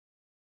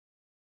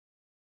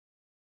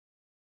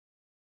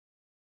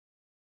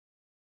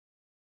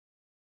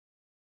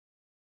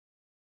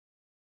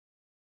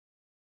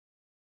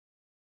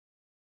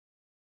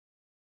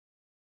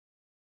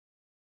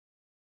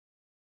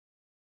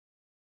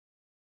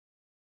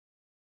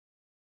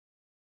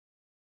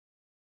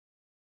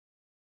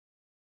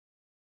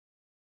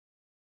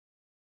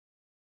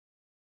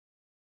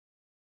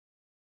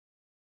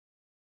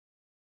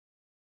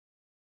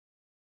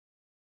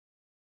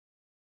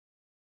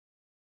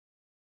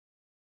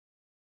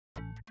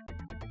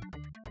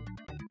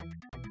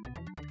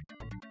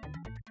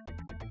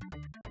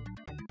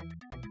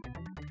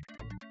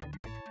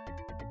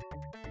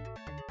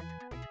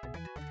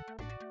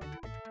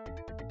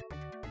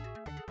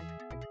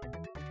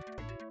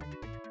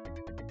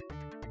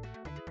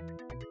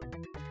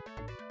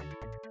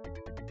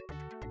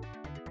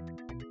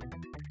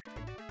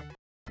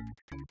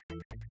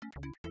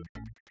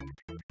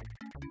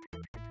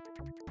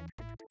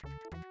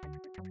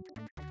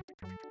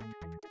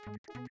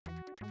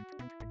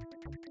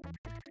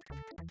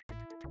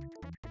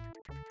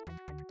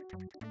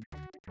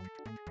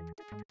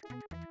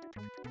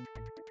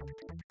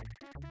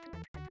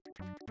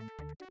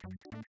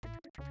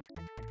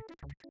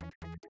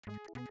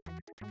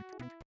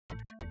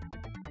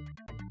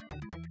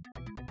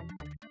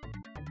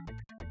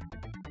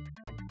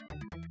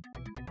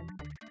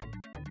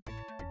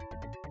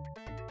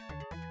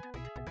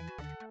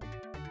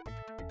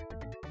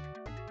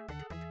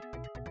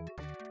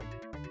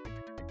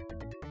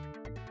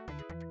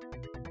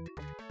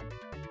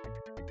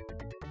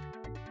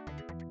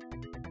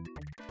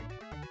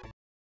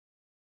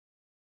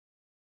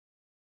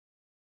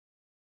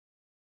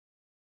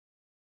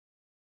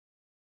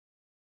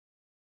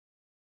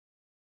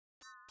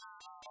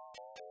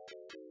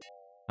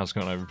How's it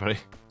going, everybody?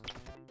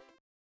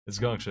 It's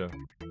Gong Show.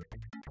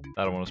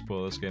 I don't want to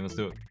spoil this game, let's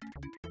do it.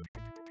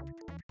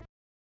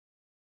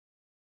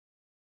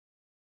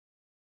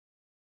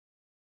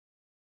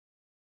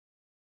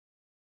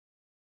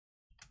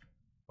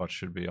 Watch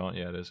should be on.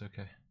 Yeah, it is.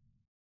 Okay.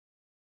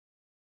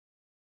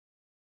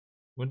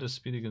 When does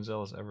Speedy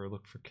Gonzalez ever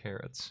look for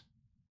carrots?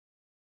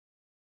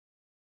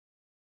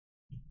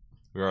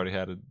 We already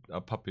had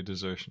a puppy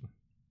desertion.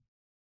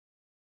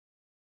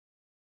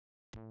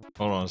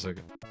 Hold on a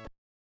second.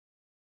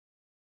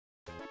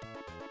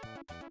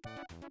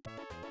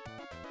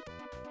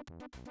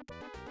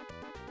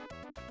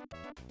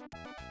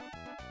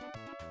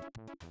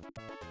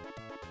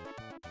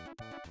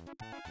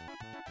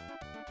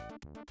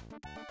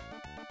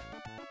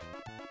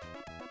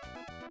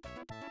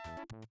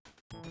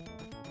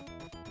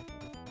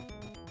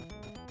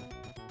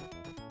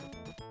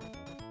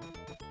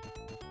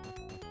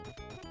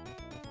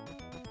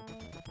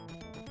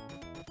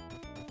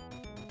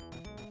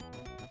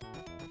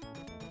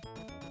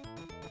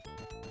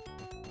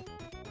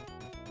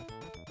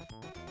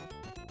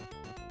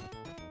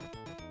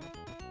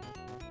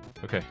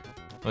 Okay,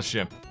 let's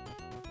jam.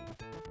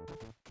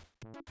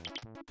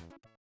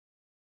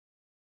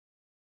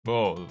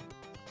 Whoa.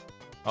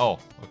 Oh,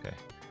 okay.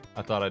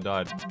 I thought I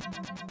died.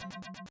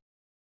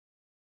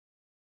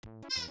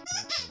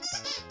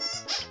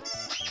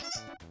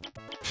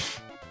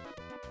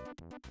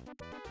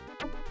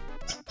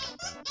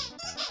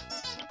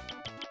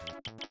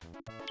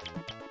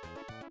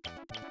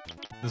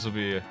 This will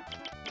be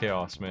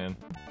chaos, man.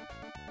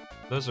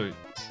 Those are...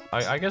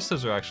 I guess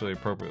those are actually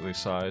appropriately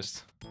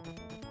sized.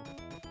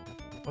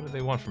 What do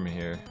they want from me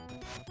here?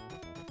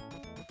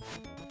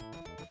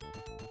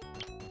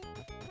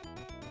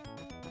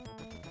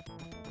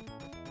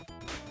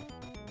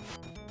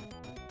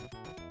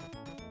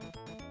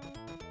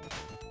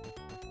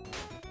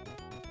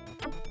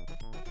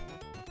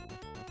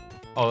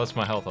 Oh, that's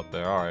my health up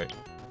there, alright.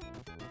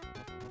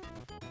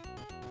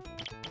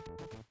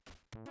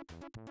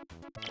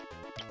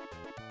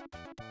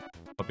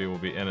 Puppy will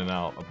be in and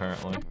out,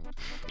 apparently.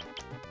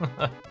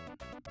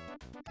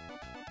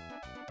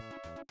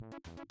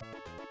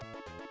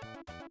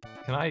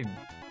 Can I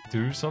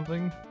do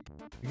something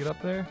to get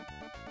up there?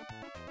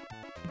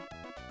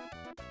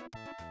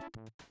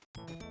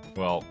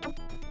 Well,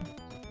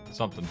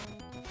 something.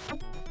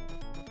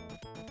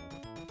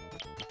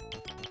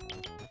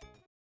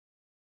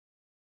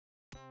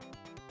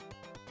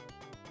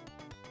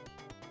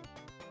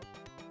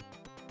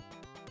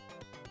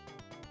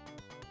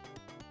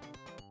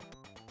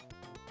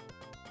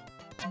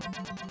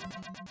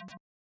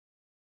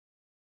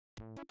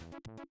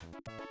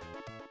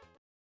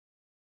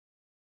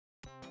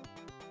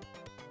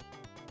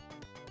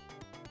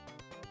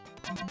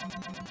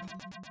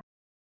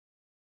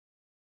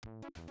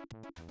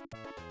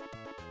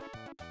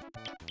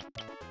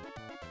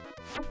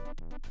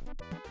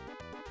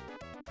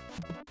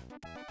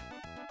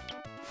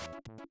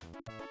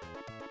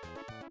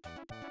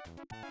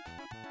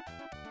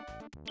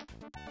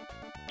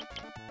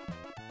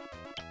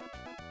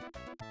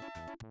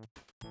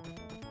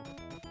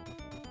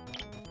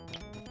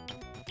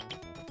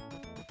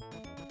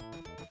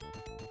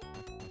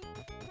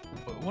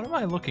 What am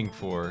I looking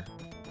for?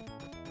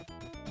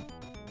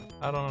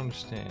 I don't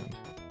understand.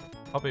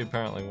 Puppy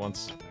apparently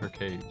wants her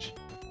cage,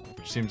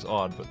 which seems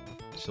odd, but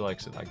she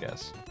likes it, I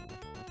guess.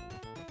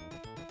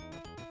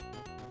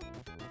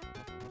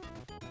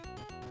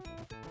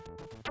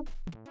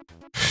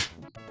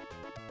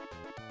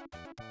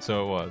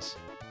 So it was.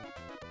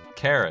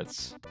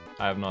 Carrots,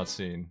 I have not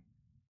seen.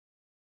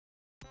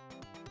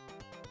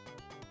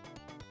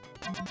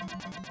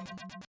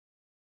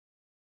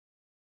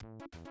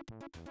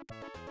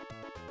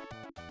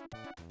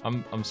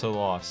 I'm so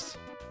lost.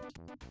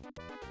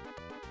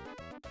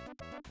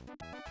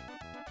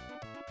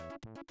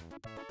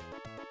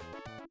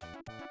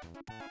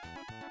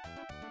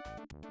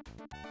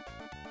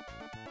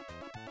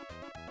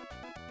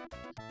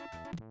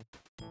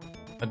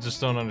 I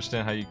just don't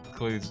understand how you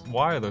clear these.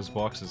 Why are those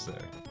boxes there?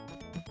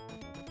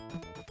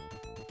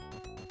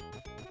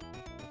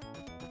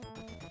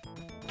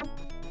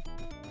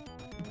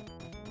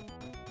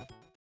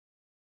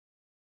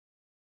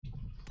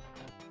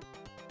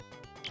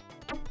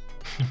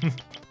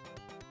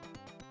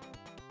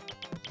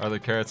 Are the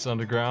carrots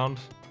underground?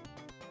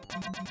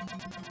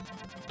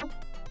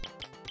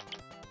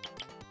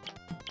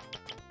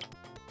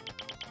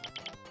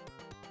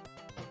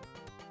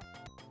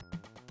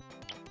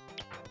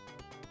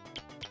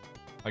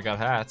 I got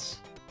hats.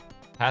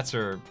 Hats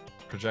are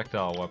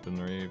projectile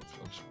weaponry of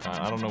some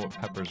kind. I don't know what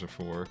peppers are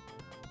for.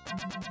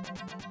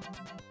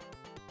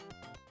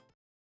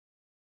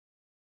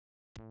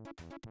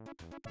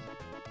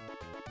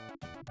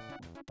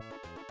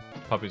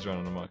 Puppy's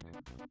running amok.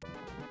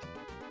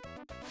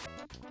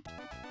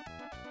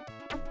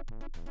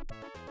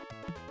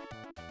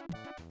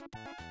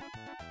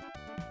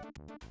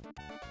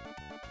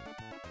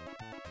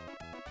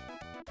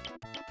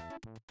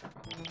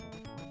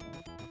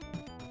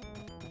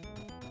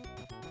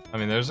 I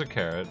mean, there's a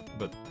carrot,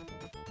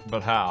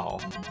 but how?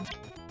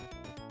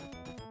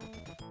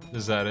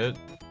 Is that it?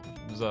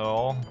 Is that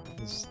all?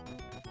 Is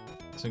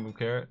a single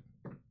carrot?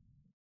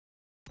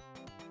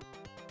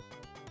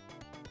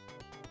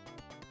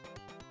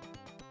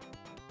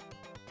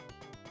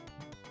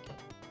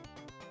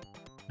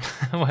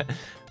 What?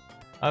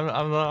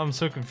 I'm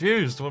so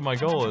confused. What my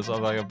goal is?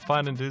 I'm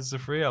finding dudes to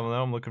free.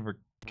 I'm looking for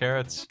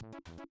carrots.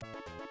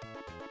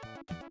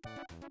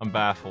 I'm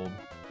baffled.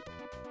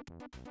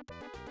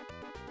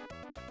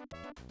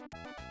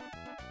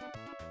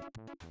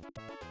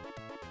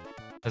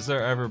 Has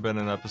there ever been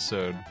an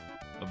episode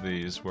of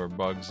these where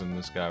Bugs and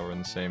this guy were in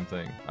the same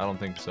thing? I don't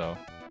think so.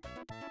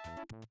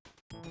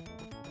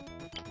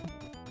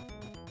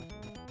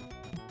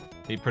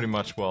 He pretty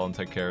much well and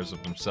take care of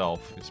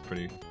himself. He's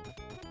pretty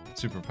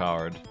super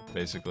powered,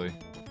 basically.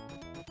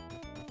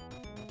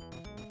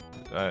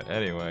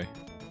 Anyway.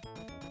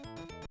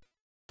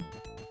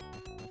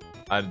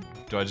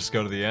 Do I just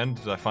go to the end?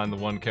 Did I find the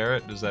one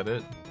carrot? Is that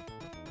it?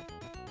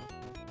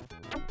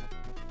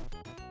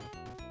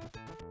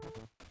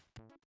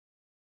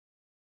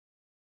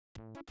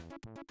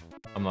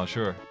 I'm not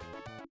sure.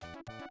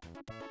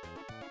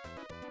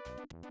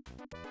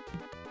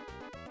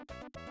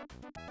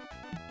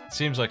 It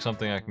seems like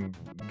something I can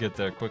get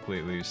there quickly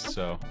at least,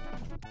 so.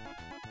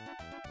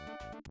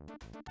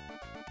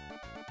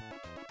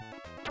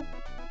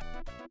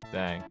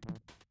 Dang.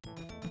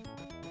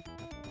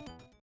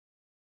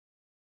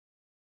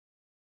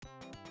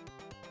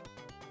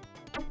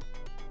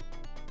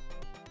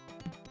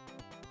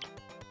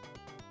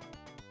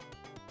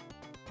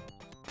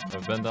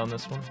 I've been down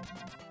this one.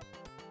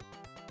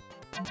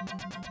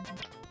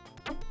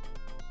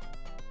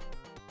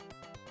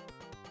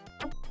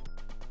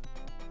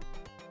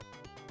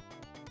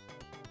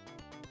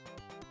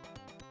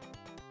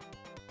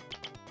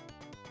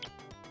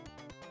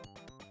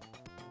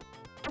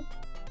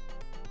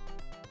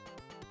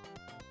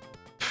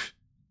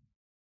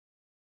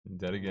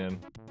 Dead again.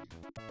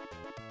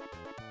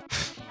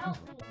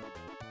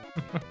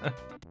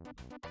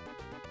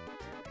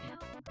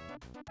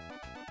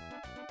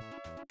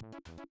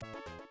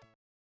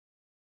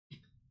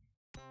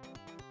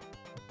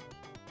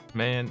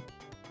 Man.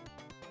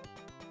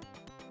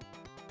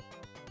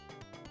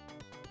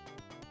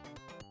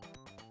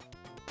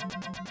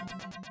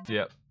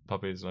 Yep,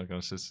 Puppy's not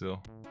gonna sit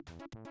still.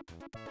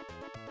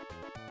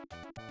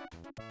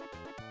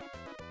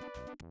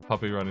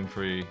 Puppy running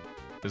free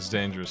is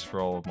dangerous for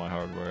all of my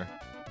hardware.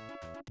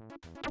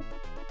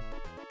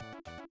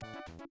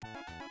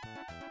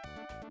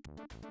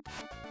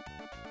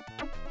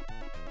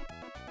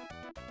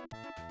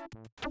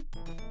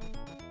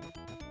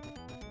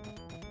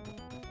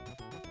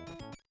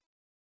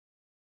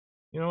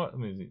 You know what? Let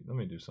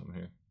me do something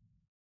here.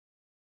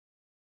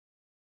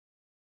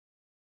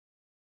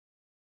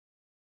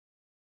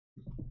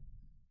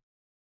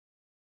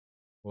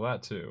 Well,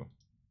 that too,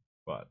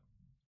 but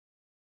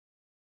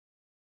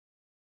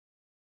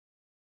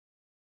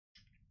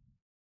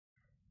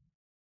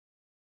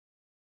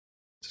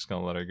just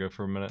gonna let her go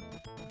for a minute.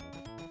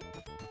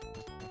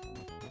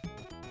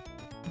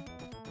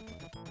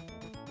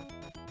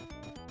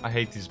 I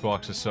hate these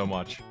boxes so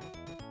much.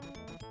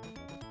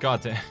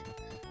 God damn.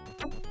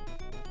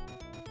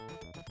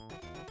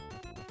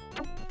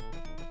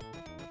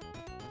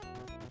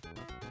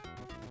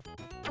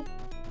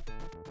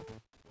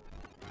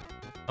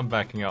 I'm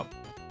backing up.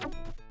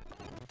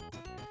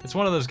 It's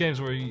one of those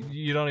games where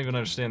you don't even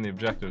understand the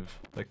objective.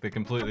 Like, they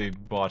completely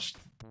botched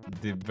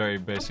the very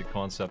basic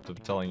concept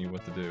of telling you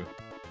what to do.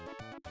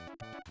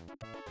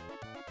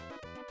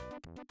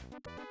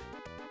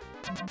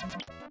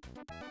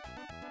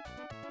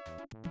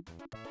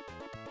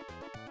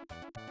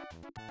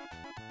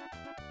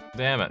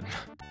 Damn it.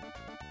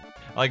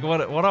 Like,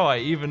 what do I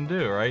even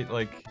do, right?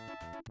 Like,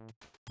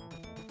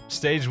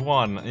 stage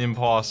 1,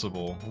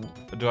 impossible.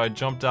 Do I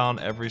jump down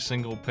every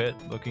single pit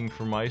looking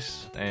for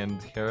mice and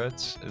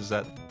carrots? Is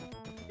that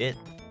it?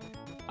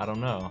 I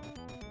don't know.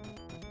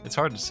 It's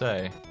hard to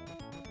say.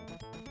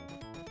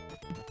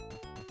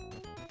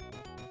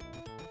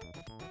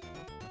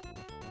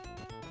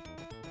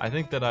 I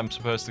think that I'm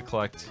supposed to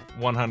collect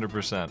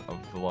 100%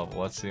 of the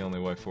level. That's the only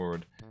way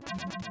forward.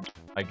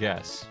 I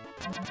guess.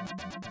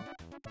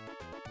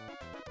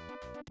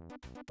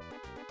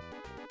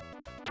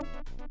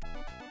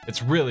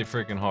 It's really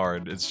freaking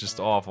hard. It's just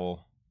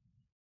awful.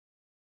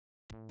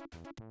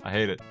 I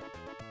hate it.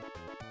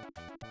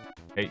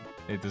 Hate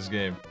this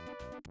game.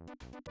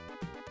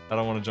 I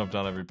don't want to jump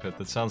down every pit.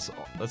 That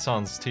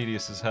sounds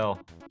tedious as hell.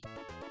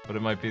 But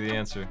it might be the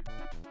answer.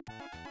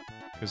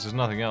 Because there's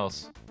nothing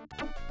else.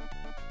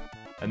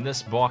 And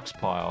this box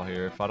pile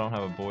here, if I don't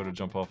have a boy to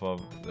jump off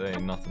of, there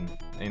ain't nothing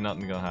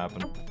gonna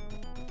happen.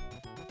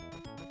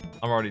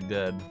 I'm already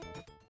dead.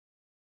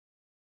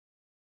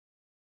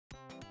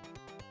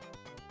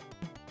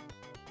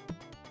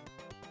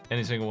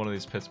 Any single one of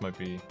these pits might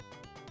be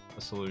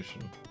a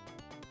solution.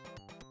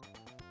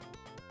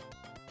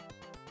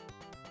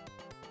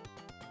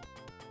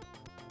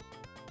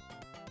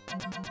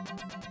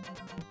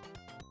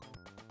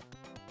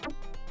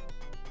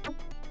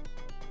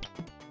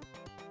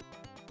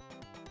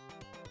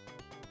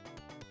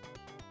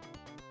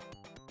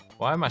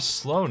 Why am I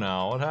slow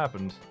now? What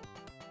happened?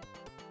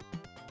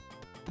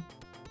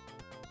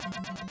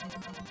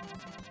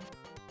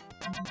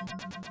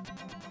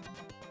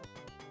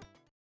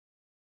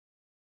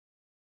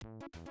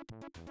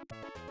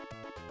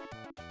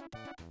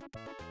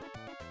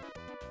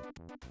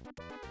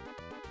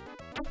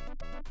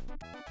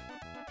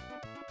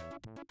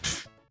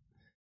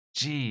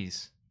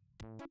 Jeez.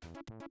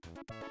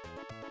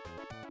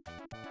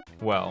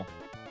 Well.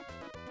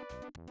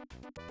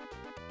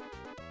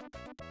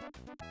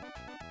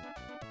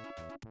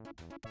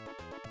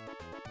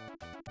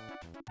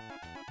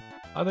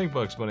 I think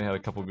Bugs Bunny had a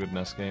couple good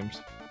NES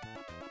games.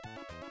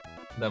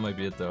 That might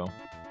be it though.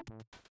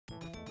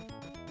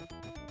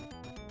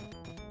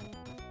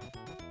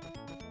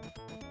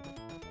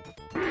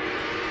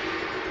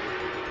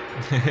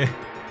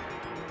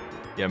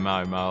 Yeah,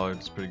 Maui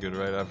Mallard's pretty good,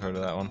 right? I've heard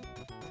of that one.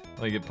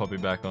 Let me get Puppy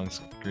back on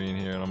screen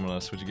here and I'm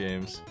gonna switch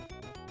games.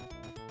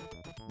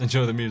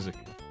 Enjoy the music.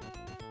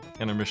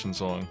 Intermission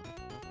song.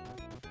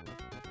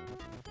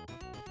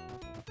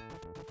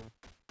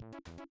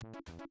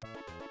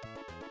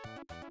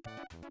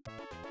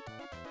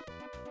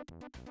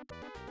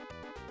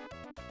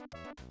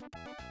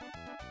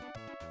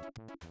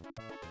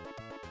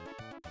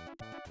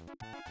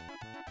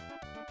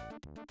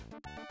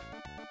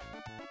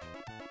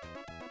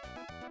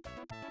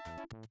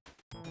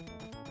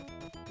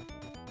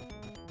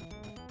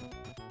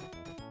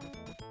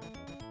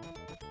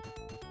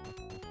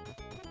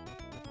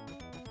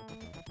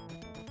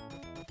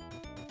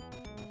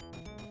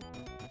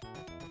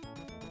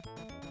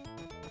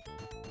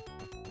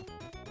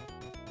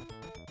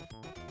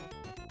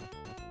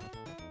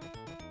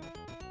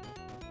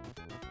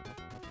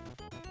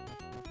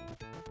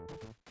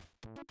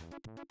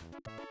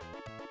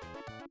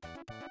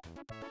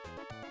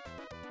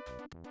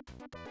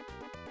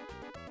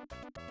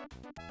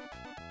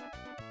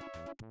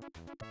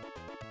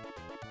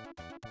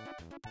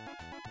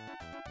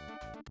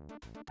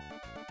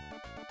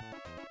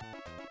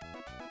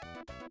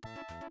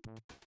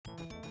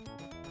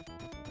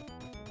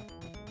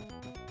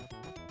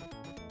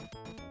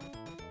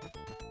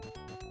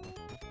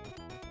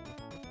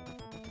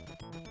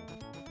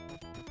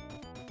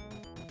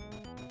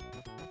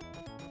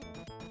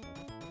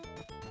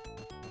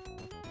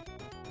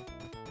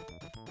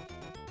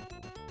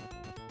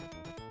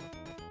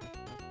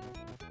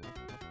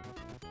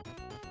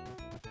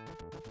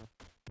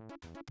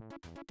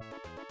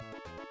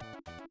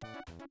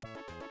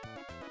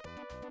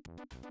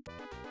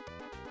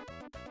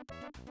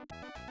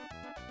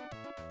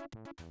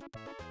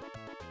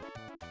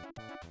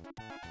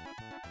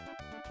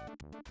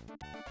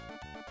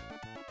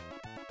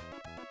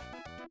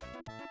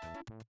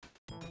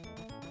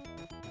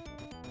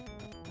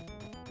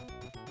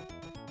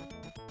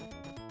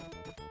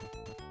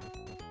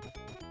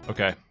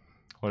 Okay,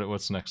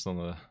 what's next on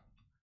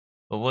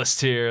the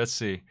list here? Let's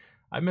see.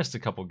 I missed a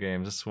couple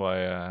games. That's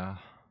why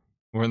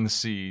we're in the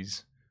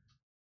C's.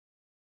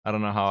 I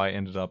don't know how I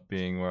ended up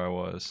being where I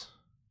was.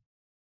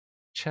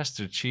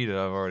 Chester Cheetah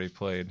I've already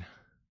played.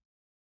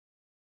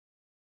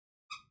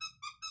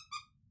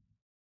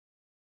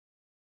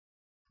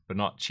 But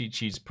not Cheat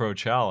Cheats Pro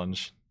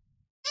Challenge.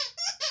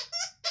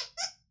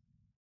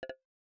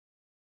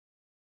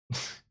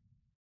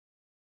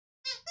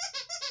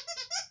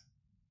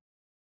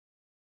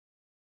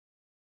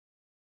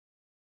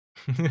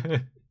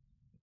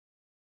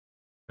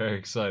 Very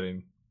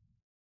exciting.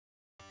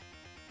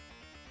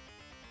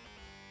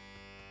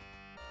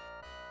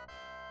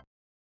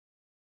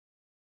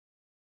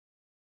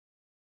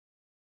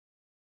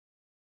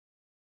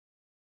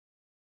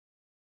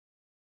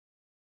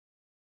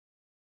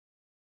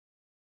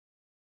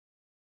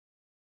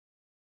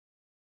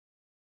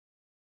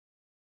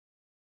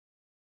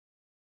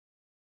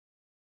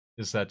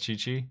 Is that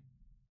Chi-Chi?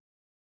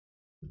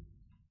 Let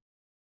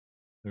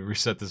me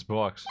reset this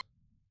box.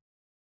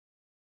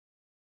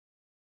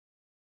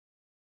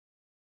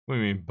 What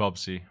do you mean,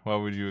 Bubsy? Why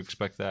would you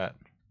expect that?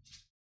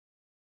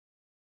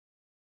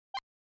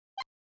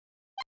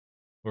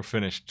 We're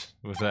finished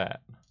with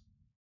that.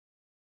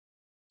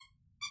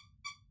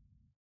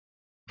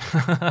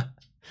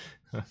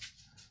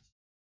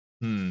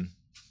 Hmm.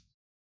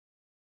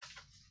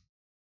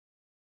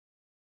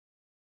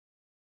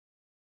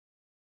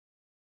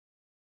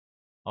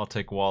 I'll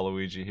take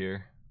Waluigi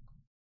here.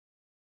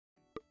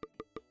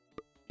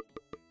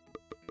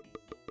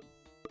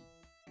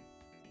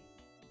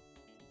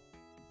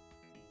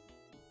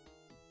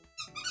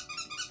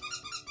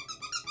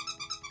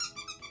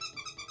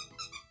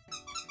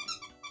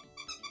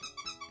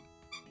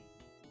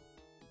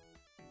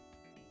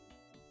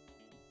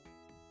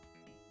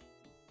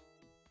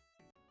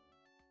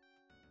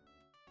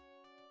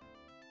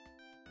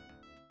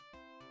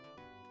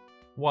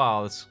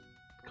 Wow, that's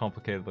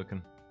complicated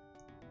looking.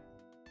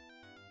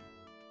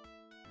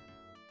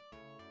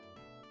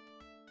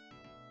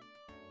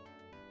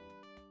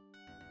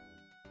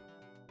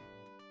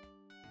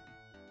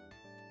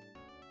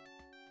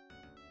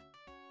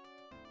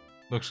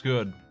 Looks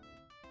good.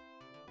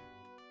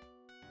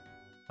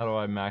 How do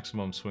I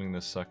maximum swing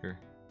this sucker?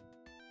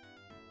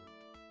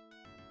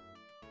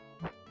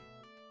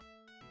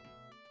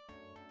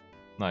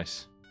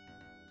 Nice.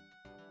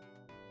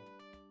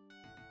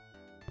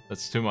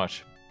 That's too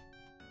much.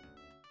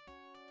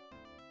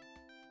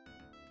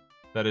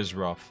 That is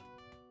rough.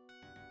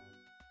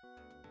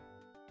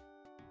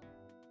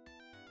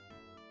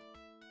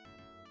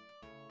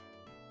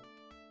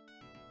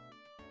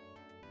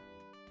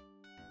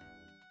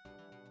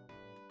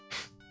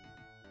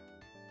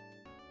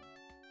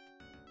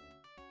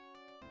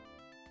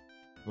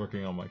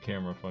 Working on my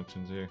camera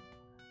functions here.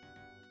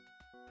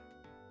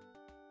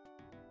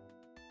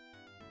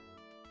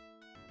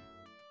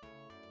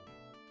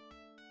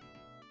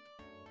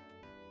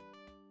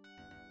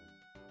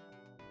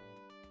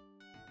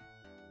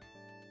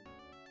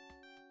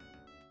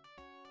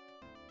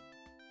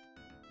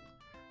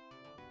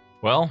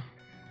 Well,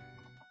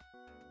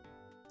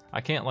 I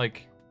can't,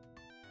 like,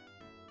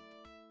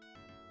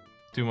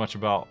 do much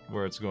about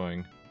where it's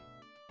going.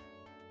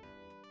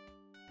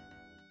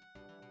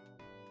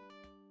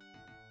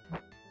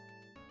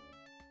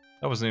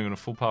 That wasn't even a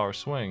full power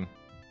swing.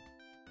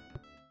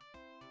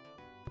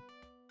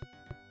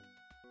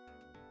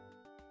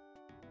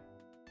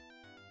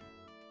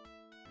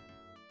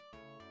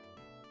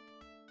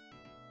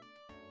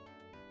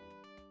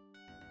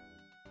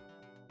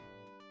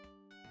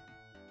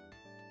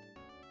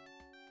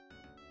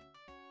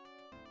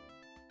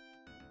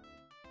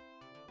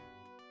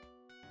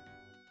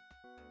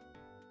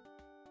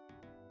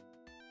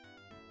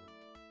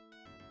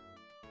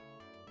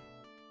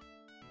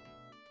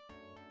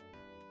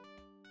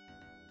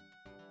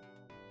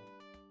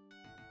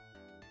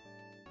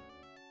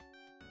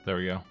 There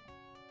we go.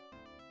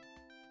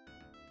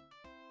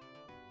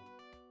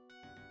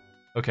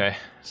 Okay,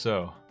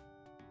 so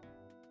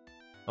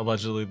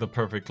allegedly the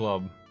perfect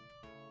club,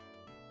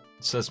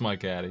 says my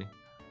caddy.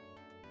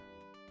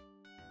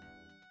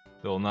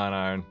 The old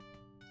 9-iron.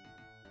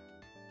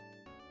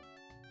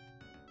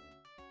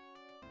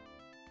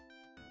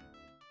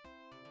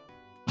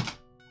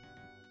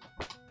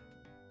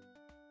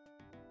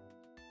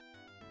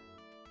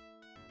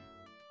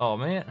 Oh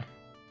man.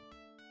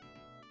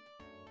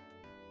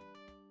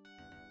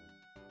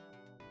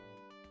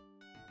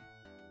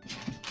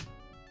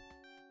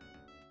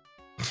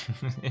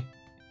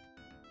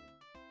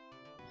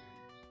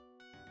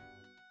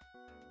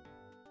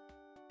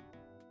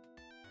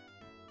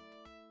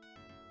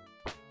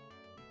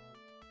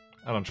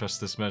 I don't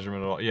trust this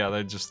measurement at all. Yeah,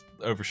 they're just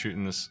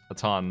overshooting this a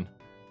ton.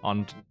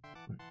 I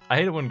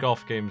hate it when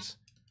golf games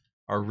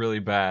are really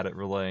bad at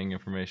relaying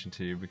information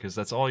to you because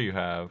that's all you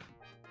have.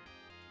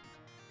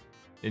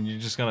 And you're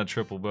just gonna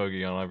triple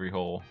bogey on every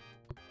hole.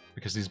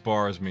 Because these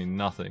bars mean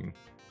nothing.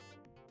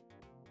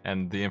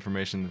 And the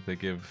information that they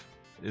give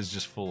is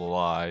just full of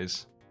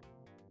lies.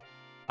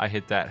 I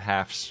hit that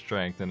half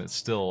strength and it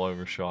still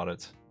overshot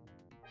it.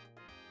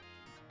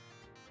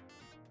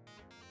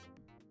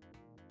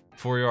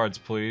 4 yards,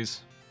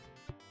 please.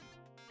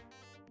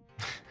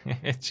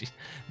 It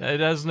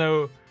has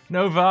no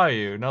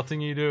value.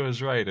 Nothing you do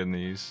is right in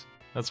these.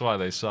 That's why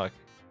they suck.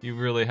 You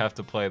really have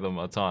to play them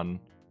a ton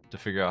to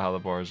figure out how the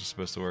bars are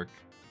supposed to work.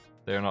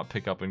 They are not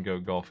pick up and go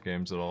golf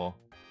games at all.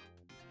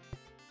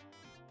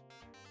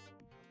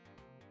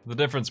 The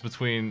difference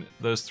between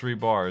those 3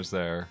 bars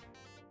there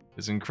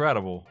is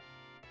incredible.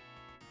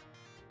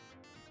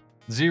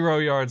 0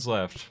 yards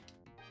left.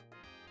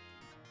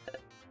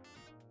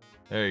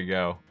 There you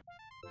go.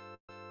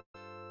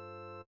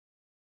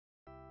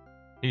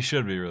 He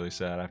should be really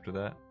sad after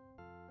that.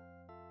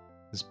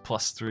 His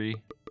 +3.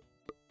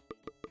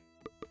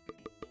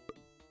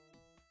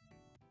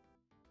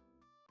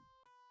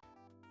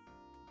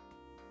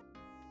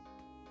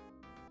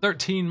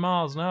 "13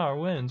 miles an hour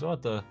winds,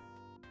 what the?"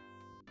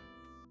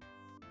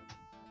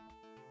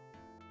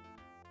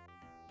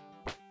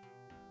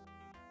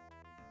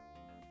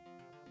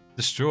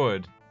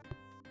 Destroyed.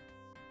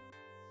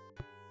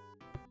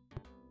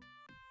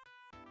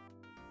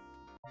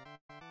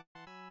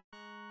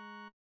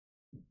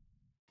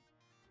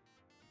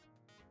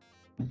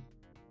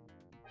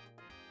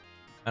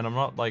 And I'm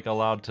not, like,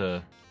 allowed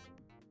to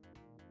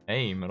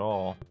aim at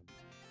all.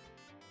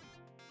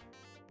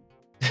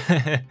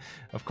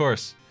 Of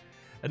course.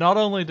 And not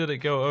only did it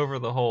go over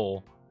the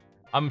hole,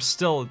 I'm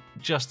still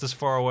just as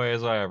far away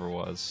as I ever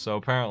was, so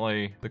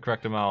apparently the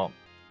correct amount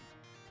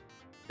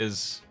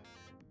is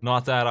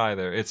not that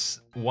either.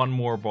 It's one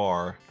more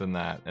bar than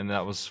that, and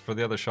that was for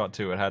the other shot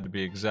too. It had to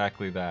be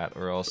exactly that,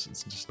 or else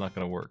it's just not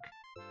gonna work.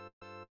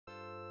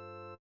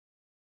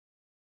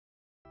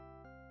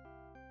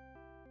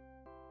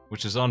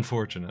 Which is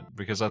unfortunate,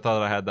 because I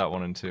thought I had that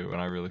one in two,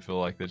 and I really feel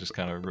like they just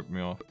kind of ripped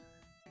me off.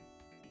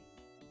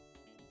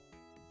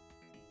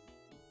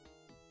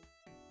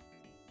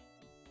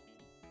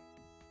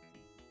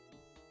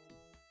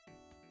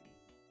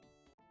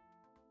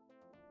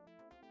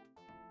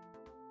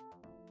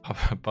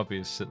 Puppy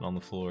is sitting on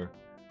the floor.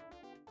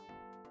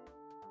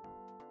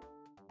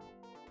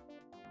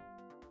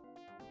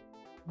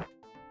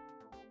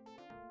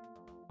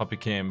 Puppy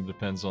cam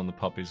depends on the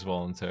puppy's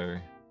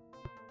voluntary.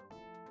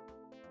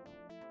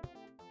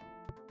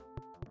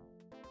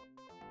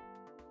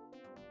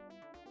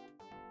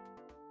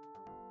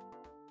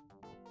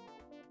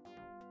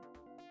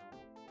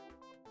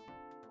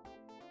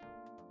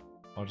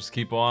 I'll just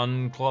keep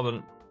on clubbing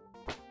it.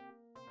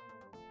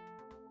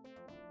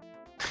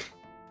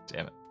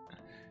 Damn it.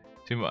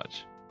 Too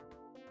much.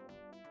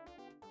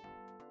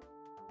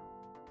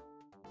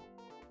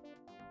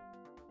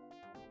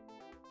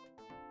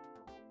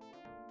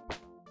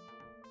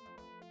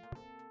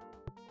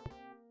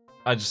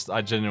 I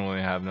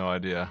genuinely have no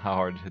idea how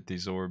hard to hit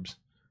these orbs.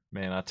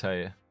 Man, I tell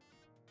you.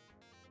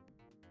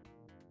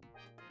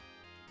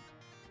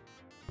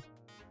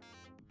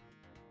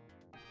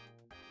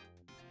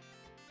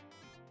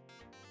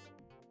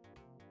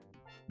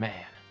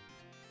 Man.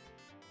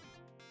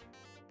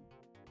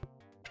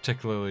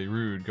 Particularly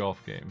rude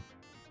golf game.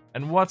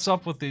 And what's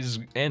up with these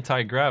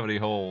anti-gravity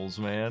holes,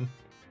 man?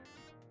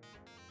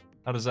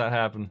 How does that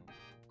happen?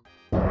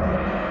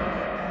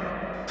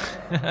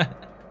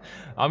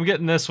 I'm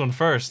getting this one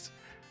first.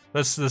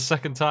 That's the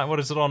second time. What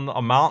is it, on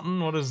a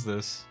mountain? What is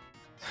this?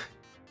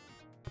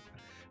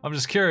 I'm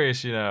just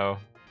curious, you know.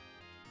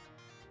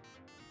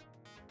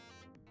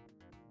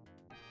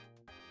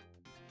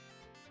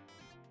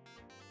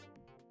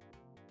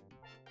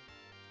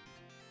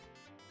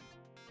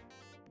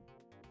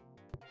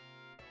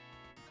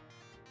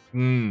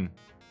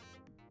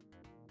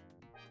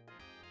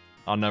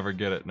 I'll never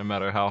get it, no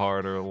matter how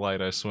hard or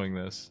light I swing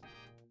this.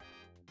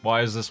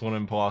 Why is this one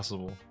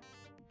impossible?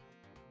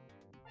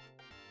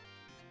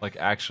 Like,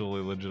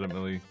 actually,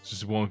 legitimately,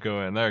 just won't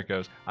go in. There it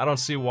goes. I don't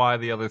see why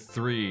the other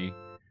three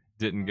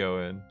didn't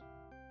go in.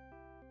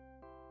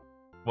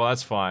 Well,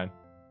 that's fine.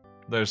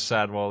 There's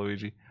sad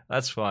Waluigi.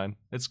 That's fine.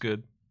 It's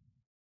good.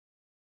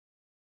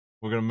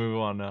 We're gonna move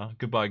on now.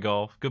 Goodbye,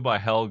 golf. Goodbye,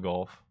 hell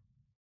golf.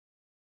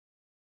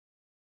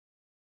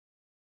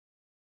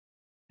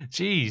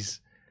 Jeez.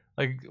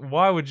 Like,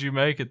 why would you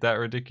make it that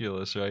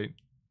ridiculous, right?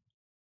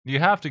 You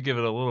have to give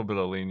it a little bit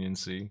of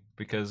leniency,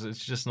 because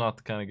it's just not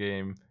the kind of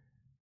game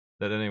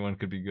that anyone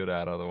could be good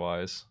at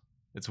otherwise.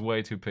 It's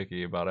way too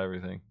picky about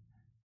everything.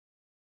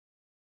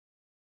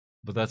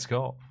 But that's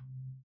golf.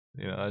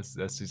 You know,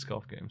 that's these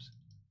golf games.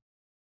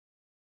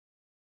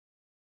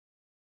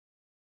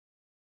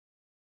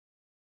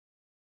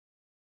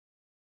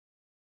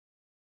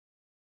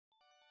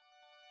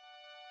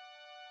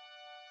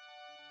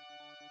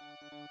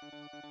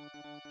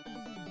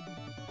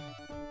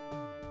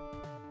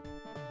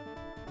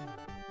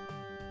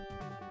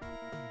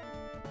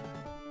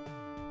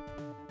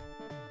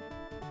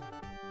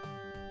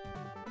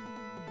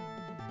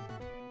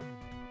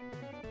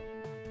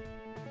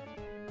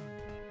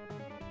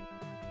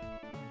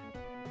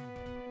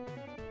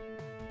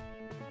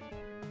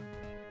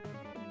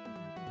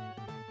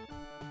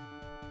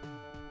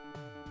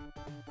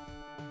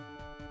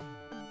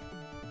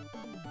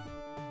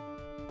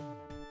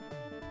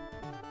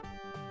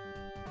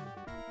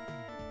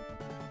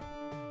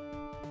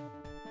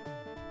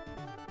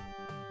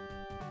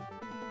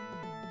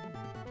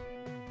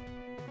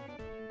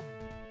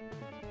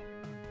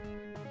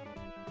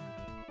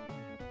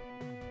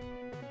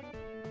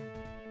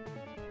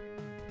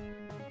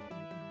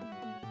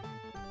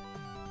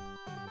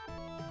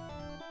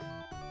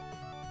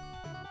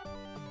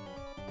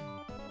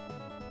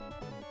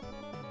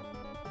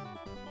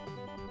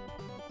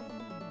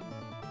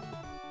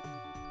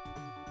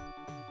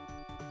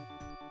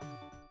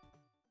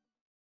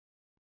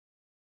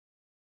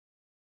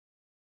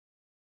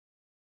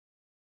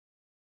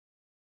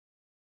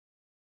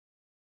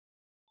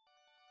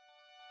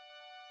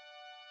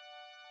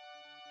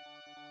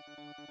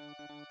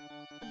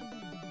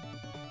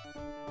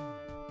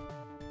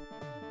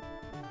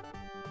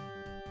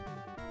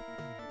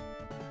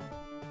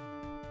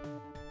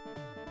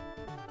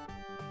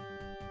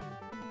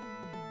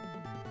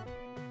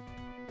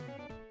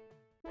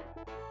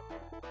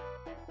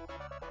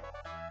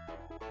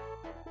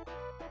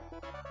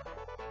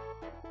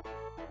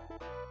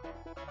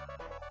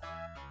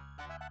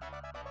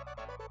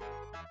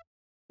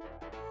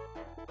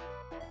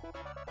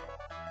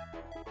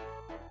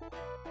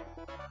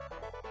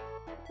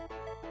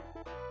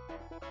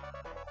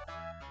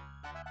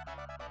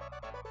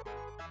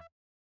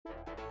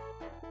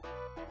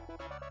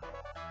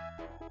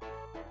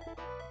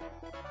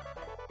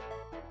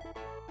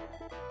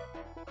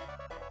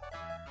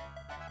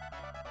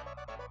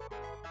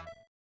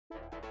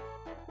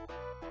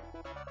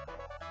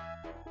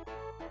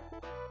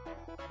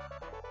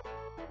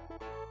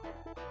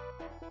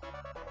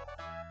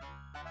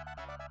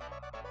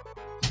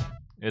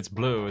 It's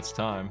blue, it's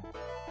time.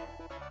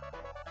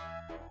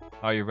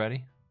 Are you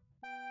ready?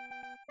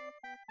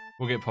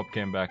 We'll get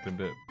Pupcam back in a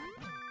bit.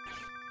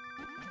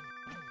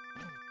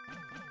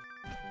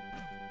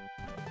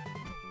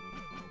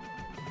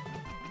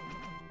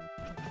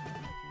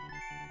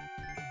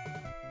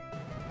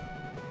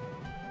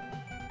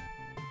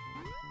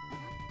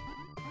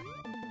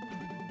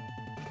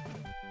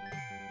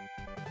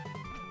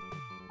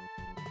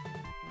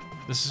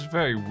 This is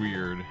very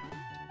weird.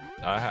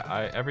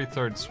 Every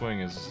third swing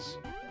is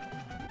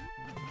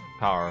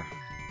power.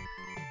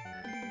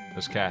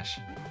 There's cash.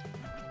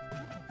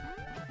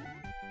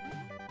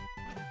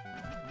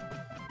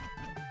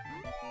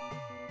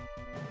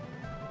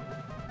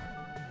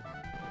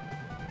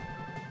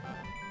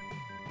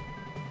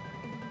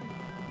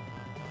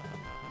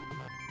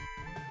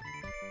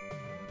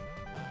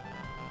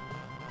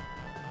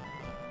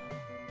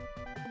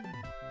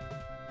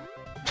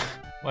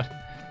 What?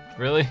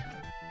 Really?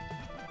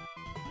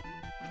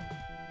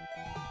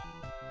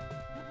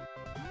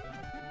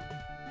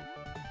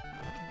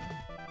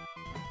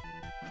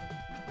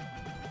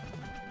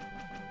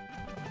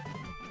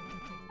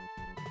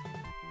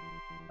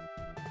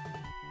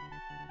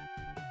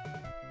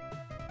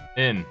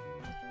 In.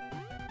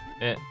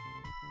 In.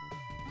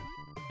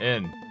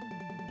 In.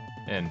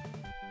 In.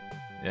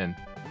 In.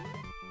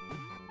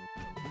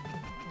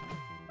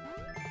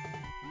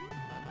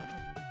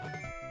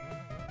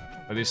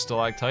 Are these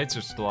stalactites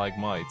or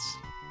stalagmites?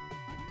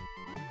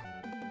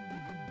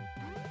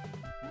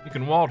 You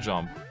can wall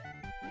jump.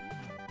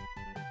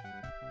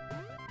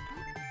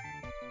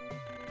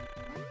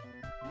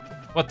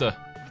 What the?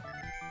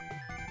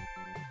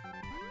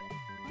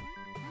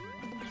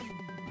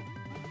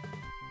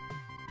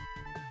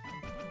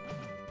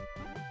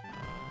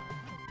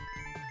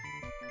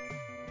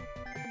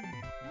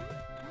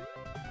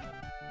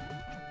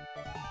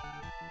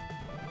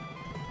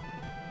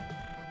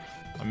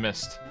 I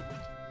missed.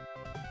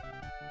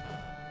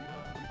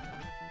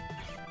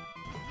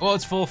 Oh,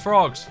 it's full of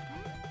frogs.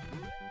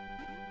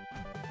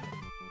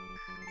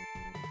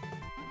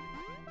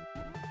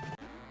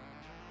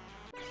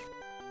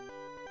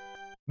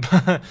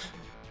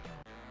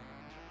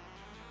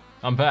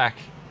 I'm back.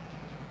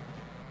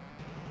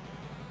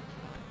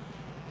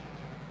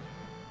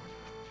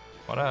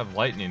 Why do I have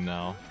lightning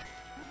now?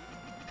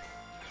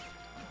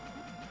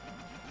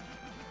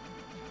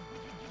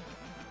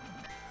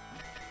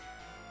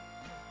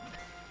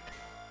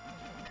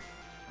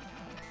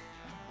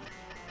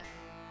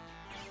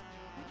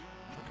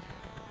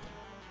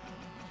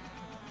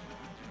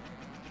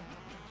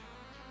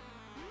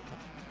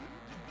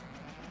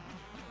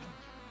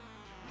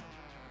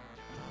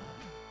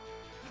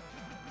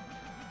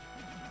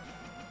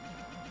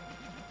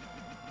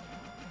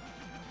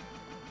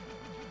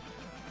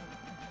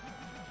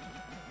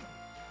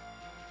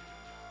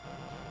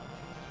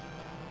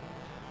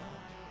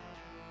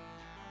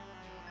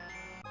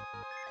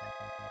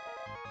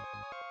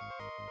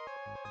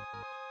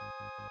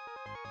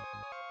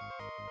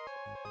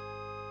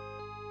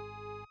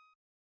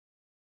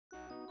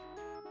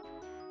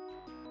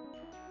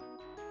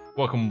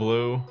 Welcome,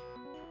 Blue.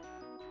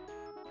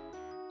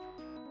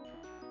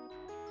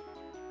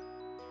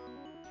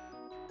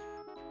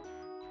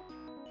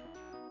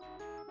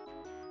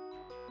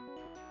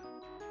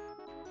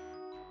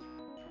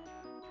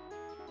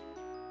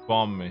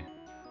 Bomb me.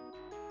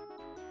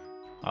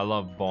 I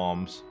love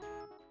bombs.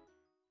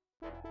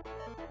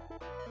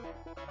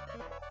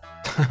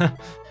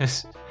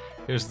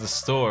 Here's the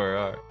store.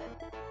 All right.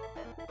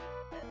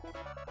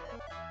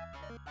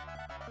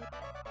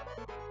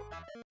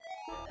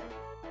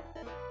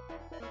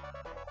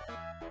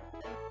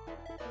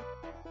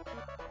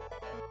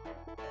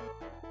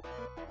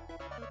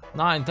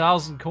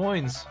 $9,000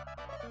 coins.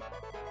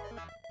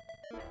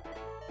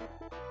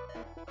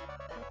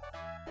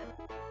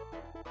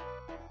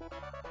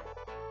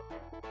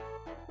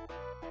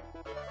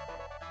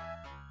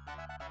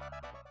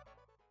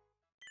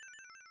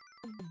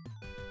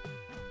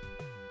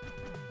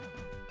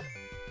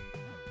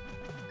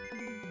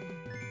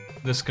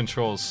 This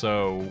controls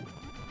so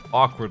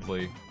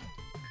awkwardly.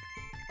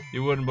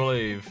 You wouldn't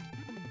believe.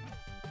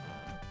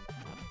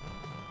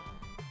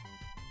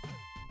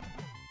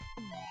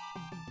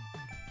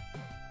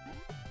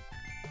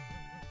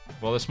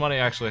 Well, this money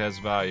actually has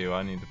value.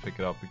 I need to pick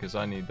it up because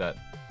I need that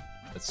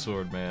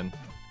sword, man.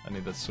 I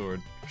need that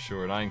sword for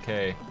sure.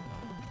 9K.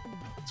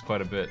 It's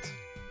quite a bit.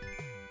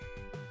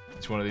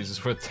 Each one of these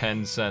is worth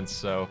 10 cents,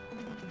 so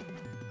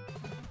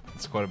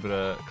it's quite a bit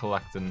of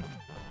collecting.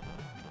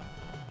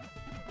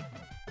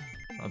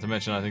 Not to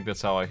mention, I think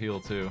that's how I heal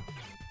too.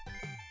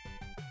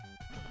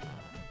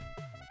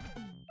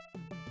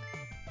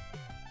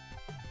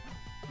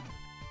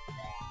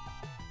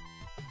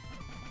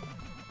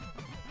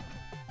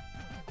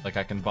 Like,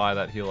 I can buy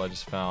that heal I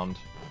just found.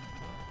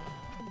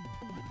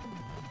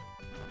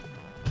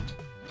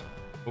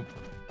 Oop.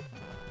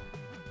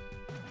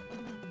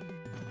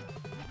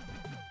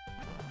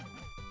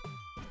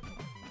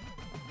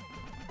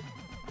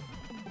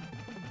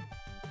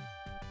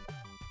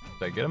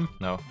 Did I get him?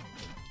 No.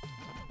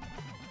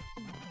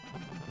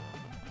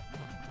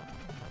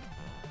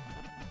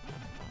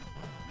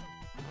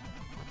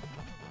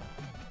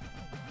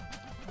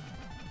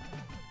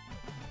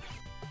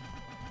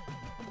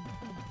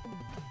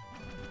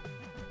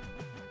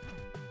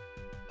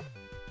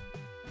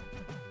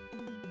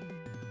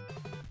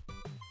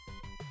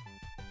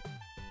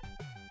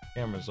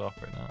 camera's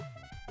off right now.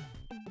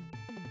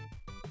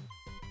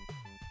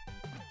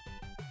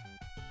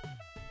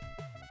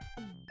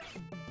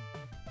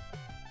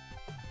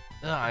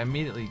 Ah, I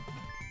immediately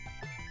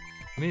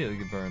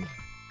get burned.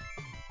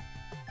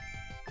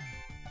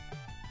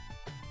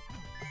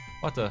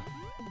 What the?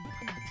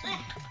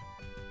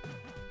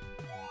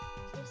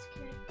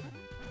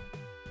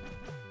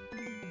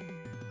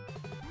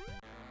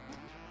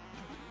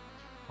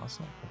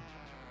 Awesome.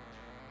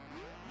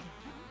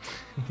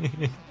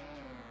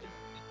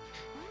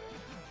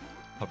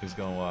 Puppy's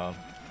going wild.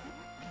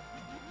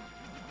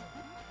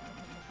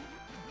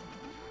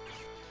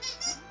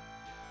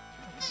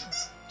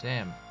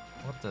 Damn,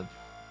 what the?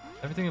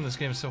 Everything in this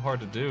game is so hard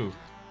to do.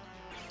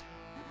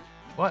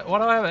 What? Why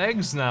do I have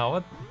eggs now?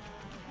 What?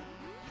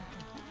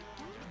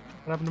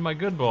 What happened to my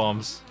good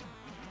bombs?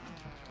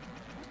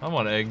 I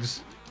want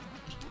eggs.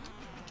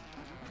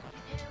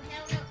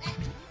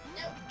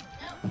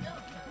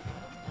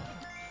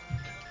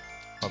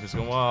 Puppy's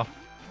going wild.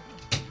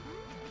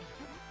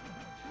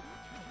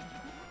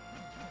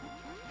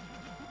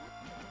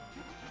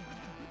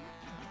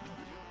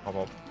 Pop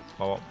up,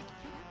 pop up.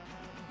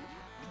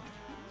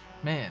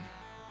 Man.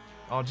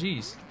 Oh,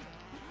 jeez.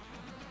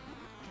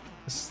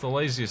 This is the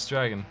laziest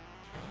dragon.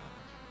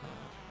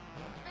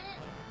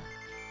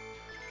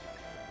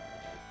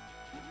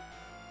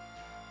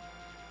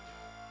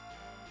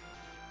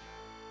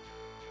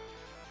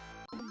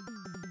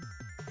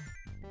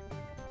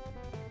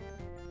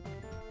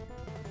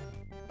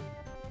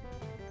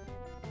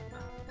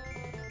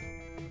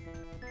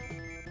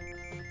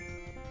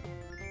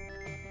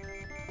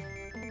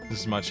 This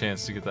is my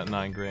chance to get that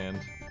 9 grand.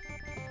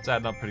 It's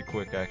adding up pretty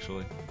quick,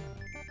 actually.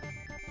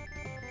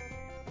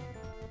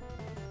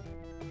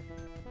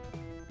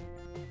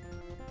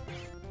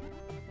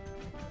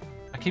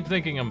 I keep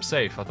thinking I'm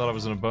safe. I thought I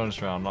was in a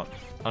bonus round, not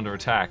under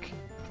attack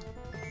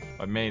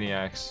by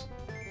maniacs.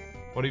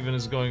 What even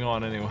is going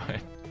on anyway?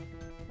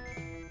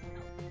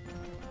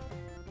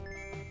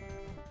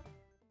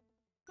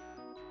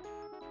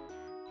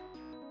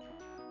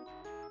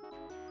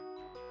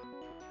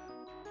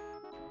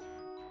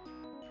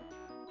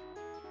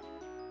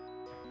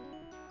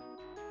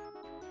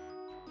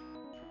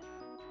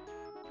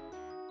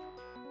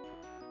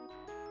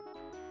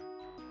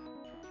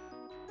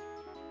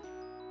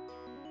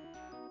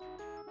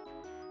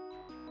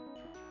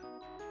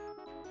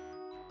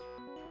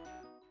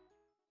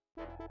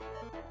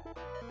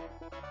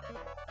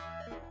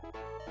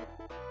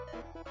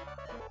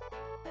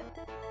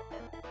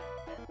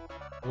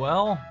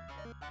 Well,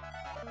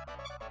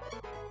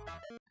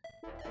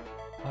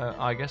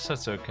 I guess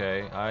that's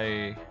okay.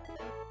 I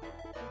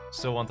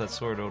still want that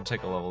sword. It'll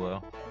take a level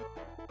though.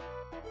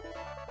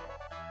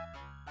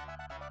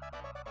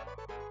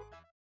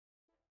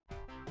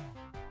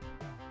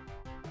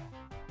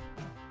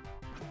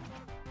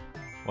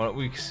 Well,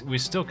 we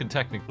still can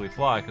technically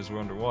fly because we're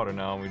underwater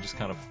now, and we just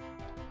kind of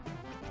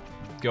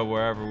go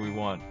wherever we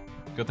want.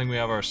 Good thing we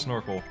have our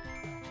snorkel.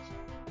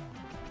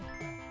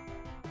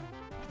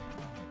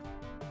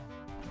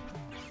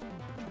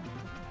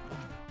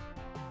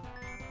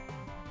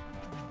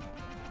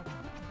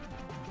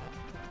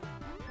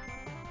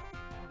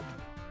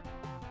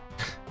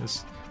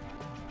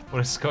 What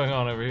is going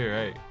on over here,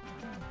 hey?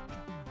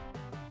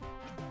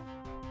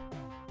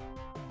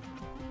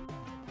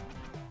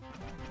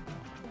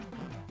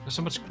 There's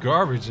so much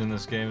garbage in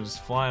this game,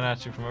 just flying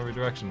at you from every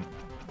direction.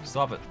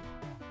 Stop it.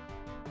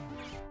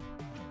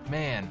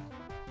 Man.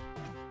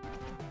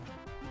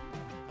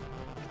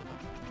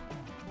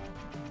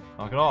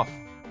 Knock it off.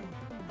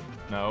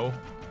 No.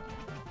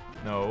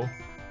 No.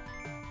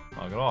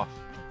 Knock it off.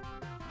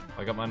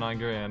 I got my 9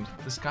 grand.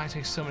 This guy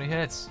takes so many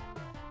hits.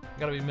 I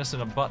gotta be missing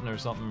a button or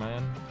something,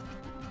 man.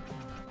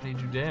 I need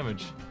to do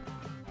damage.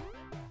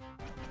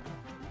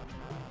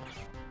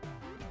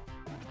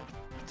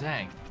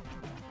 Dang.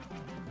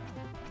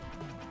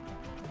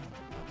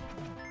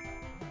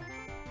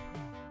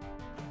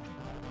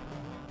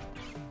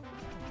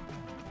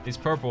 He's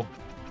purple.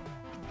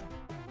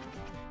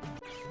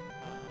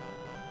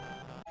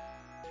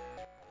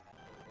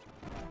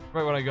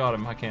 Right when I got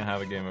him, I can't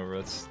have a game over.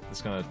 It's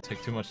gonna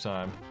take too much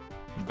time.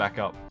 Back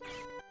up.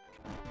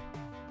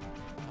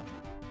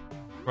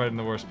 Right in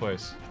the worst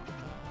place.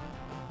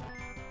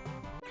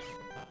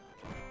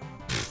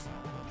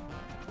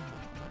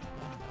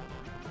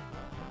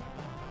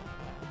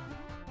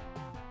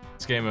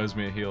 This game owes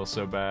me a heal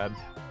so bad.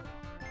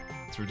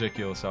 It's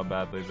ridiculous how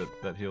badly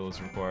that heal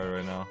is required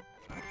right now.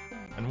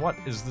 And what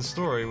is the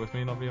story with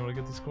me not being able to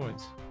get these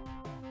coins?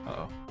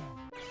 Uh-oh.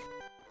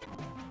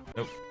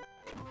 Nope.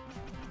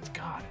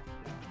 God.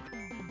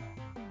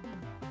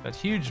 That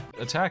huge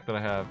attack that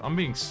I have, I'm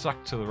being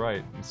sucked to the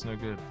right. It's no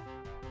good.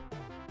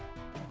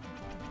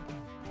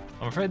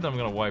 I'm afraid that I'm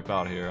gonna wipe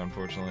out here,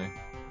 unfortunately.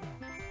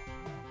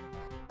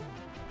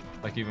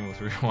 Like, even with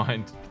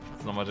rewind,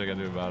 there's not much I can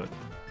do about it.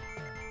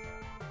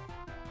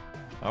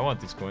 I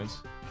want these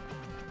coins.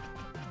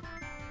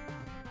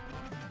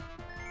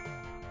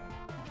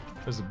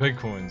 There's the big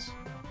coins.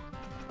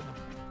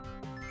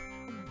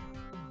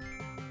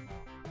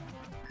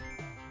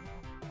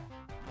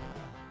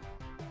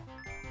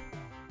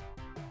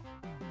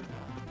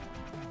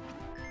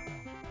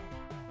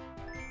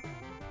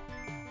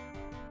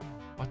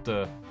 What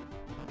the?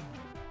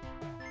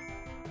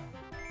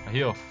 I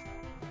heal.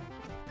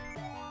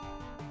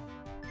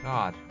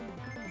 God.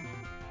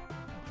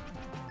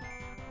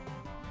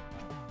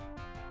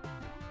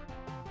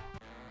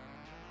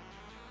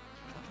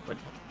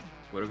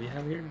 What do we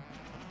have here?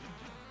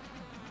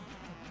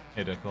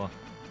 Hey, Declan.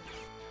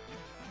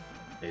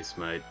 Hey,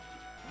 Smite.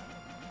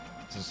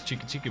 This is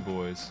Chiki Chiki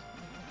Boys.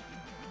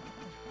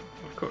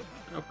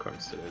 Of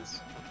course it is.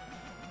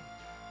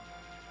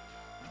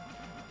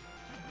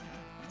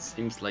 It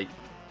seems like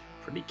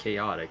pretty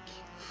chaotic.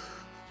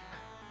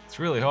 It's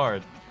really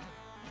hard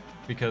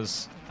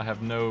because I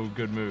have no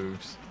good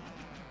moves.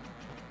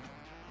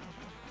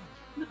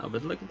 No,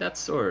 but look at that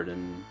sword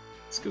and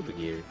scuba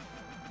gear.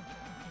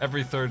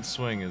 Every third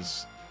swing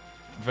is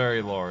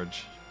very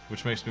large,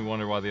 which makes me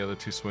wonder why the other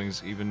two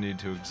swings even need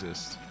to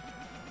exist.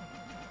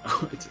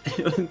 Oh,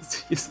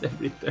 it's just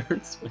every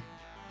third swing.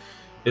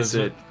 Is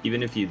it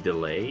even if you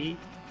delay,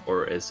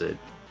 or is it?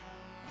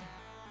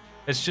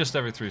 It's just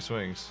every 3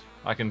 swings.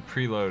 I can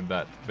preload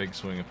that big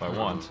swing if I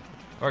want,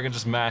 or I can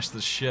just mash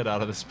the shit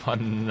out of this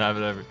button and have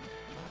it every.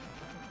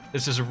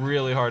 It's just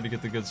really hard to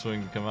get the good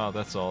swing to come out.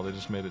 That's all. They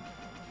just made it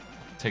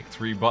take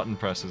 3 button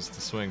presses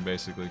to swing,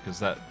 basically, because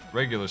that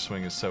regular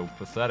swing is so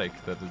pathetic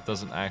that it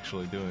doesn't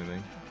actually do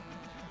anything.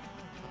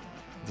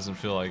 It doesn't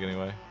feel like,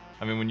 anyway.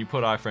 I mean, when you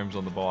put iframes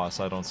on the boss,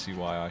 I don't see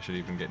why I should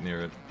even get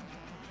near it.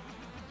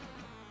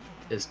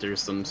 Is there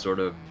some sort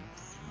of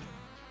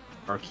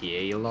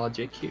RKA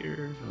logic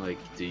here? Like,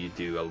 do you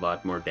do a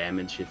lot more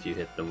damage if you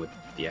hit them with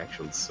the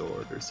actual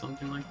sword or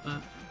something like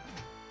that?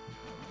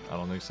 I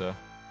don't think so.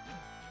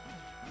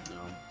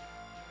 No.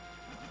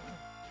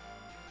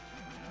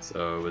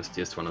 So it was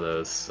just one of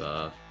those,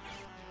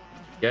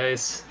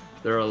 guys,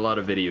 there are a lot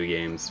of video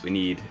games. We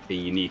need a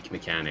unique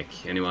mechanic.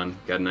 Anyone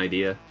got an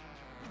idea?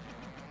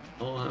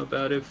 Oh, how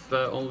about if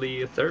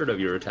only a third of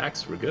your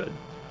attacks were good?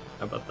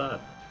 How about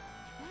that?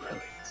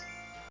 Brilliant.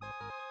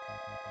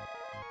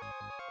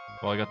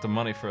 Well, I got the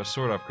money for a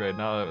sword upgrade.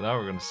 Now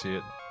we're gonna see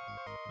it.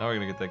 Now we're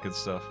gonna get that good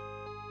stuff.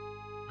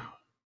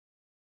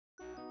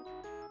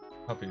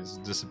 Puppies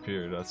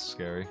disappeared. That's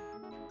scary.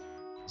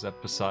 Is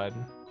that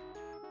Poseidon?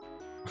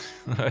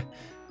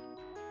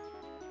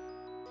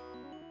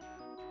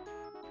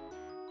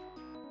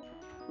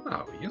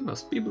 Wow, you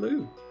must be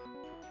blue.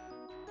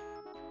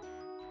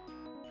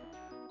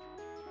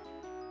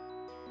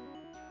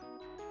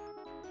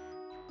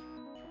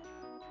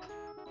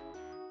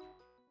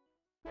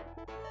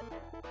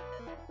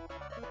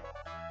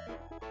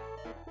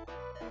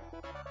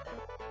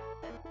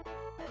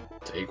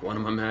 Take one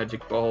of my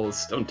magic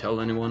balls. Don't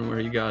tell anyone where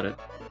you got it.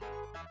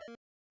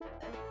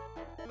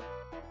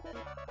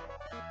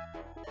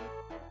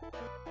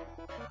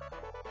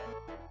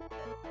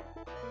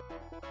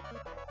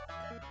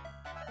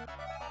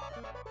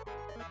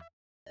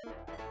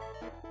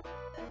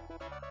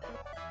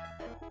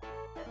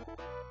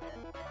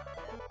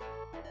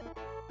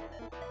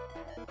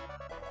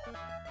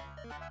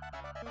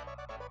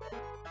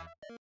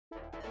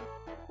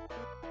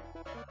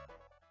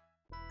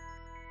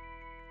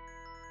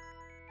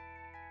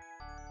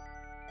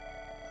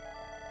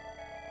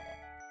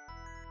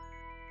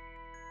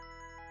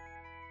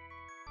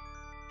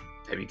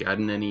 Have you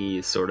gotten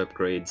any sword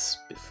upgrades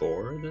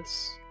before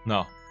this?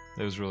 No,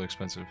 it was really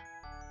expensive.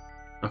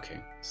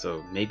 Okay,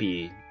 so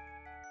maybe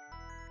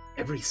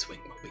every swing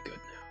will be good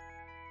now.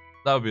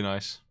 That would be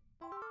nice.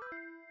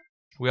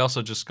 We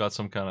also just got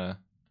some kind of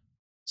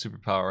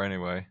superpower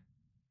anyway.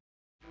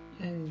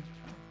 Yay.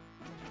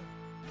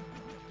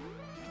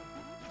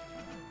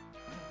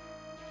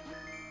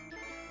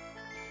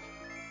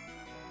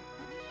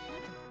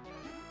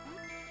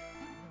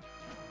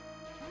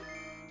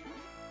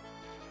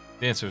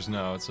 The answer is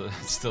no. It's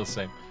still the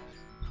same.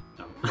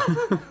 No.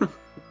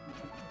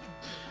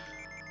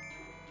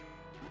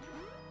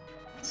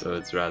 So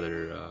it's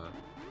rather,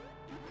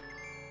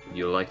 would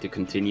you like to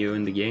continue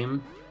in the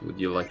game?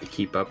 Would you like to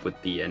keep up with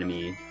the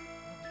enemy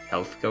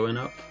health going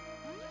up?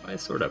 Buy a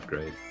sword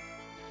upgrade.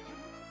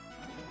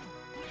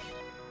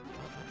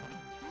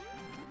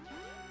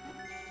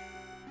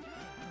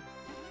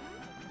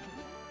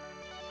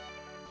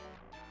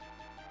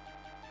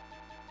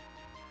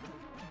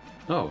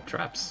 Oh,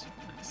 traps.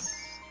 Nice.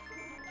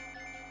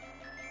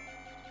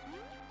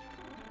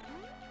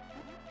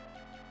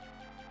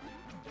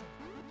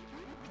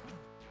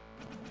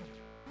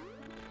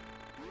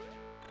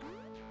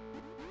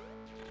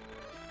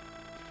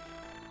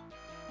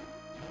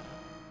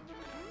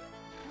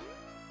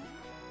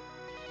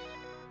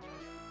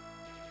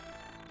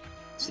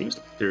 Seems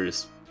like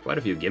there's quite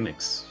a few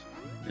gimmicks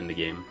in the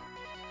game,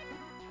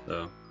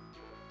 though.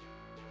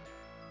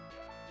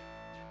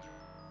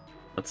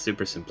 Not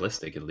super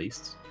simplistic, at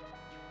least.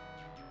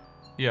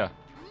 Yeah.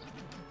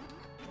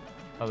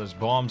 Oh, there's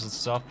bombs and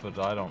stuff, but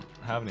I don't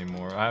have any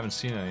more. I haven't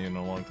seen any in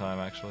a long time,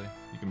 actually.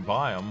 You can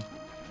buy them.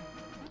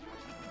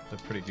 They're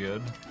pretty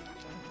good.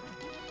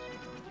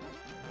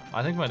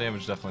 I think my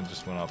damage definitely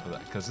just went up with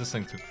that, because this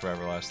thing took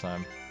forever last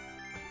time.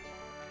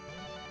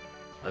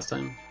 Last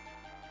time?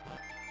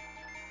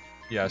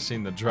 Yeah, I've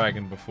seen the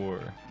dragon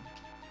before.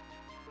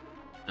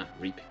 Ah,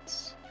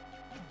 repeats.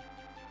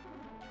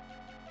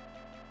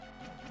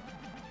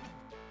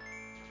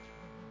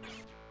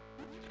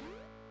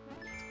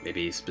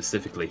 Maybe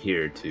specifically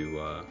here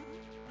to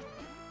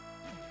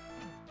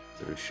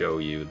sort of show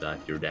you that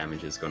your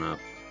damage has gone up.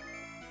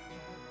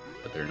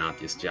 But they're not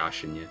just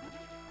joshing you.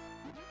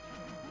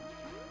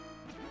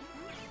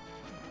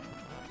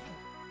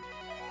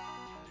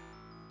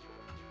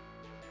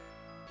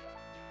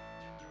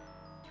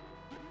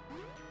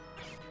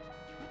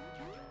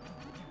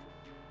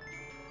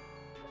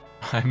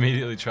 I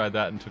immediately tried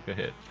that and took a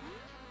hit.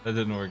 That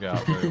didn't work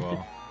out very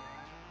well.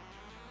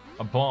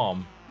 A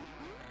bomb.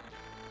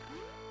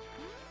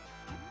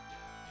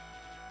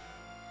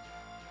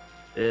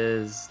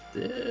 Is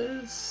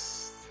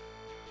this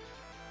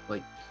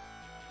like,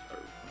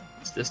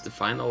 is this the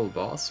final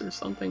boss or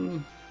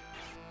something?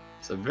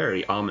 It's a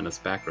very ominous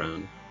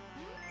background.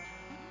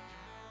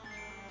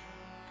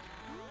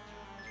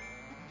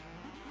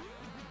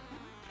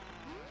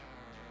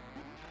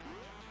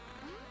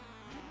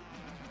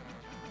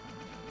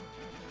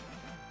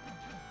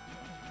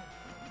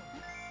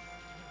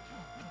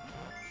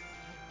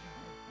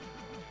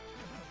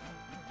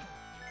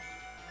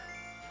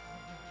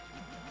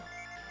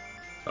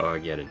 Oh, I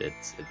get it.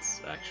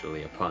 It's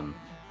actually a pun.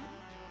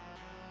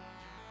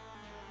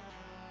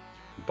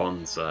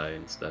 Bonsai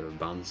instead of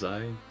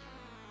bonsai.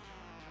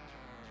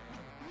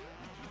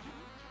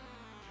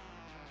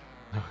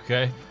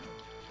 Okay,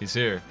 he's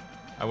here.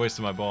 I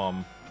wasted my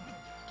bomb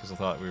because I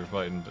thought we were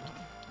fighting, but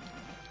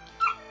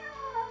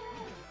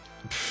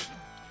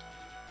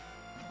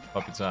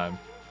puppy time.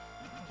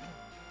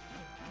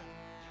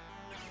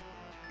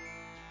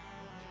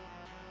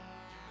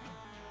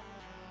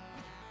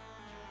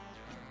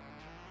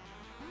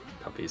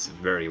 Puppy's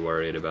very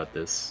worried about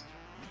this.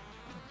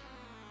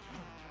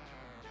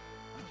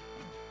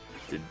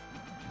 The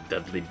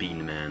Dudley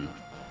Bean Man.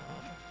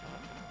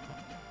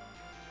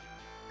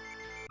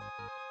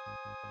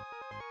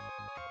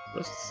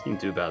 Doesn't seem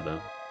too bad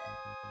though.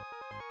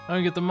 I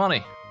don't get the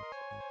money.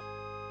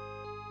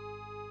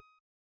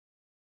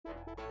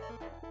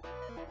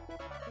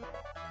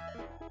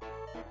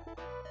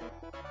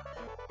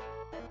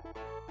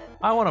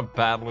 I want a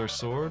battler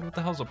sword. What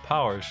the hell's a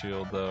power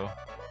shield though?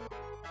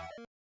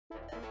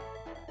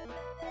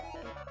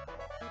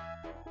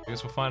 I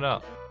guess we'll find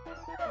out.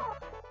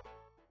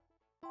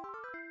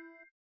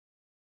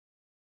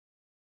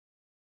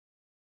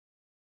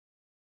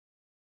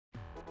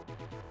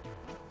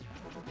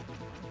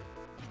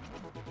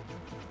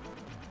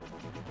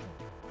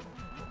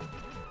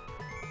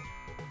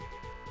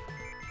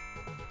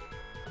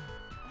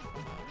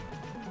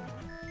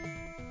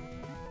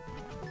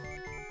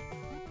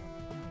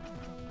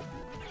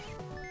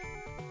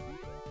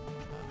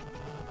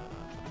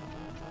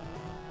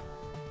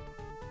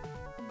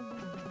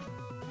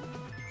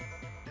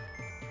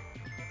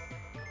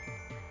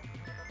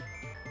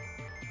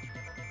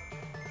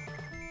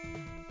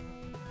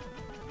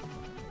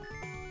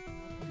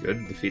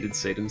 Good, defeated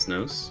Satan's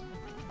nose.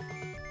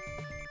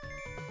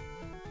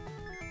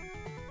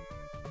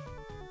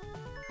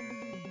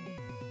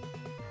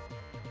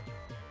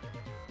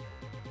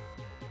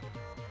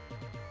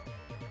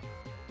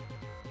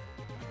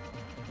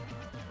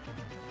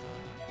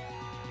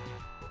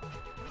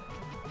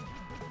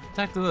 What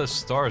the heck do those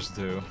stars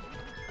do?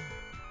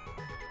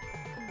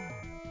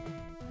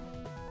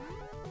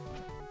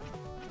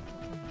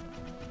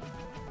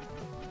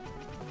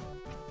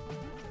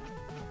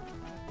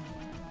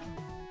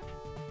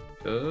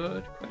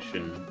 Good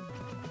question.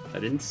 I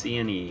didn't see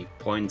any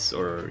points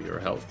or your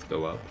health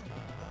go up.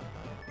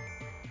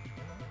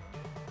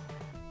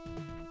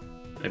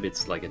 Maybe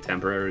it's like a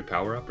temporary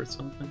power-up or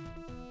something?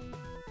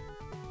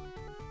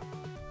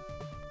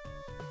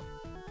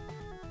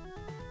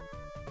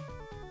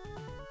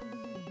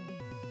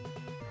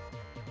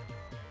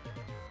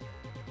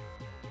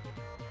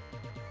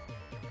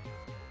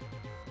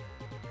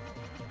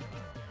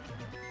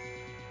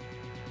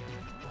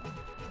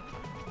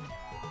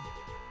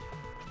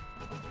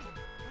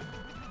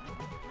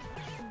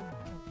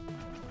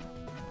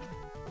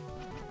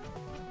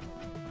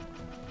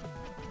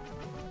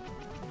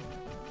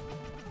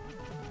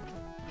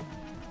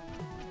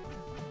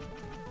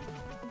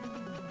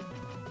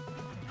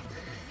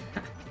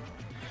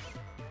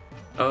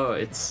 Oh,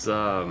 it's,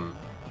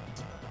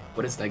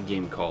 what is that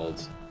game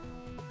called?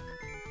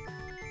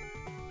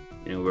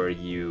 You know, where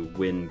you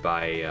win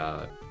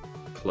by,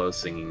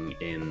 closing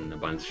in a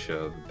bunch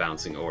of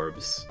bouncing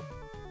orbs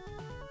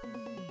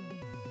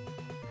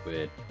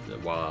with,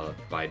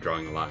 by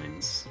drawing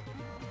lines.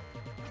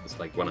 It's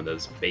like one of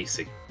those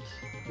basic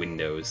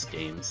Windows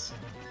games.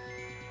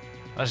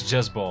 That's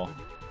Jizzball.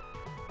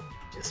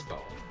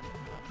 Jizzball.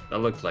 That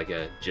looked like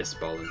a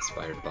Jizzball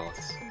inspired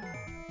boss.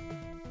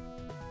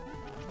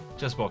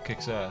 Jizzball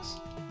kicks ass.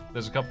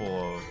 There's a couple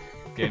of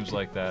games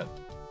like that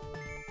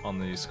on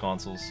these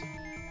consoles.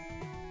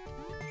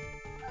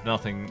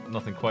 Nothing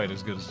quite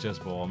as good as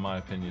Jizzball, in my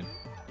opinion.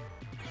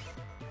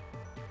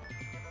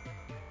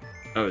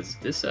 Oh, is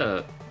this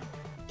a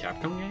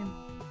Capcom game?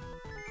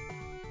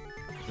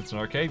 It's an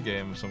arcade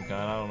game of some kind.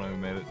 I don't know who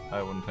made it.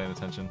 I wasn't paying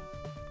attention.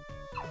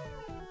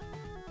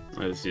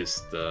 It's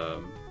just,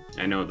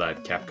 I know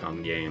that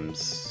Capcom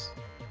games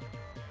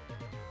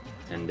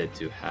tended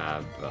to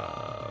have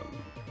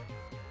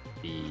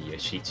the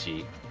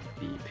Shichi,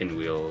 the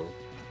pinwheel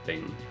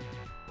thing,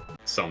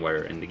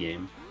 somewhere in the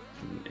game,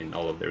 in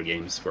all of their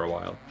games for a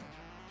while.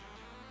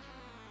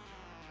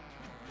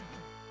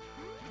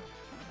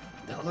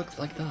 That looked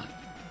like that.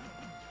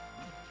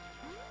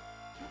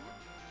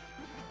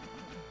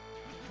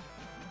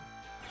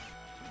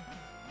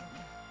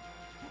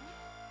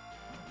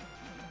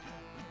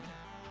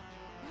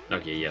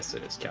 Okay, yes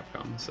it is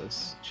Capcom,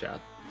 says chat.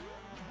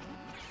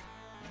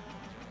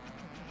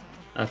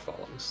 That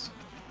follows.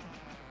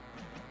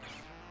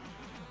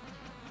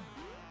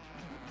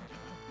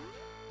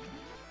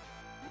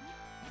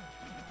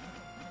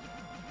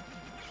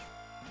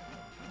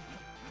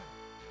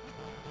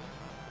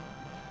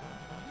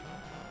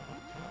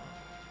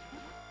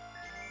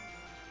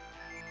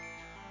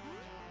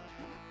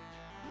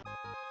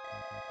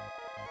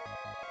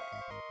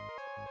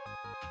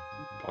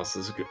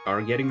 Bosses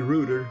are getting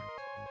ruder.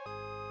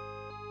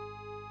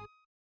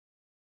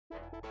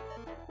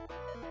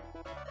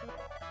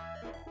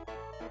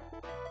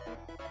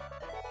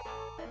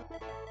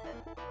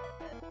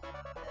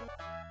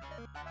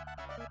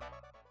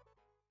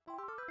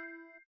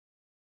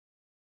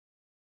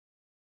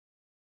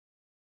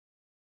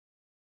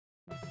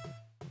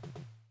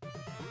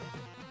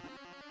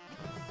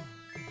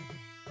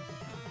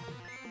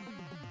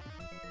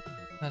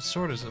 That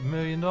sword is $1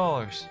 million.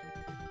 Well,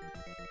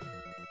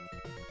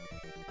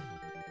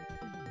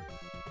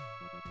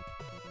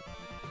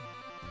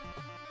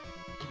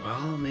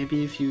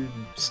 maybe if you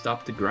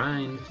stop the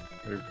grind,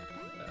 or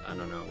I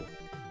don't know.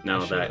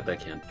 No, that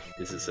can't.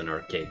 This is an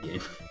arcade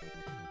game.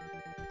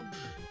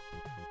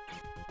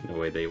 No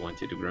way they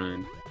want you to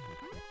grind.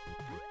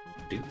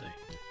 Do they?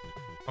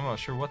 I'm not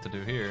sure what to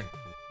do here.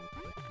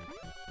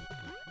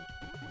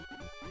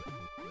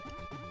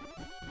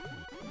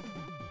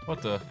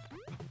 What the?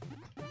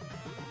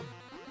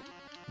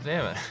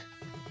 Damn it.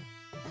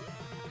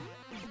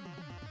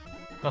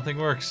 Nothing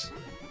works.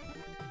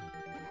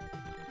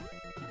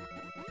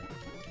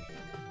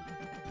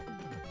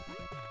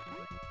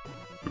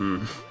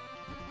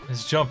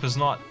 His jump is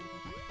not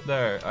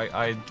there.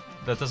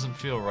 That doesn't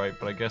feel right,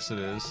 but I guess it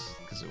is,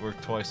 because it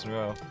worked twice in a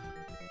row.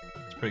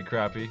 It's pretty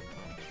crappy.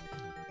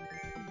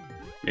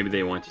 Maybe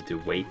they want you to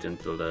wait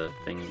until the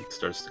thing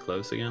starts to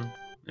close again?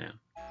 Yeah.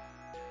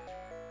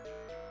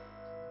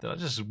 Did I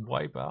just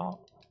wipe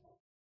out?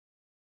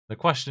 The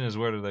question is,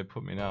 where do they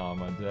put me now?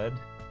 Am I dead?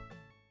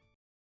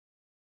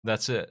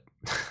 That's it.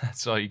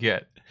 That's all you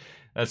get.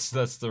 That's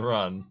the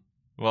run.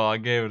 Well, I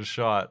gave it a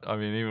shot. I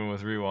mean, even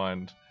with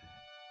rewind.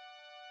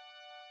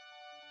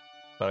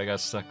 But I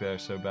got stuck there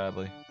so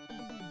badly.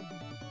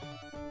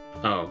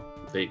 Oh,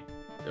 they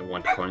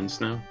want coins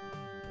now?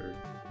 Or...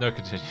 No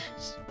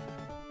continues.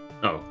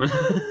 Oh.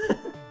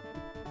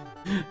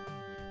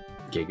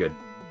 Okay, good.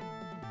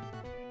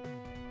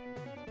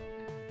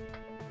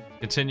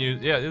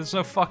 Continues. Yeah, there's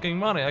no fucking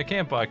money. I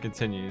can't buy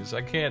continues.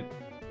 I can't.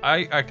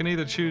 I can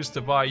either choose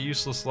to buy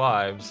useless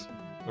lives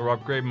or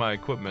upgrade my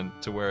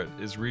equipment to where it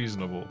is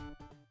reasonable.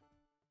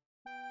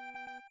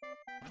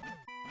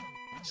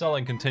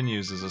 Selling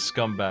continues is a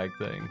scumbag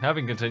thing.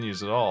 Having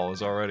continues at all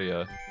is already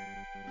a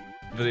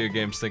video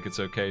games think it's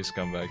okay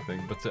scumbag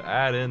thing, but to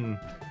add in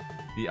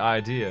the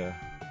idea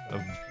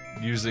of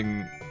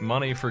using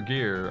money for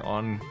gear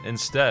on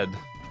instead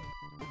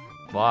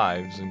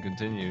lives and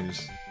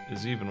continues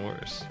is even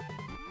worse.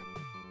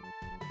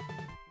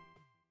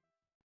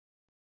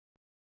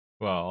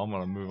 Well, I'm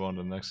gonna move on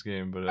to the next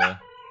game, but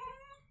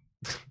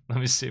let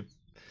me see if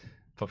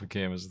Puppet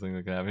Cam is the thing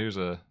that can have. Here's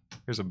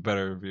a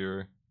better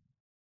viewer.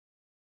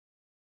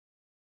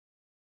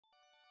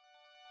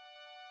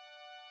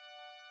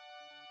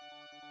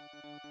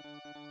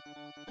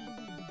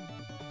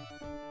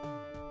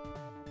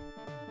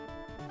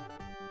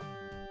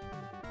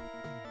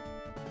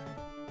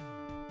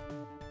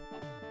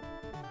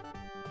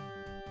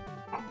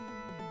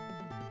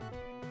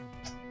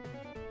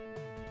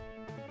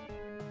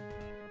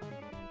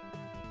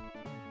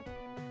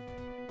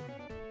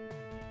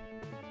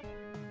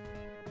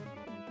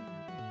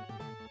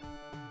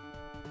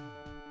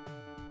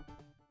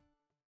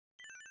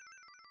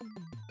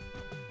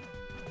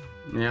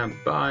 Yeah,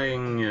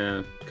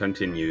 buying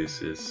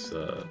continues is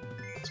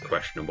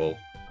questionable.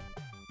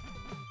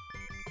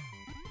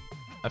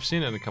 I've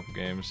seen it in a couple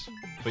games,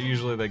 but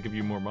usually they give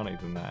you more money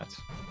than that.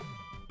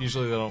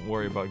 Usually they don't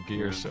worry about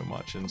gear so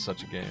much in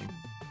such a game.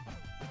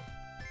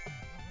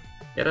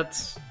 Yeah,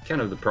 that's kind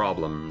of the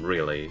problem,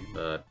 really.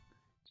 But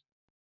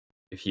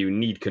if you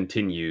need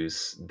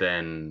continues,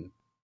 then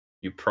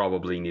you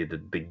probably need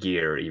the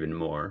gear even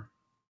more.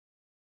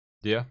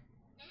 Yeah.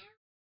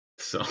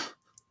 So...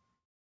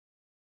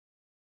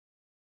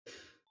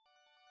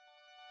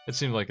 It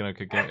seemed like an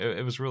okay game.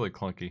 It was really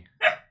clunky.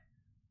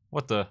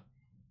 What the?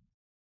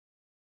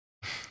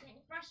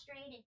 Getting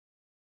frustrated.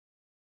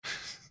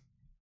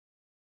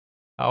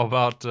 How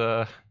about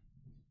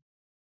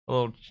A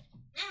little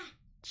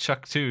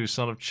Chuck 2,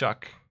 son of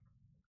Chuck.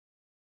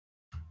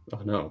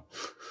 Oh no.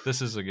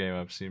 This is a game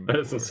I've seen That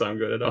before. doesn't sound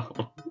good at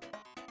all.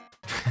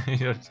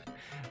 You know,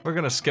 we're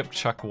gonna skip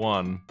Chuck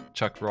 1,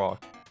 Chuck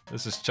Rock.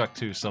 This is Chuck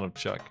 2, son of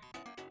Chuck.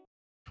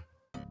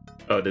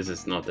 Oh, this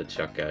is not the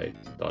Chuck I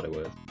thought it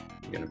was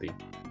gonna be.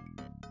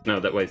 No,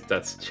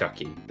 that's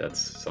Chucky. That's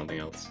something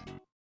else.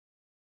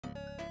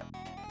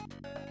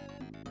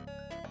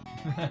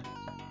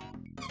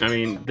 I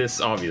mean,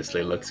 this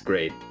obviously looks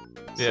great.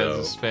 Yeah, so...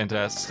 this is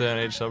fantastic. Stone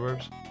Age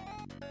Suburbs.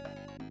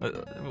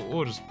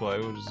 We'll just play.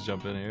 We'll just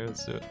jump in here.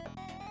 Let's do it.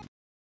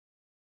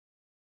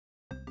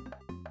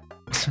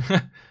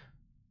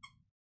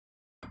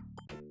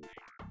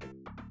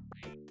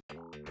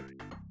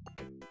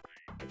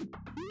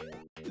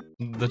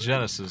 The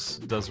Genesis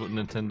does what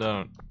Nintendo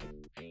don't.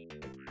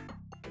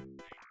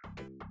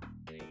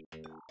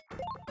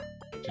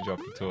 She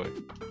dropped the toy.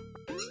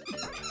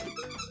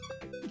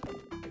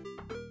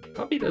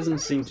 Puppy doesn't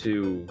seem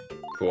to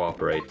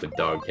cooperate with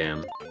dog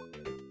cam.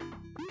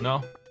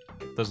 No?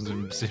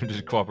 Doesn't seem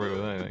to cooperate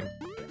with anything.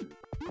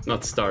 It's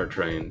not star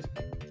trained.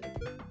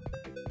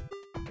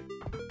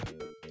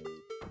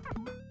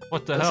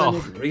 What the hell?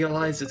 Doesn't it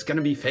realize it's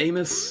gonna be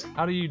famous?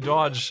 How do you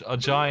dodge a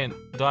giant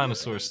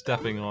dinosaur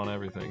stepping on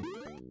everything?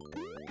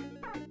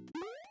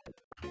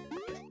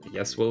 I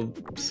guess we'll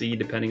see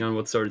depending on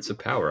what sorts of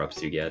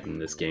power-ups you get in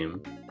this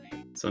game.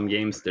 Some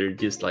games, they're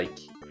just like...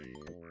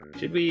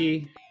 Should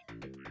we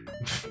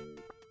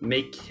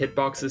make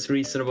hitboxes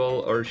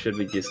reasonable, or should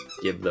we just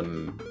give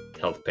them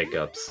health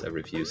pickups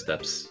every few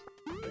steps?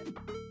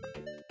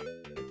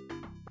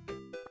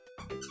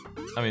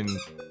 I mean,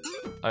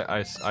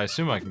 I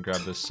assume I can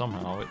grab this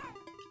somehow.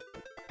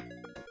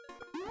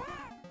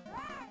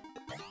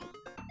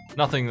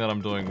 Nothing that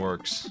I'm doing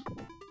works.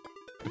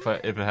 If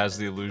it has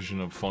the illusion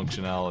of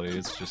functionality,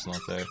 it's just not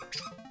there.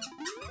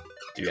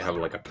 Do you have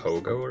like a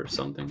pogo or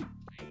something?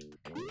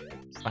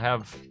 I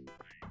have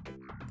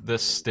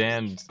this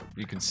stand.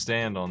 You can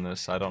stand on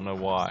this. I don't know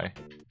why.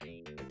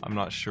 I'm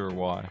not sure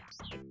why.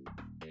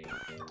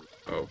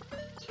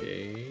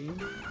 Okay.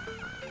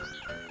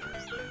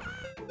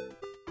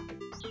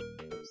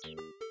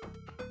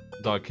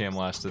 Dog cam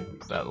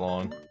lasted that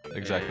long.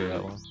 Exactly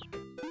that long.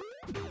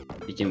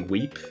 You can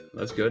weep.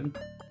 That's good.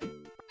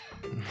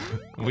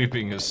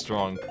 Weeping is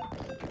strong.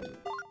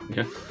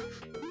 Yeah.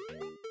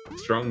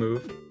 Strong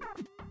move.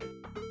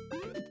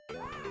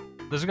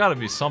 There's got to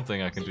be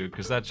something I can do,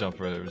 because that jump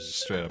right there was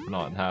just straight up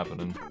not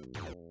happening.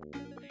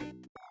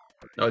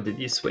 Oh, did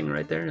you swing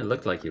right there? It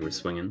looked like you were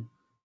swinging.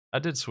 I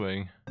did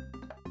swing.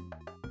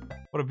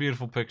 What a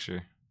beautiful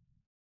picture.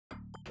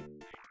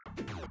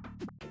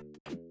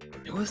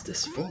 What was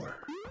this for?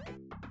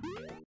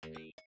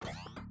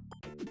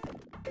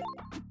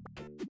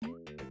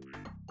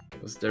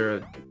 Was there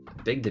a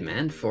big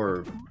demand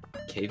for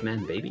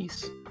caveman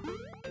babies?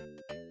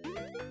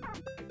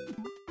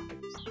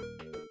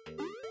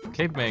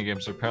 Caveman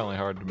games are apparently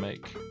hard to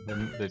make.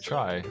 They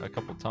try a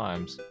couple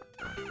times.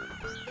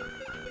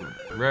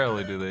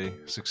 Rarely do they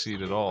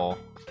succeed at all.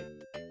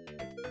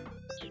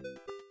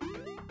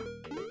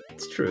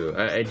 It's true.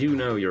 I do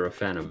know you're a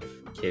fan of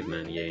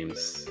caveman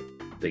games.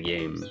 The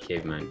game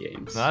Caveman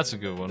Games. Now that's a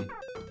good one.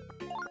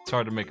 It's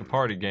hard to make a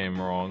party game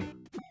wrong.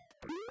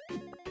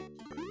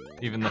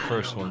 Even the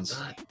first ones.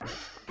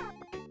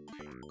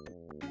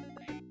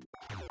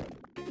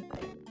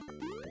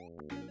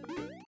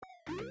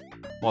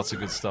 Lots of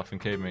good stuff in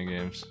caveman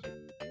games.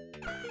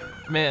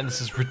 Man, this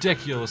is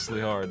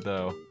ridiculously hard,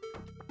 though.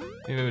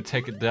 Maybe we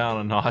take it down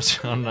a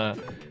notch on the...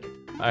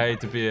 I hate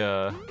to be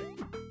a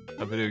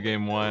video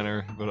game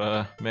whiner,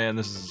 but man,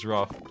 this is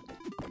rough.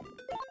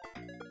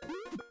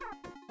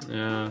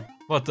 Yeah.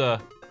 What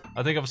the...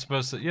 I think I'm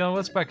supposed to... You know,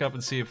 let's back up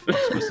and see if I'm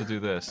supposed to do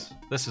this.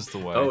 This is the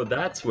way. Oh,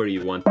 that's where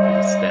you want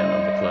to stand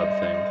on the club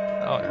thing.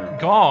 Oh, Yeah.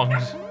 Gong!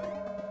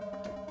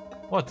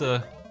 What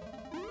the...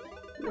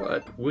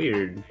 What?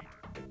 Weird.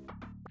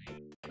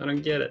 I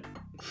don't get it.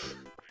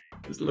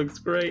 This looks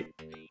great.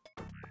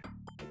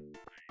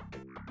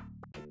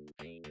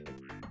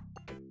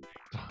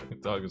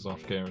 Dog is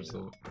off camera,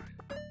 so...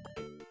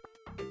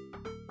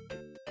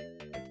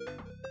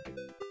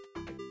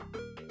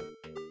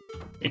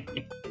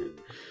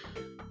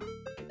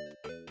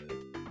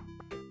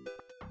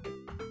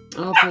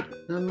 Oh, but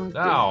I'm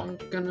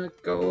gonna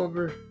go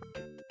over.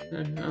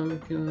 I'm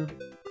gonna.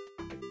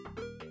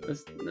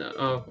 No,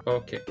 oh,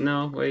 okay.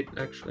 No, wait.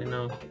 Actually,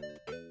 no.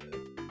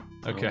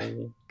 Okay,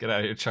 Oh. get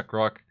out of here, Chuck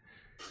Rock.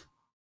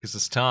 Because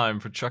it's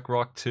time for Chuck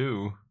Rock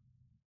 2.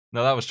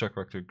 No, that was Chuck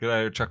Rock 2. Get out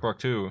of here, Chuck Rock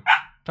 2.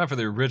 Time for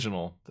the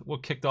original.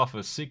 What kicked off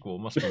a sequel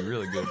must be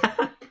really good.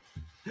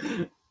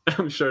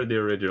 I'm sure the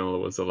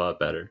original was a lot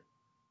better.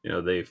 You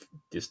know, they've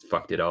just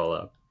fucked it all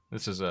up.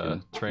 This is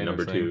a trainer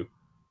Number thing. 2.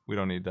 We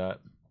don't need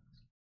that.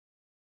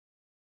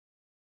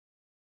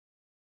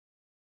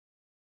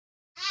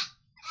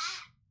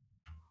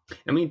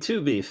 I mean, to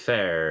be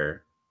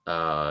fair,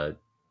 the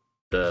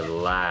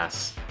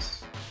last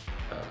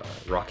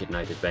Rocket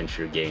Knight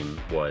Adventure game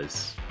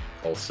was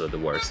also the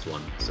worst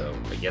one. So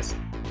I guess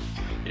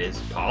it is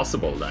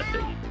possible that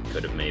they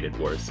could have made it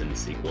worse in the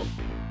sequel.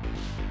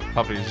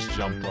 Puppies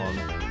jumped on.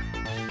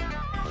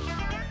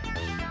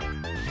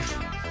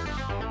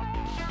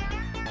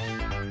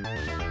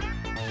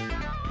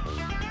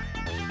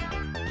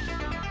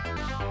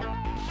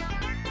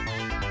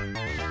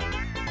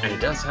 And it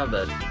does have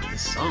this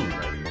song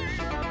right here.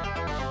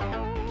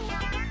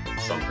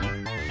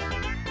 Something.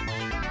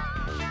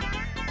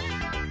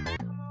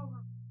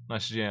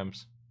 Nice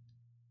jams.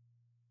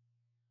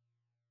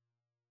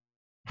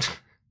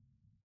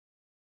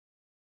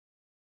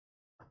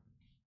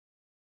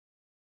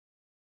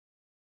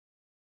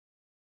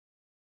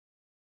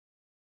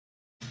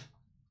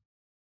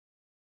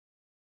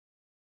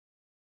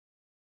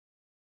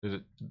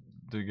 Did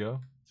it go?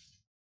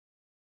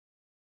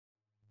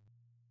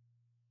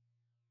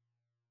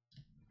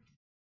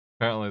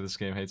 Apparently this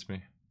game hates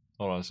me.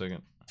 Hold on a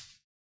second.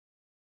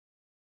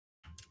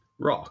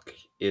 Rock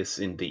is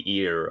in the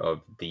ear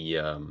of the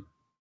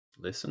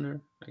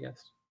listener, I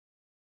guess.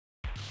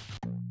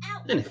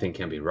 Anything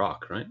can be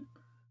rock, right?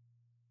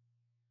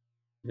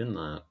 Even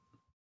that.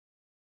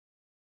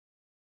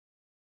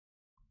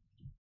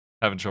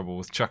 Having trouble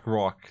with Chuck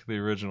Rock, the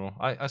original.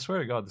 I swear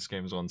to God this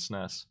game is on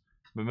SNES.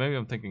 But maybe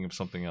I'm thinking of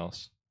something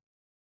else.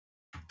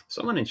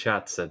 Someone in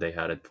chat said they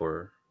had it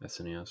for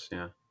SNES,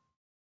 yeah.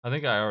 I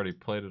think I already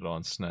played it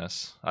on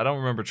SNES. I don't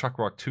remember Chuck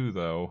Rock 2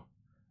 though.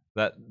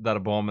 That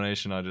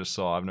abomination I just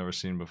saw, I've never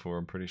seen before,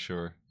 I'm pretty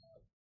sure.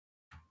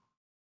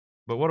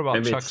 But what about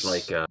maybe Chuck's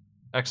it's like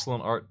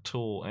excellent art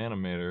tool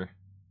animator?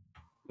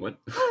 What?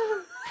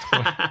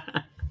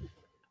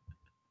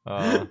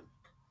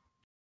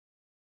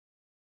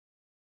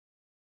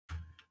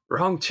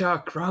 Wrong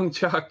Chuck, wrong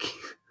Chuck.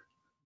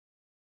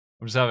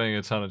 I'm just having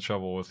a ton of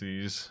trouble with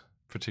these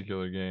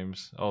particular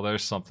games. Oh,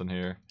 there's something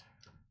here.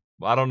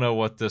 I don't know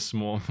what this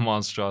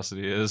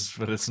monstrosity is,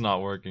 but it's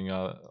not working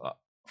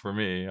for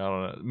me. I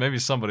don't know. Maybe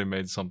somebody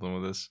made something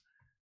with this,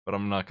 but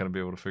I'm not going to be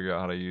able to figure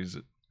out how to use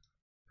it.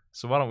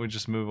 So why don't we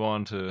just move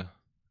on to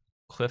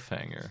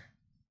Cliffhanger?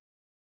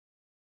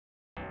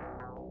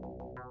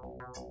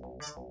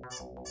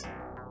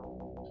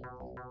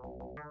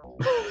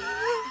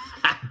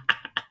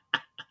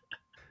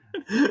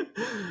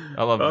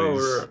 I love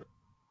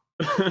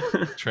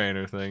these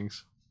trainer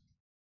things.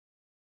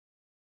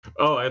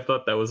 Oh, I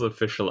thought that was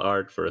official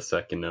art for a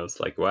second. I was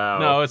like, wow.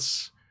 No,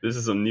 this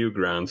is some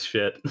Newgrounds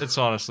shit. It's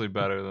honestly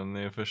better than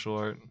the official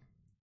art.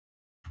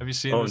 Have you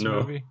seen this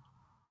movie?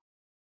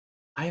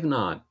 I have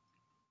not.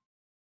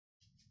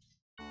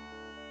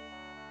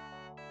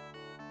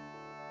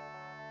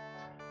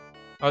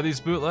 Are these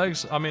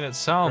bootlegs? I mean, it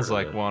sounds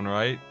like one,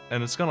 right?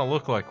 And it's gonna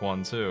look like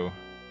one, too.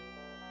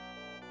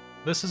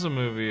 This is a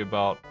movie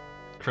about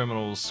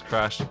criminals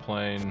crash a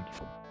plane.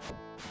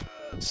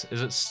 Is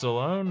it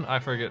Stallone? I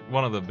forget.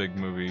 One of the big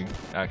movie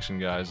action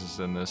guys is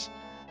in this.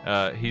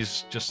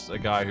 He's just a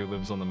guy who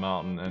lives on the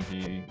mountain, and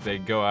they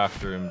go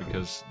after him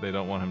because they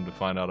don't want him to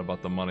find out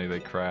about the money they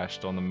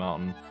crashed on the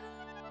mountain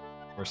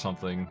or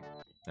something.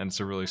 And it's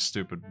a really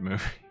stupid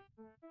movie.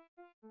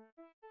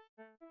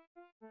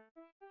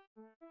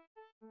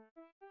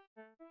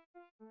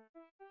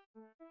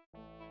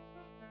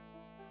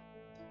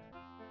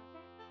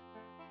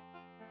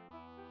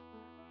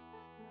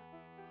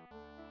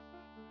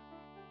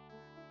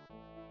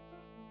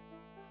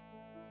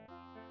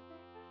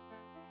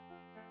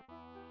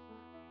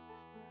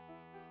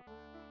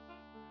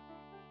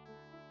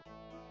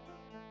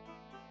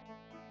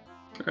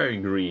 I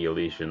agree,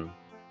 Elysian.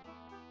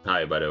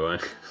 Hi, by the way.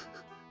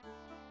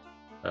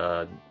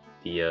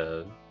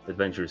 The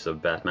Adventures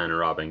of Batman and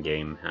Robin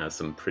game has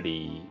some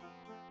pretty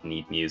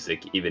neat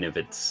music, even if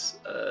it's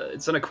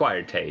an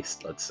acquired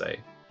taste, let's say.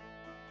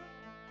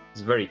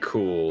 It's very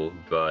cool,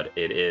 but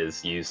it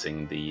is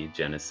using the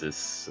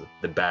Genesis,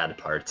 the bad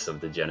parts of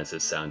the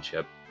Genesis sound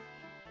chip.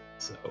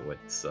 So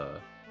it's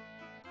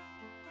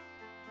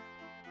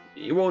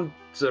it won't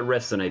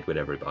resonate with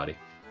everybody.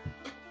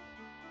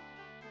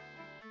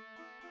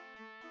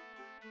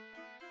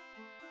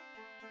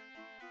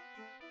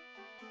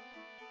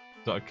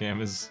 Dog cam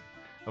is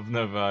of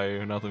no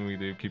value. Nothing we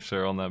do keeps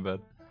her on that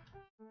bed.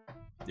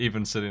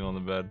 Even sitting on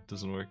the bed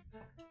doesn't work.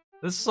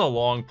 This is a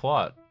long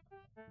plot.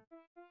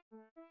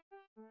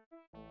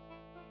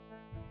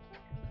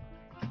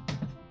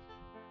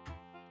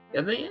 Yeah,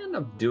 they end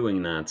up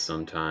doing that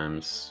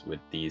sometimes with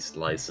these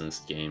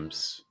licensed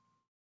games.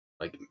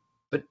 Like,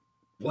 but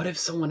what if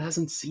someone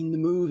hasn't seen the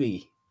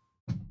movie?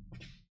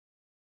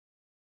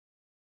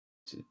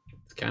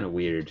 It's kind of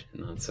weird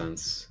in that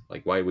sense.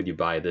 Like, why would you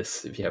buy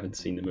this if you haven't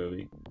seen the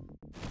movie?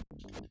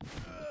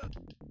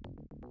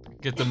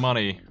 Get the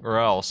money, or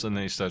else, and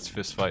then he starts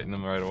fist fighting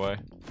them right away.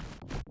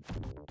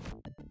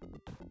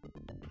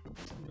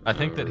 I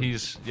think that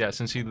he's, yeah,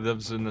 since he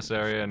lives in this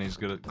area and he's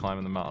good at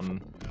climbing the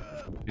mountain,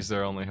 he's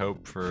their only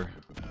hope for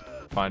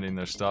finding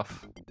their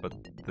stuff. But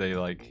they,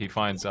 like, he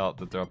finds out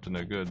that they're up to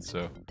no good,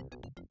 so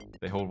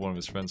they hold one of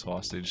his friends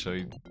hostage, so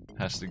he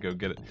has to go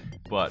get it.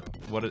 But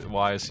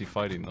why is he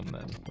fighting them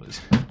then?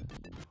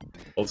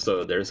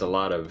 Also, there's a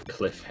lot of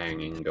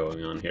cliffhanging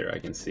going on here, I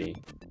can see.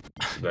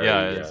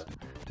 Yeah,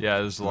 Yeah,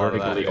 there's a lot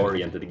of that. Vertically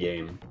oriented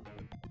game.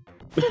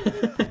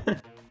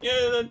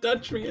 Yeah, don't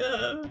touch me.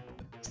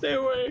 Stay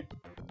away.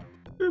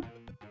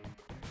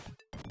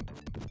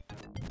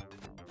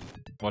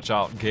 Watch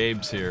out,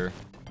 Gabe's here.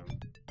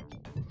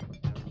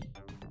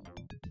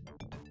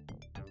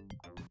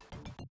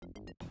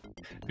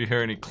 If you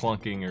hear any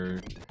clunking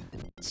or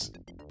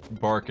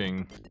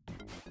barking,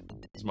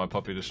 it's my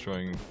puppy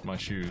destroying my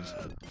shoes.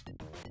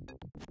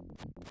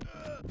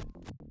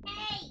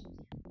 Hey!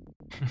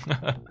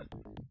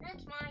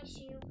 That's my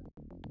shoe.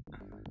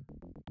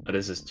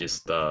 This is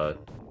just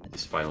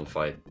this final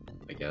fight,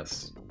 I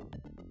guess.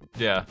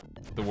 Yeah,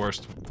 the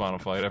worst final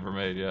fight ever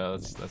made. Yeah,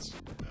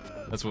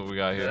 that's what we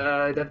got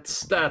here.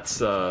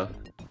 That's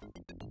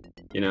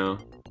you know.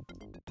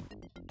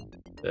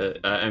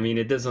 I mean,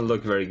 it doesn't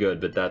look very good,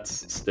 but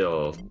that's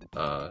still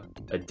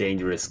a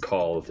dangerous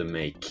call to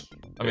make.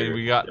 I mean,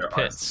 we got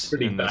pits.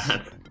 Pretty in this.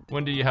 bad.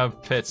 When do you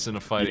have pits in a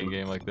fighting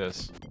game like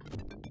this?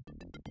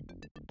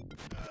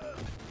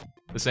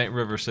 This ain't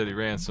River City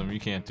Ransom. You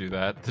can't do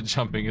that. The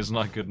jumping is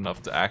not good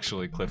enough to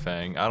actually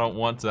cliffhang. I don't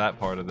want that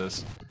part of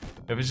this.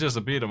 If it's just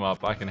a beat 'em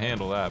up, I can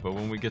handle that. But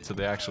when we get to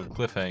the actual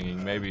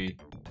cliffhanging, maybe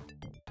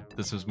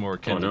this was more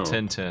akin to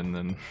Tintin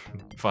than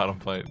Final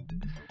Fight.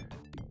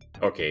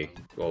 Okay,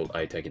 well,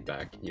 I take it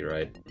back. You're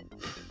right.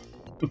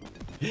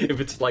 If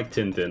it's like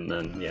Tintin,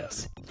 then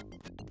yes.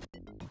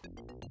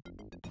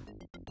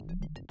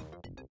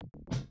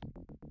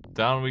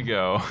 Down we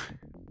go.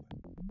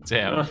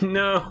 Damn. Oh,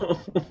 no!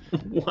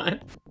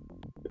 What?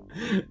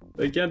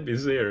 They can't be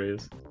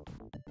serious.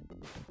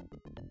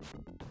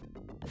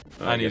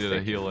 I needed a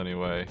heal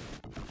anyway.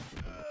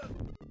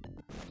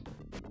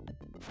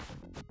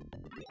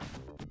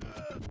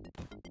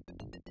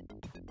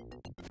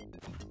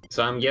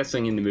 So I'm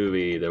guessing in the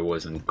movie there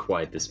wasn't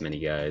quite this many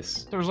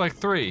guys. There was like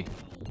 3.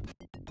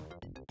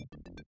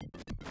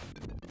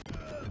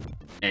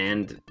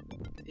 And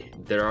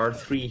there are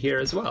 3 here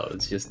as well,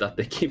 it's just that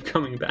they keep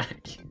coming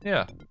back.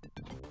 Yeah.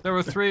 There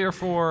were 3 or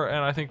 4,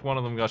 and I think one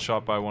of them got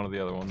shot by one of the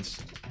other ones.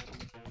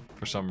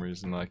 For some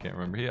reason, I can't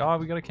remember. Oh,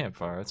 we got a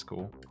campfire, that's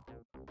cool.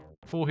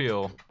 Full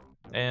heal.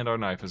 And our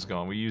knife is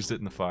gone. We used it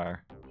in the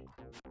fire.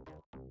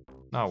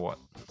 Now what?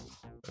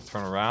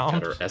 Turn around?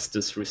 Got our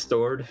Estus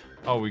restored.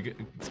 Oh,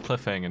 it's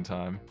cliffhanging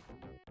time.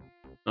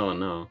 Oh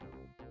no.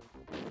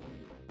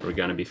 We're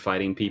gonna be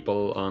fighting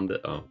people on the...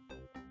 Oh.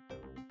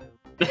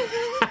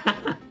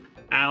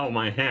 Ow,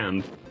 my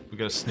hand. We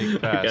gotta sneak I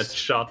got past.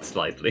 shot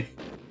slightly.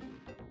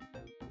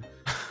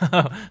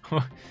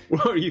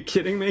 Are you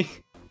kidding me?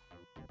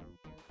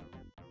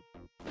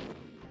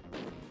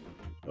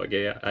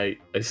 Okay,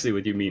 I see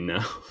what you mean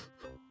now.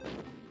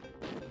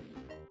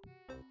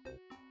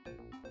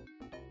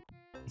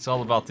 It's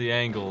all about the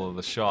angle of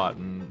the shot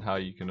and how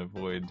you can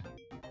avoid.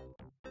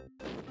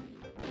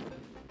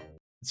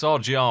 It's all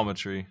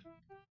geometry.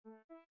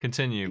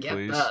 Continue,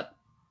 please. That.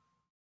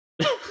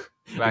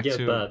 Back I get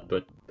to that,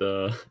 but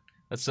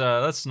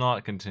let's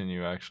not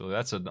continue. Actually,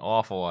 that's an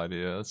awful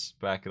idea. Let's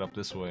back it up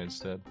this way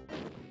instead.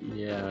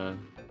 yeah.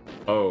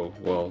 Oh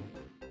well.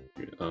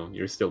 Oh,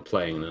 you're still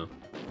playing now.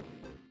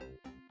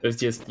 It's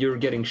just you're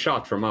getting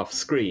shot from off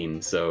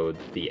screen, so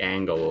the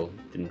angle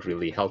didn't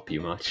really help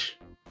you much.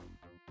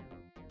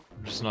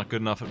 I'm just not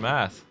good enough at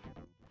math.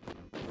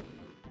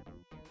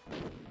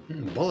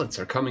 Bullets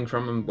are coming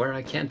from where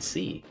I can't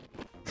see.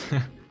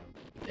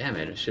 Damn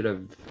it, I should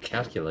have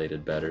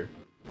calculated better.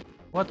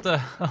 What the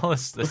hell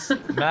is this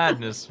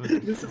madness?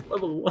 This is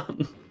level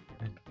 1.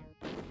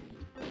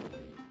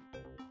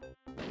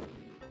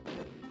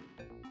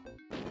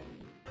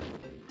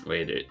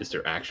 Wait, is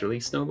there actually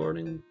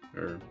snowboarding?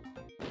 Or...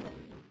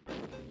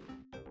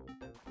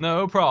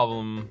 No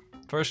problem.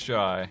 First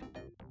try.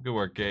 Good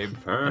work, Gabe.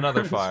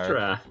 Another fire.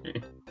 Try.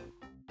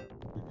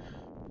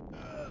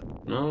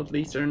 Well, at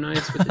least they're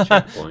nice with the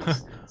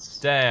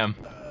checkpoints. Damn.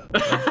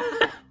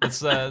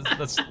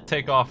 Let's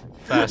take off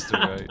faster,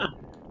 right?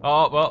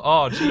 Oh well.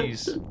 Oh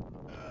jeez.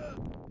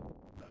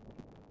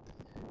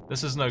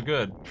 This is no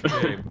good for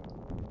Gabe.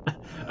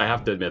 I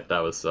have to admit that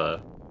was I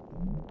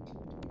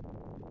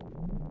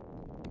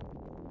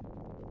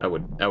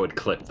would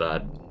clip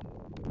that.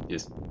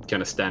 Just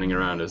kind of standing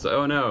around as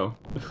oh no.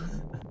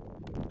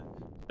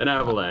 An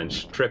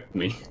avalanche tripped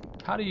me.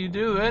 How do you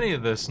do any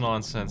of this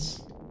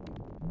nonsense?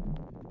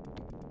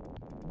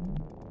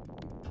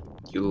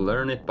 You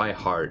learn it by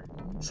heart.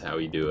 Is how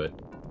you do it.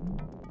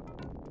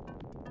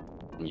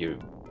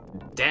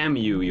 Damn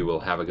you, you will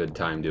have a good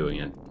time doing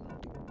it.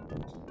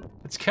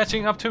 It's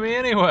catching up to me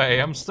anyway.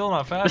 I'm still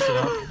not fast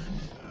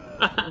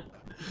enough.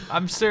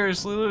 I'm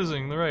seriously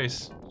losing the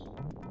race.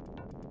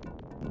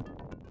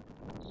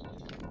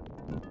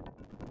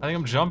 I think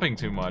I'm jumping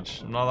too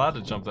much. I'm not allowed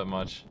to jump that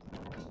much.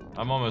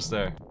 I'm almost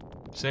there.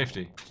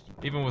 Safety.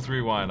 Even with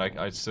rewind,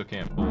 I still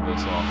can't pull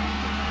this off.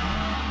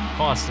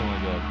 Constantly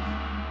dead.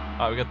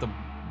 Alright, we got the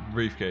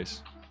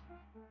briefcase.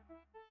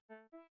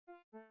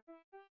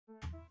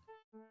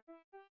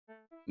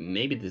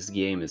 Maybe this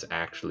game is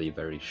actually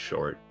very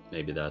short.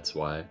 Maybe that's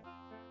why.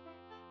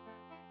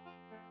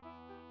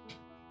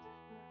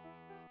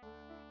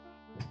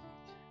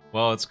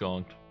 Well, it's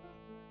gone.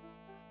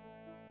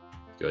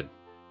 Good.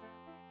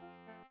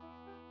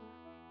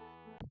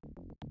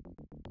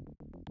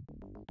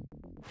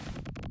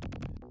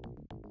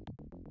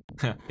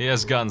 He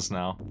has guns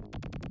now.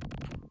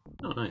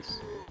 Oh, nice.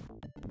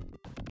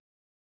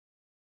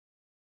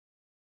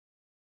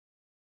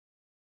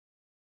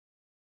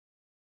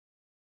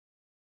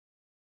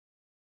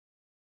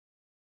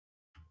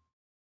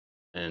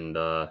 And,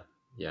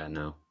 yeah,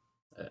 no.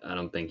 I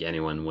don't think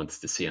anyone wants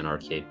to see an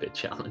arcade bit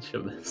challenge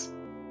of this.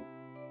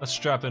 Let's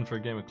strap in for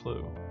a game of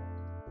Clue.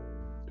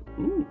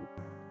 Ooh.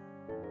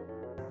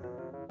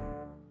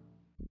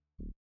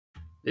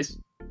 This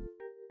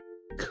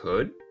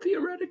could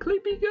theoretically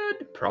be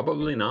good.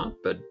 Probably not,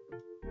 but,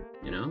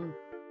 you know.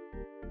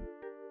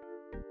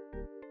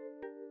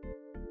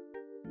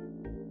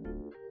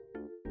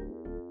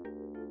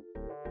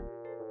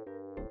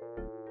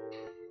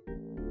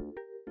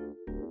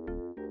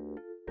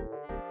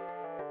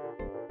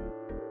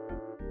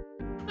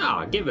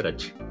 Oh, give it a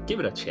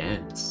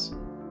chance.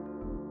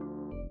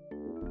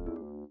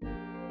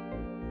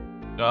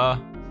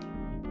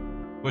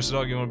 Which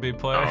dog you want to be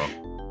player?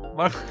 Oh,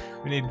 What?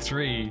 We need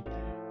 3.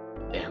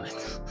 damn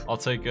it. I'll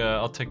take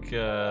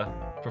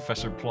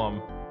Professor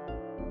Plum.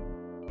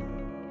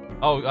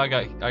 Oh, I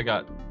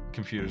got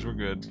computers. We're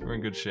good. We're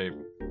in good shape.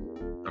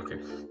 Okay.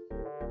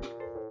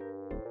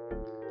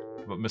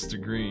 But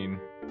Mr. Green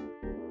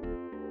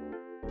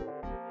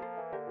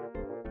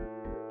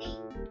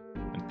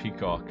and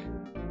Peacock.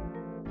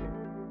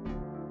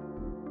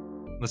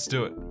 Let's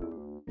do it.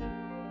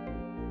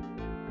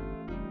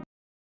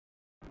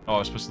 Oh, I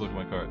was supposed to look at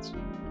my cards.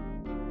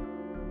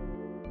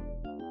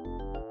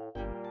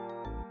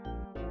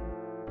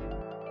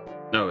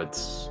 No,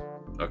 it's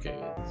okay.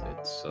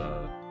 It's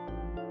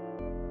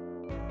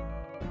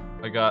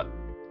I got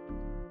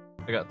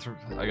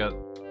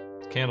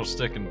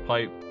candlestick and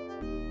pipe,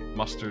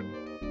 mustard,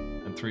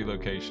 and 3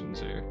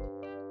 locations here.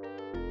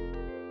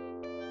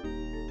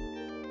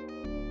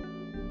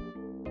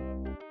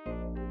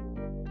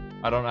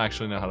 I don't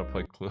actually know how to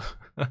play Clue.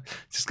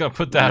 Just gotta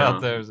put that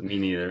out there. Me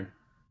neither.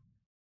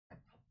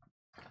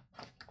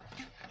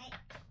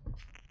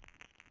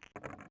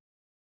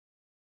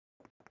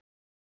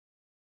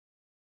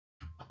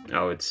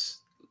 Oh,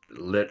 it's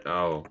lit.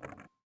 Oh,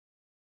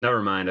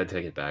 never mind. I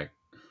take it back.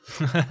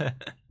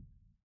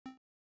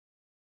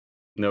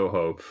 No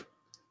hope.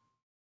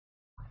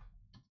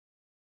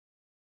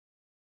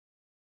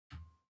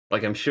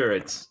 Like, I'm sure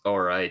it's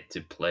alright to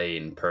play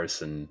in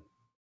person,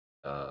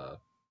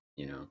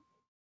 you know.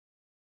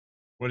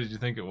 What did you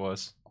think it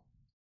was?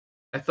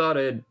 I thought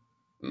it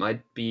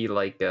might be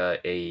like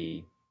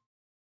a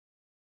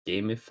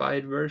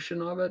gamified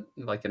version of it,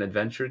 like an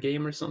adventure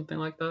game or something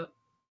like that.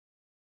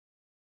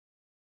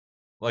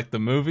 Like the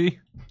movie?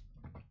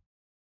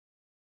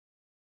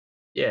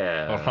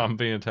 Yeah. Oh, I'm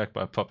being attacked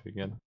by a puppy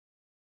again.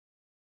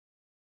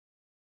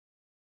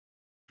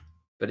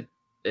 But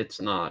it's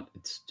not.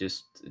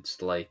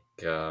 It's like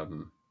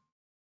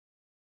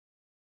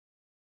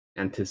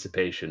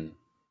anticipation.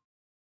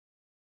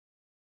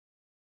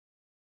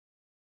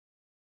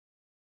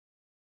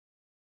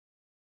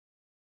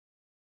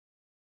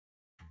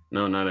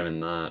 No, not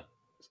even that.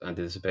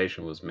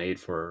 Anticipation was made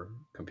for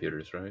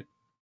computers, right?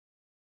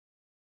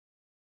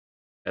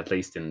 At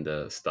least in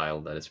the style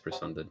that is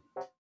presented.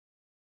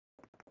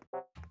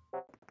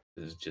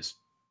 This is just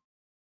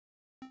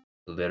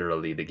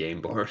literally the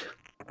game board.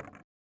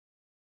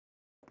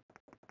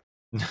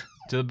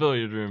 To the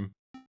billiard room.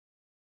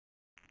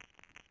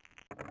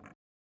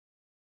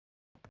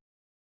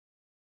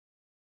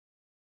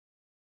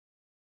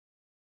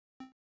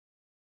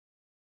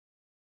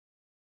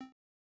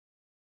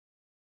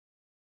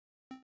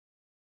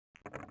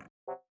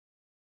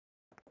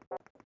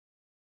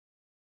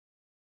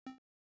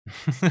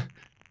 And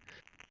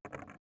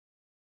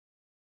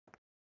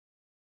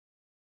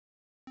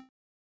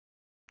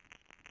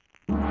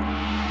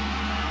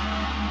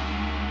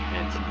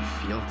can you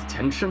feel the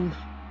tension?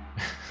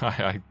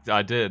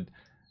 I did.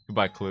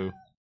 Goodbye, Clue.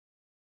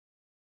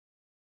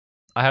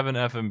 I have an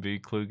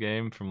FMV Clue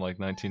game from like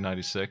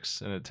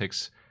 1996, and it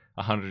takes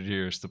 100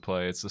 years to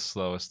play. It's the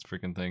slowest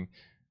freaking thing.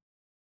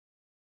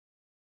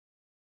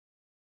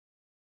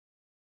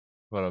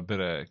 But a bit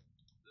of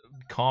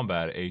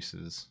combat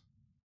aces.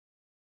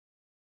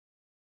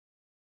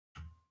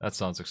 That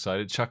sounds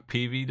exciting. Chuck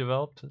Peavy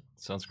developed it.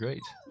 Sounds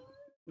great.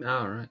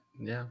 All right.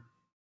 Yeah.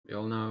 We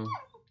all know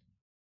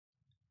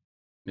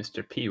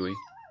Mr. Pee-wee.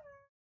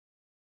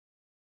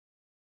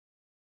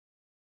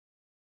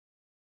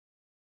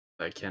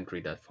 I can't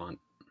read that font.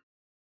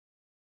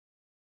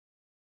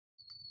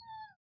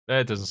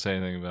 That doesn't say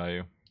anything about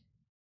you.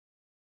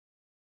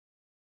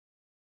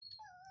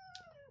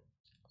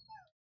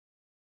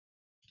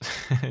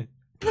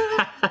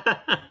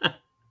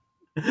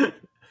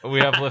 We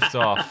have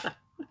liftoff.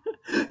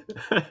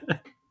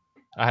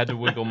 I had to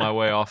wiggle my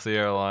way off the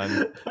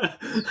airline.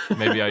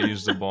 Maybe I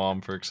used a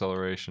bomb for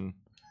acceleration.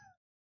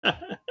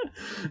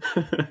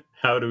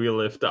 How do we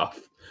lift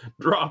off?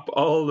 Drop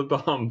all the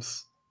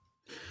bombs.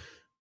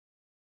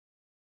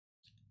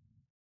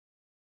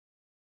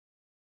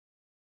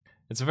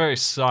 It's a very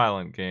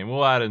silent game.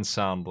 We'll add in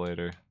sound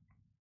later.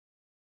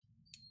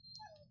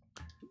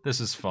 This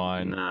is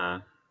fine. Nah.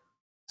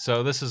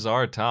 So this is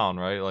our town,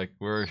 right? Like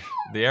the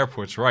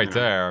airport's right Yeah.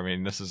 there. I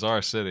mean, this is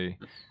our city.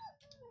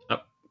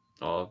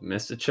 Oh,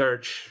 missed the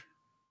church.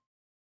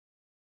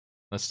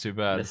 That's too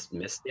bad.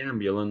 Missed the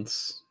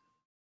ambulance.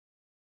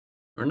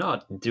 We're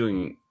not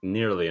doing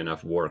nearly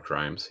enough war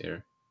crimes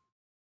here.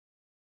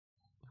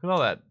 Look at all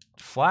that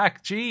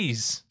flak.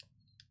 Jeez.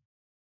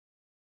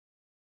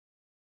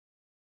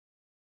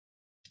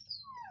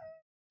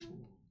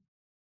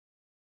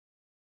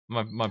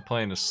 My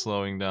plane is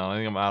slowing down. I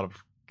think I'm out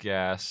of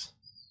gas.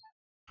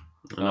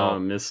 Oh, Oh.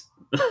 missed.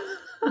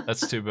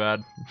 That's too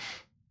bad.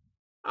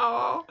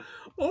 Oh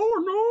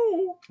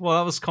no! Well,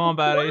 that was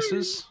Combat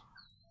Aces.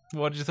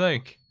 What'd you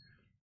think?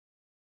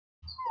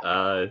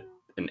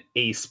 An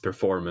ace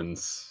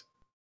performance.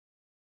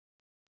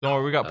 Don't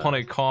worry, we got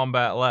plenty of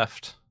combat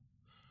left.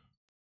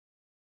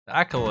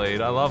 Accolade,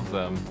 I love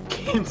them.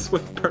 Games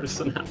with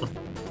personality.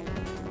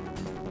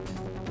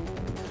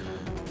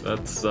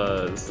 That's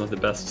not the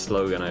best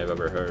slogan I've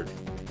ever heard.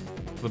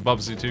 The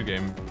Bubsy 2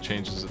 game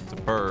changes it to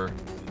purr.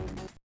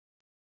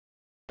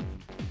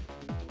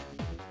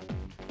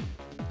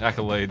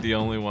 Accolade, the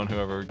only one who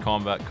ever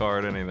combat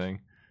card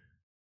anything.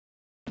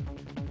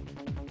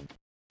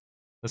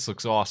 This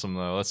looks awesome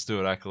though. Let's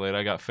do it, Accolade.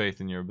 I got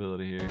faith in your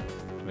ability here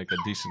to make a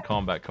decent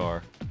combat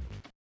car.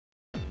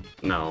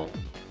 No.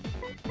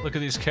 Look at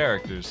these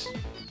characters.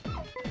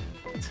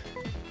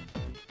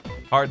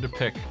 Hard to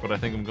pick, but I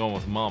think I'm going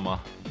with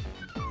Mama.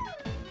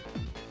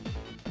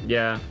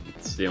 Yeah,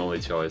 it's the only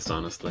choice,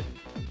 honestly.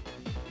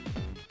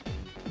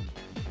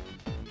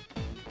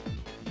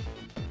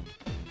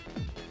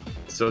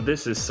 So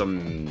this is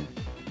some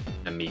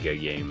Amiga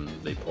game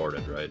they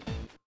ported, right?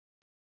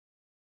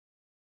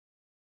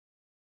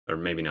 Or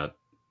maybe not.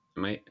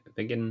 Am I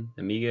thinking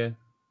Amiga?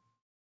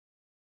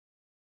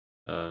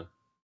 We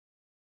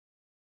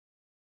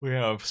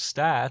have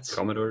stats.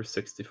 Commodore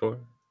 64?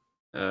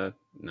 No.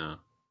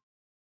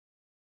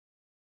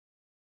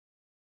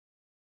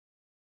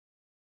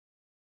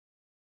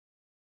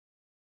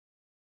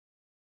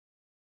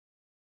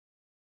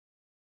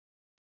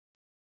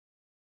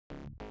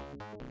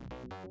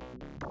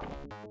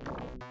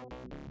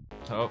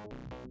 Oh.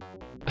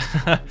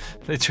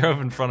 They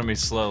drove in front of me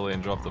slowly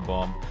and dropped the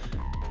bomb.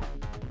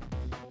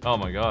 Oh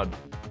my god.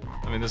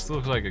 I mean, this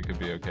looks like it could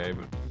be okay,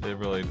 but it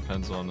really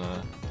depends on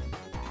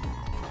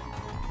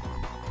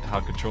how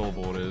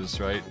controllable it is,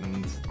 right?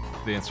 And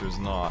the answer is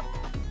not.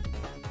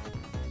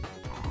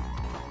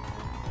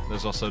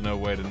 There's also no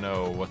way to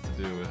know what to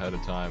do ahead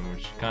of time,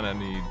 which you kind of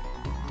need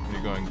when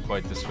you're going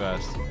quite this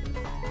fast.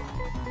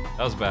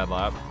 That was a bad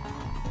lap.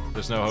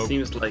 There's no hope.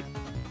 Seems like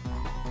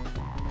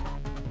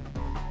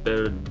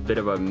a bit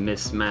of a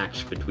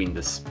mismatch between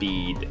the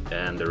speed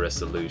and the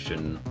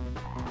resolution.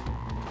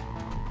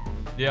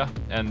 Yeah,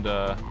 and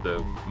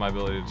my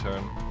ability to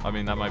turn. I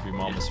mean, that might be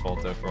Mama's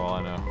fault though, for all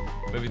I know.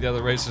 Maybe the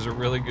other races are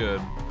really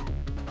good.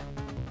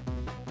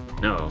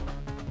 No,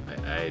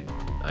 I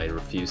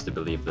refuse to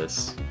believe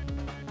this.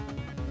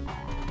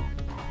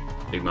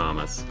 Big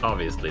Mama's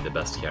obviously the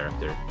best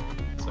character,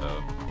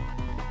 so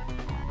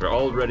we're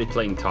already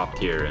playing top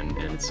tier and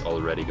it's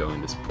already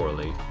going this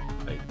poorly.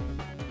 I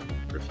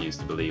refuse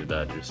to believe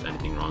that there's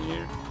anything wrong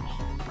here.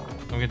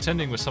 I'm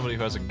contending with somebody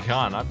who has a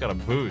gun. I've got a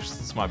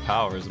boost. It's my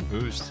power is a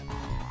boost.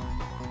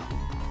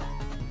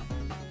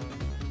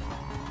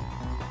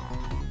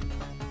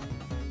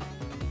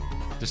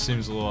 Just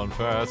seems a little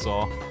unfair, that's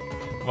all.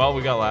 Well,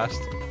 we got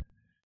last.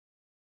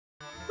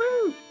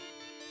 Woo!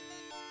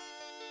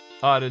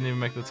 Oh, I didn't even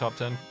make the top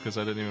 10 because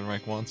I didn't even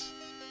rank once.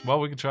 Well,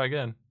 we can try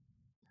again.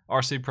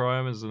 RC Pro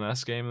Am is an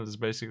S game that is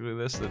basically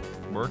this that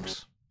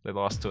works. They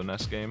lost to an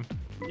S game.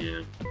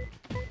 Yeah.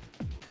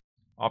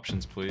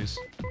 Options, please.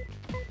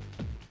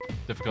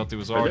 Difficulty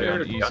was already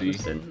on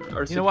easy.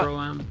 RC You know what?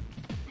 Pro-Am?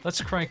 Let's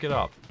crank it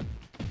up.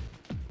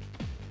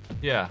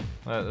 Yeah,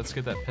 let's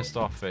get that pissed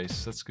off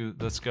face. Let's go.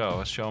 Let's go.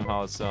 Let's show them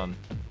how it's done.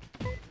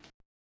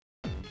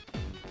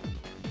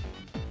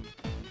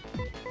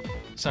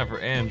 It's time for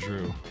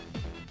Andrew.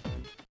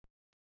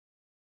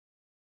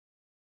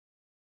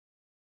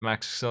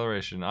 Max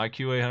acceleration,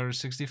 IQ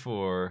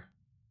 864.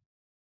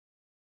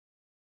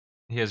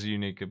 He has a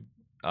unique.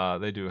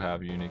 They do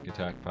have unique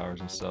attack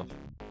powers and stuff.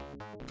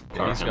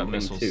 Yeah, he's got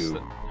missiles too.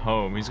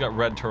 home. He's got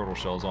red turtle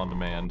shells on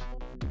demand.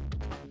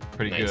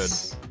 Pretty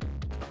Nice.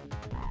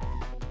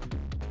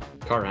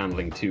 Car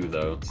handling too,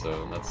 though,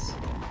 so that's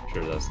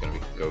sure that's gonna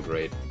go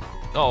great. good.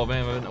 Oh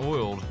man, I've been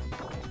oiled.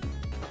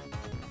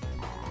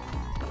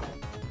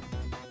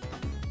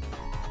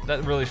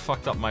 That really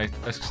fucked up my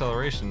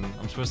acceleration.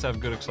 I'm supposed to have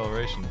good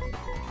acceleration.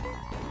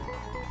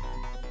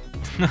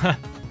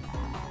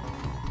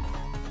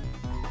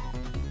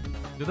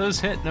 Do those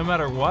hit no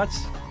matter what?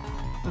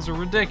 Those are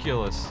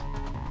ridiculous.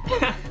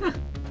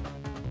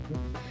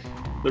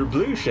 They're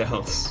blue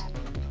shells.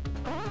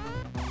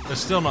 They're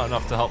still not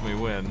enough to help me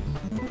win.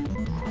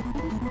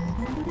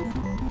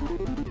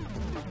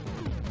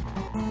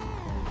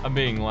 I'm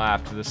being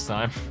lapped this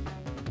time.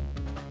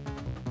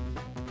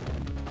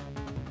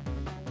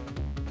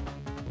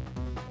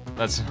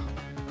 That's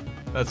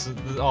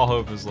all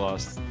hope is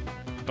lost.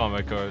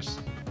 Combat cars.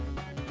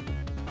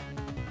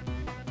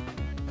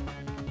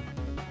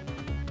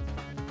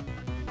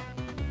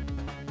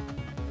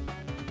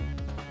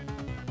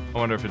 I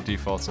wonder if it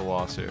defaults a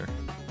loss here.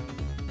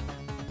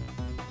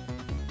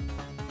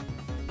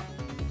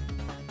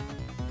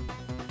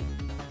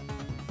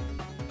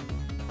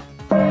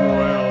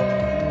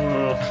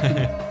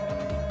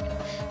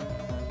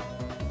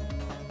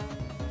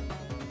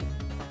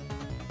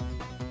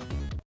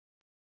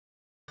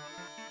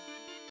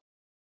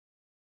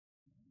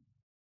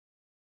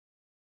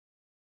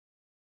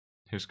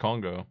 Here's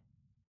Congo.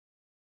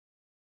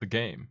 The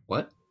game.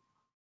 What?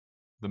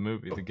 The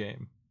movie, the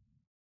game.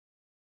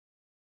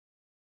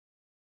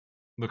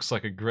 Looks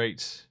like a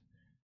great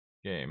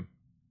game.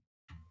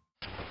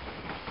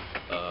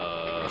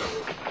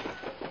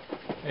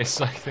 Hey,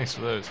 Psych, thanks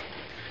for those.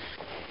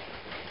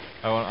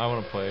 I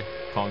want to play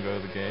Congo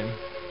the game.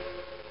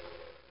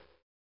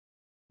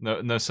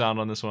 No sound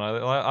on this one.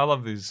 I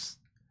love these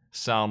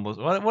soundless.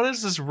 What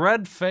is this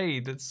red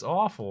fade? It's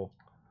awful.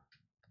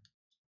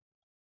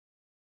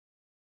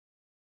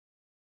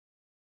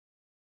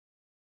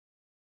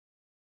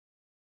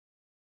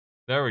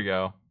 There we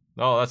go.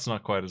 Oh, that's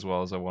not quite as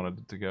well as I wanted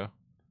it to go.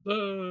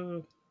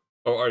 Oh,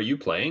 are you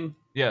playing?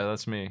 Yeah,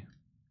 that's me.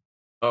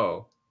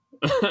 Oh.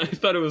 I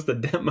thought it was the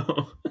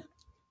demo.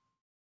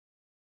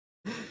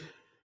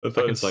 I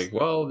thought it's like,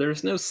 well,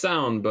 there's no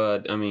sound,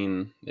 but I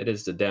mean, it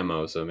is the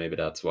demo, so maybe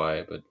that's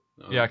why. But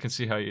yeah, I can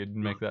see how you'd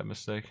make that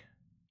mistake.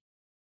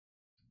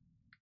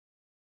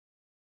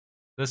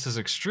 This is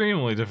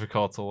extremely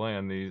difficult to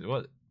land these.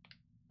 What?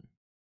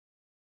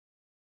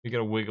 You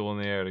gotta wiggle in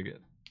the air to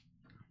get.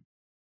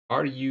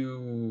 Are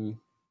you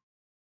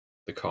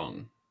the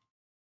Kong?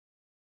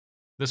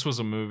 This was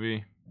a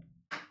movie.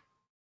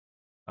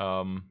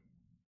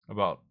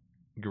 About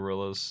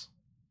gorillas.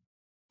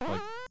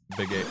 Like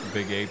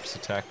big apes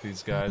attacked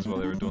these guys while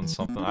they were doing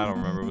something. I don't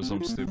remember. It was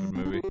some stupid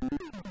movie.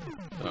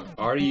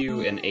 Are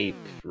you an ape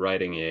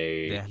riding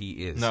a? There he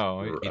is.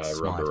 No, it's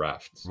rubber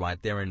raft.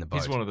 Right there in the boat.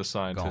 He's one of the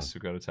scientists who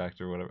got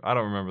attacked or whatever. I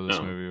don't remember this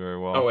movie very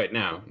well. Oh wait,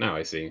 now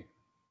I see.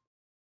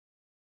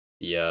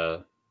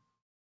 The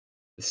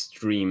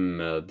stream,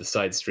 the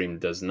side stream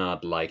does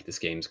not like this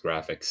game's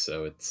graphics,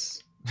 so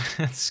it's.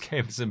 This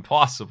game is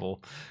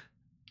impossible.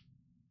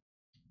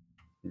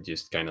 It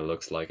just kind of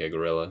looks like a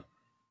gorilla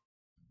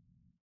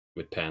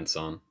with pants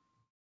on.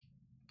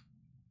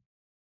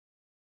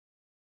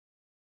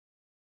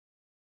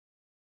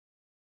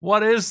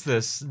 What is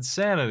this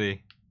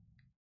insanity?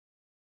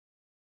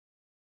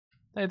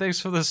 Hey,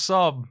 thanks for the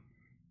sub.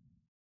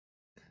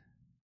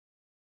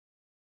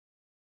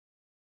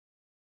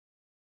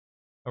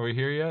 Are we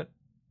here yet?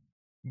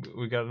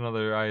 We got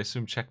another, I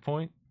assume,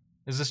 checkpoint?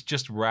 Is this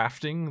just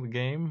rafting, the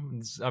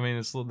game? I mean,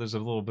 there's a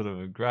little bit of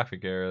a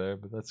graphic error there,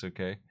 but that's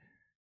okay.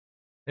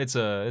 It's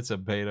a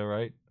beta,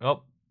 right?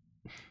 Oh.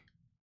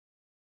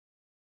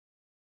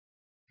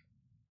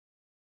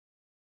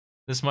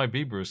 This might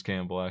be Bruce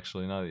Campbell,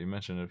 actually, now that you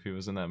mention it. If he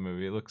was in that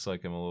movie, it looks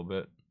like him a little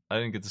bit. I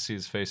didn't get to see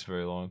his face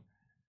very long.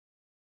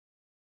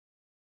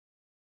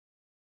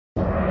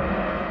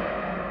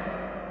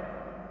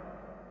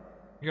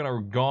 You got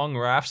a Gong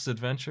Rafts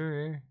adventure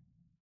here?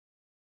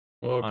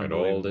 Look at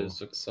all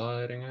this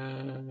exciting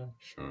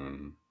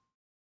action.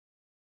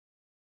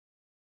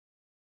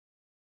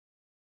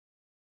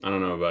 I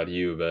don't know about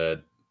you,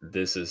 but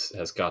this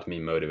has got me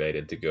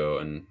motivated to go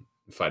and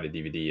find a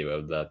DVD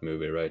of that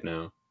movie right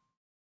now.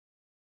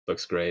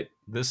 Looks great.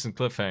 This and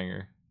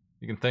Cliffhanger.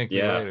 You can thank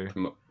me later.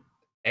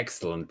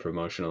 Excellent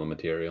promotional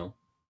material.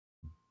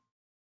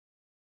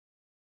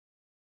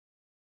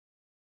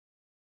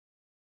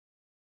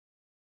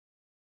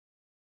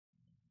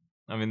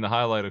 I mean, the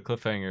highlight of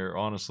Cliffhanger,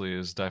 honestly,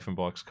 is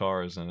Diefenbach's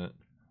car, isn't it?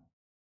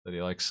 That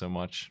he likes so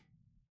much.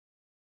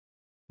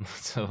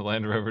 It's a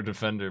Land Rover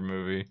Defender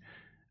movie.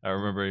 I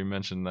remember he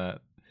mentioned that.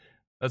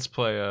 Let's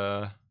play,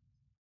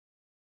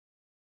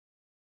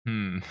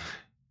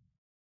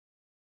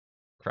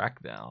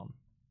 Crackdown.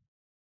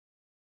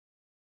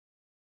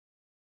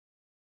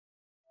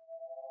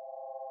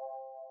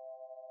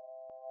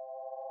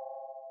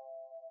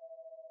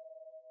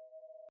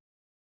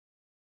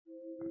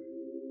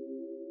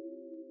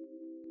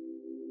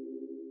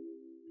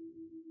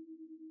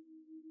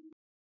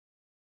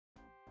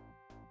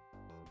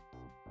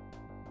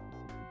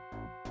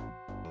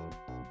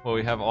 Well,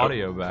 we have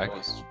audio back.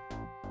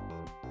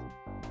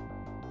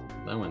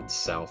 That went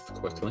south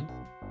quickly.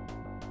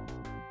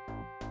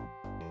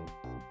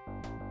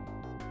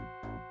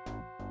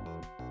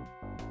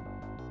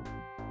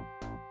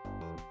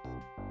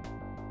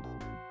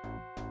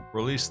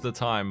 Release the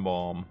time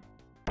bomb.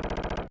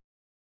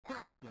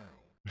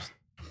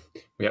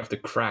 We have to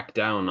crack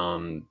down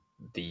on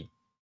the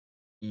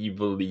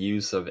evil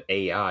use of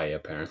AI,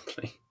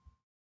 apparently.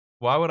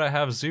 Why would I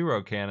have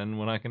 0 cannon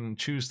when I can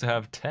choose to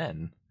have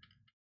 10?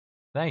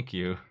 Thank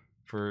you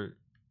for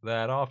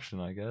that option,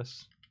 I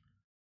guess.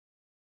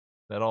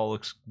 That all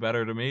looks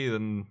better to me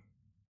than...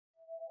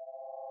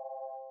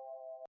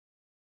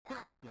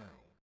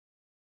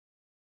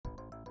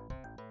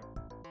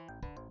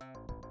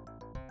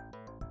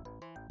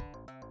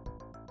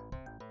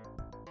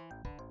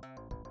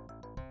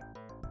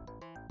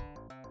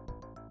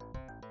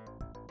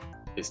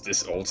 Is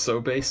this also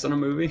based on a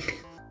movie?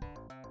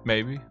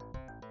 Maybe.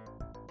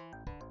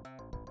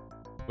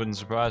 Wouldn't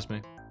surprise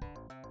me.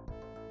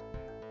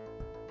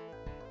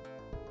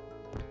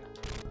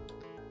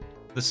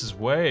 This is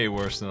way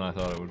worse than I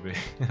thought it would be.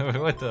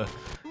 What the?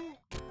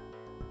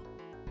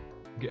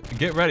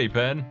 Get ready,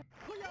 Ben.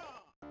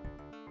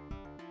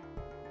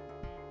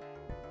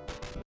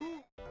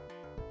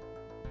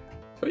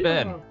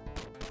 Ben.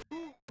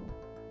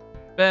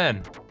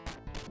 Ben.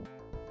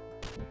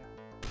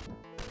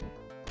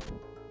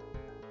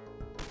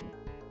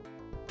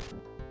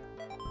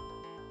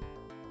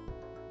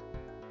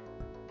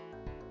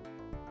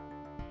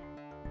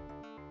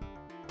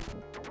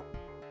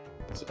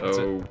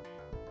 So,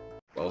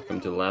 welcome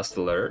to Last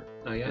Alert,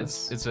 I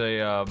guess. It's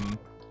a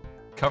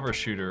cover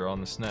shooter on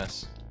the SNES.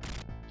 That's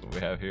what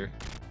we have here.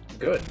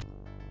 Good.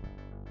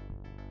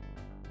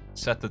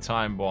 Set the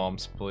time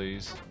bombs,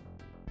 please.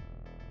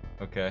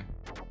 Okay.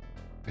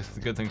 It's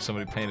a good thing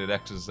somebody painted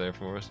X's there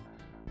for us.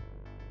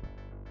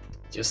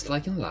 Just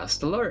like in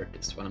Last Alert,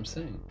 is what I'm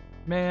saying.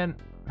 Man,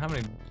 how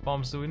many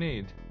bombs do we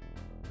need?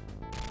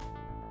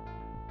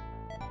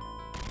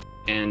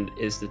 And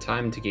is the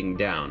time ticking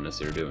down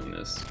as you're doing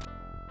this?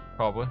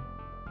 Probably.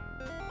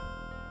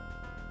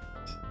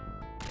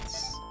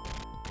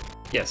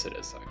 Yes, it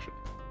is, actually.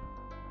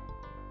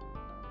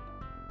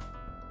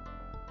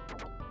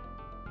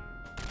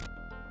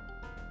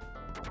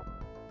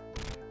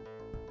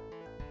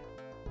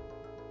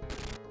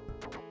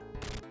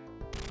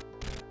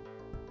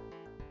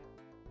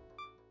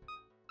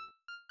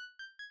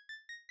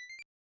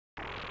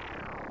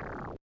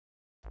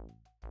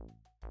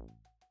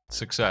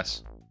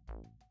 Success.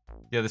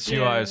 Yeah, this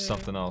UI is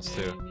something else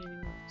too.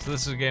 So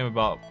this is a game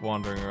about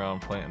wandering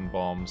around planting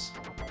bombs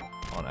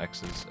on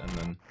X's, and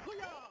then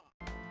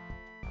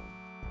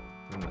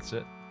that's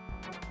it.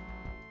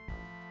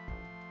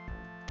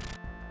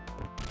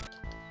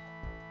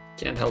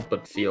 Can't help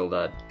but feel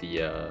that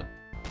the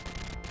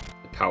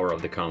power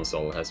of the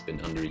console has been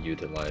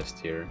underutilized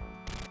here.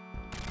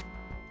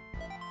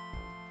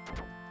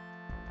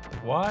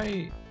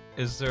 Why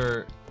is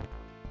there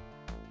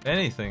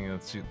anything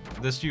that's...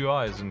 This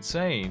UI is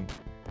insane.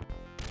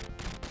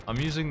 I'm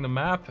using the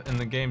map and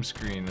the game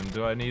screen, and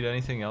do I need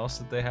anything else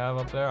that they have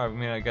up there? I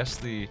mean, I guess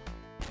the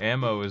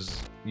ammo is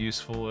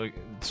useful,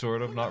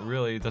 sort of. Not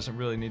really. It doesn't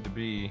really need to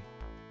be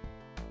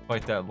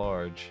quite that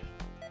large.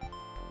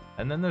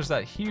 And then there's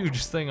that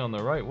huge thing on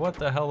the right. What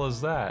the hell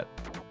is that?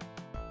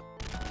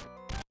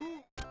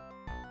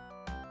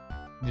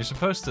 You're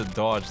supposed to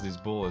dodge these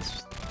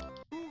bullets.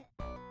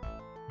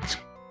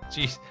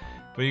 Jeez.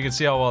 But you can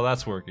see how well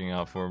that's working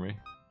out for me.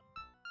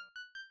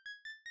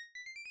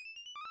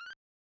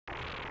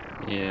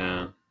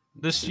 Yeah.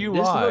 This UI...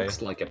 This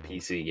looks like a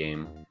PC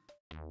game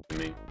to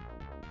me.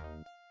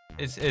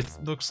 It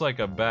looks like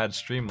a bad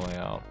stream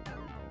layout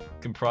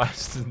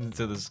comprised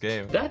into this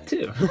game. That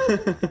too.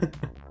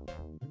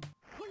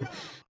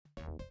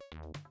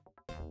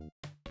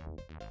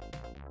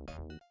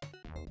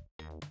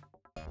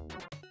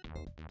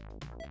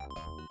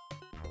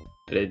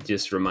 It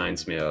just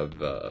reminds me of,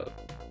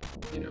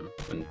 you know,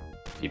 when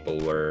people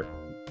were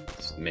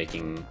just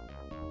making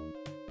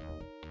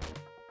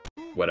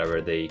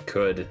whatever they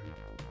could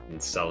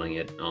and selling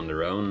it on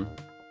their own.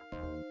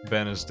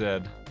 Ben is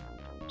dead.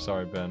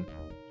 Sorry, Ben.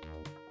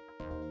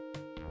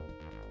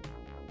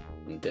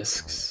 And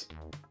discs.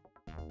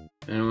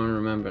 Anyone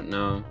remember?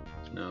 No,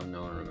 no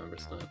one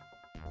remembers that.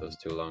 It was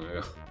too long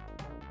ago.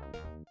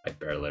 I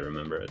barely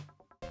remember it.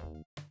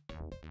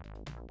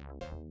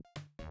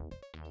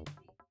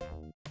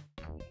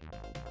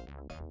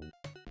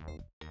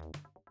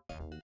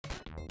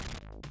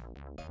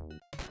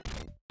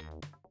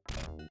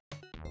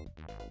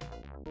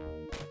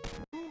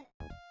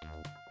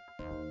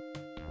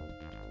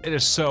 It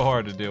is so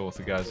hard to deal with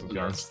the guys with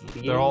guns.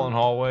 They're all in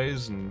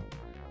hallways and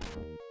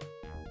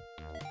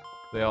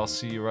they all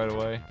see you right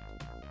away.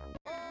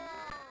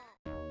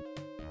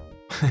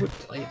 Who would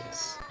play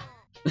this?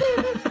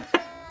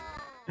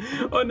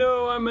 Oh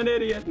no, I'm an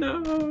idiot,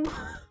 no!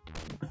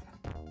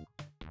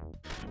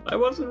 I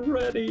wasn't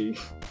ready!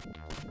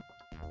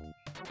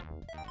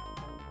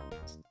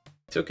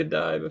 Took a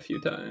dive a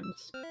few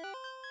times.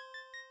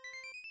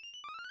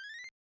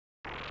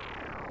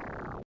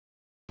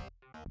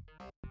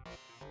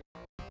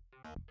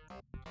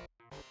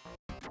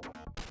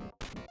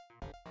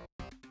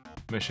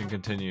 Mission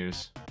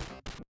continues.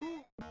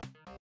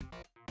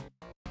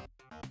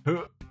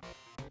 I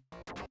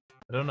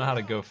don't know how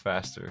to go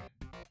faster.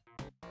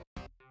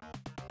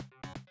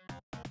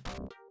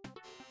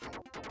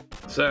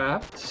 So I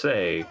have to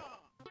say,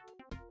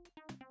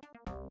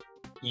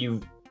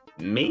 you've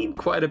made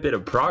quite a bit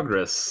of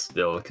progress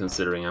still,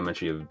 considering how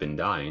much you've been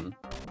dying.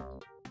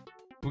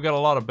 We got a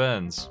lot of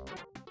bends.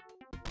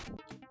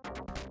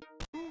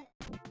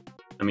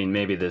 I mean,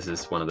 maybe this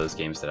is one of those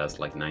games that has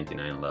like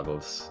 99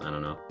 levels, I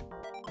don't know.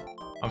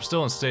 I'm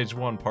still in stage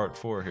 1, part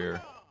 4 here.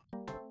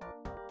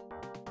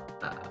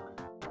 I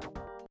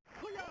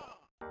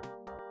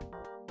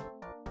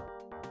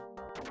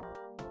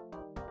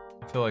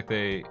feel like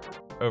they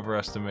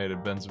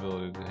overestimated Ben's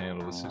ability to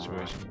handle the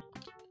situation.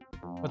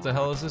 What the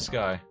hell is this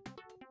guy?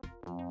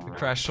 The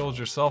crash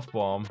soldier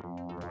self-bomb.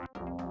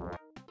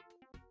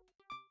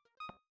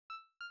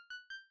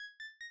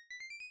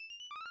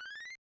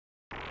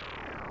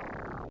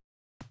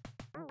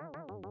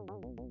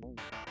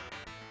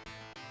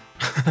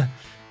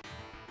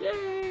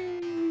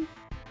 Yay!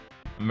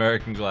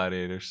 American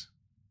Gladiators.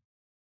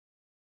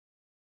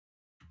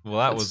 Well,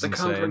 that was the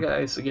insane. Contra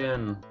guys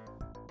again.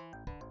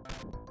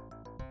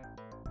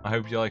 I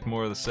hope you like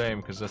more of the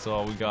same, because that's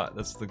all we got.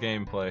 That's the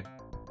gameplay.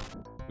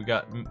 We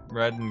got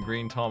red and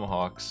green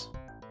tomahawks.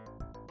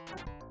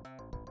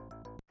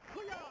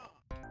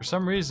 For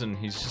some reason,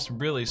 he's just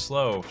really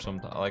slow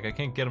sometimes. Like, I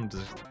can't get him to...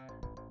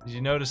 Did you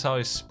notice how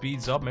he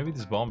speeds up? Maybe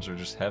these bombs are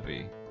just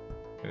heavy.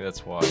 Maybe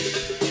that's why.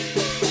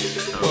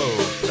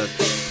 Oh,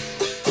 that's...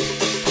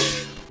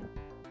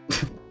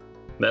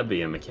 That'd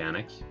be a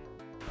mechanic.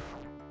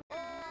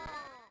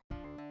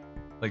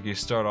 Like, you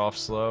start off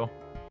slow.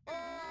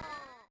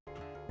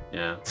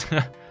 Yeah.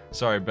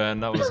 Sorry, Ben,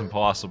 that was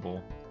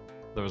impossible.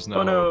 There was no...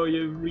 Oh no,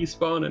 you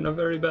respawn in a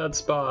very bad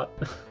spot.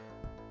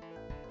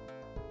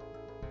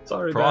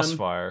 Sorry,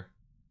 Crossfire.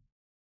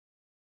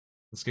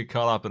 Let's get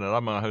caught up in it.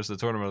 I'm gonna host a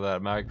tournament of that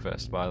at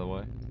MagFest, by the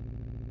way.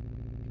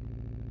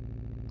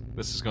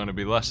 This is going to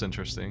be less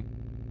interesting.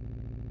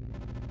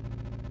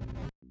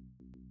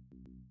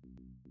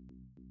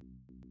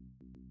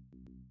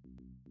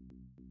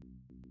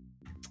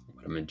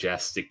 What a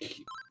majestic...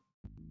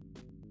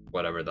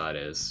 whatever that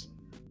is.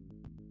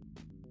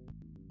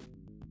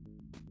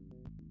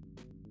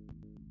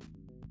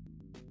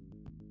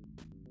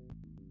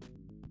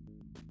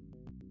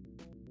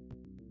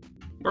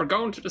 We're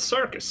going to the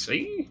circus,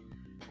 see?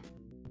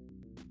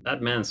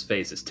 That man's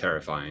face is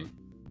terrifying.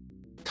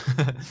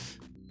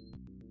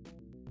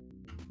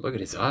 Look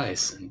at his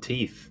eyes and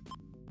teeth.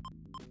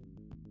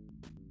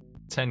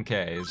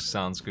 10K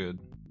sounds good.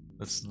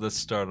 Let's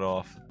start it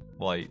off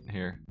light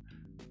here.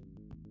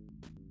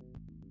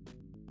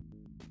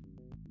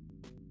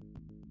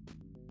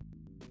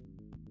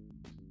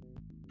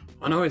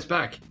 Oh no, he's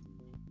back.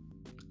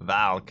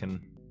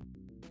 Valken.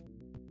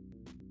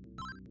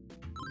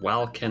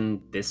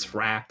 Welkin,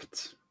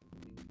 Disrapt,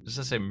 Does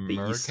that say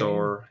Merkin?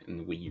 Beastore,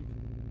 and Weave.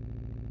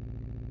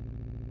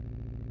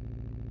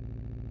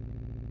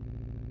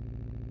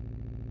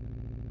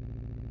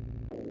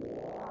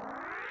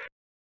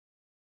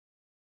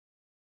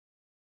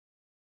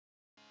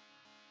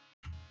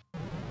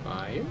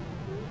 Fire?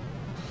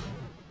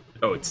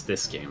 Oh, it's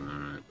this game,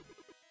 alright.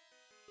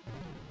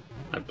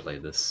 I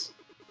played this.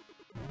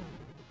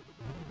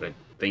 But I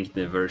think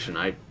the version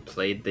I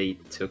played, they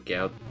took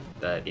out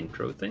that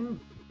intro thing.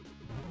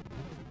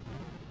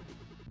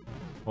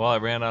 Well, I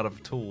ran out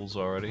of tools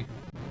already.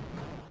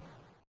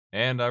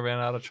 And I ran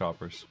out of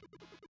choppers.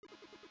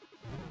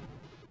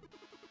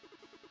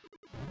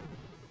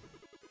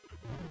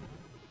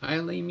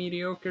 Highly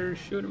mediocre,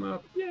 shoot 'em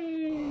up,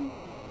 yay!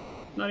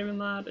 Not even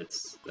that, it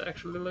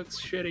actually looks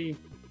shitty.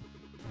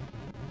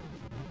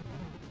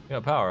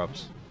 Yeah,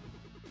 power-ups.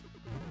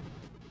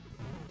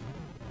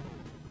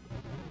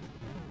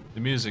 The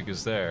music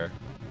is there.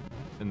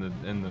 In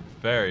the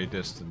very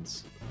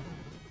distance.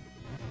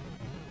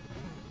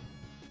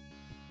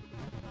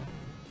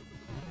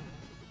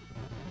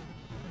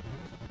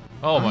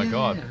 Oh my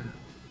god. Yeah.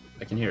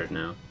 I can hear it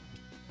now.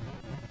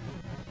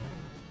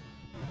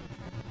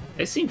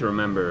 I seem to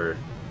remember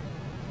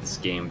this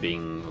game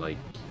being, like,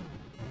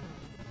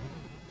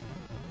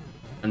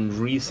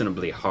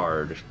 unreasonably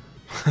hard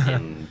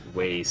in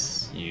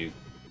ways you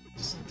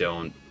just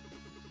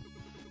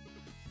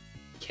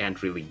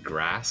can't really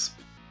grasp,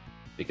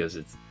 because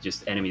it's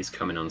just enemies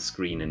coming on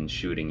screen and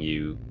shooting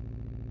you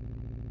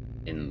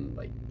in,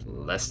 like,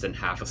 less than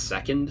half a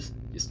second.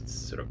 Just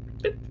sort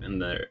of, beep,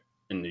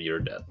 and you're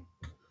dead.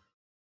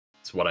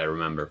 It's what I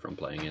remember from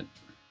playing it.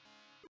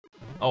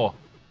 Oh,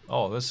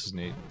 this is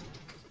neat.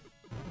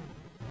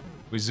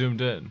 We zoomed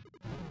in.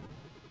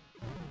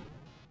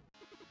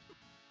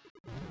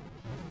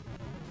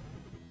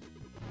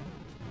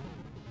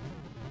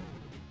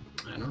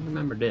 I don't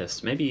remember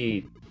this.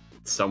 Maybe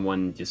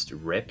someone just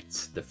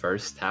ripped the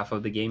first half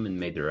of the game and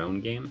made their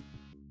own game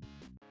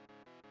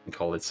and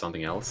called it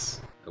something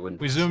else. I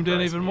wouldn't. We zoomed in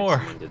surprise even me if more.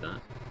 someone did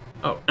that.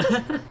 Oh.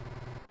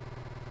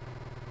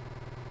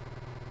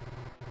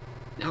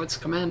 Now it's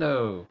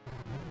Commando.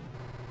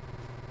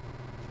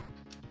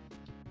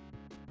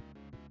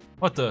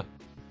 What the?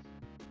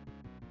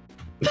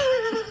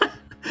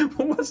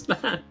 What was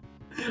that?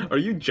 Are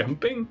you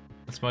jumping?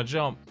 That's my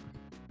jump.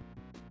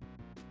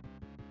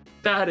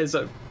 That is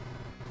a...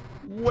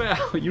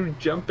 Wow, you're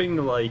jumping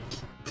like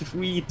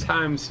 3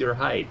 times your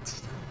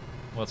height.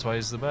 Well, that's why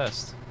he's the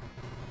best.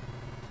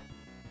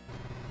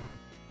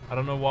 I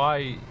don't know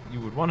why you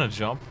would want to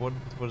jump. What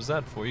is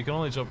that for? You can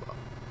only jump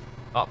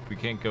up. You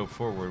can't go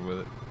forward with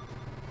it.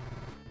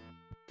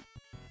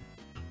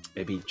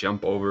 Maybe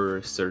jump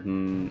over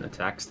certain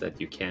attacks that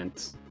you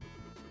can't...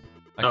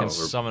 I can we're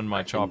summon my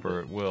back in chopper the-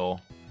 at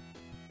will.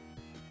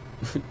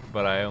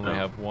 But I only Oh.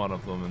 have one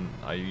of them, and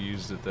I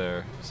used it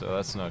there, so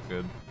that's not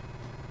good.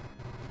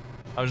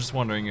 I was just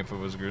wondering if it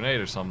was a grenade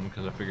or something,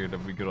 because I figured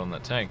it'd be good on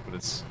that tank, but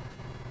it's,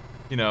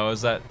 you know,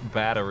 as that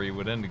battery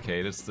would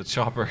indicate, it's the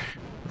chopper.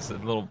 It's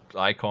that little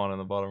icon in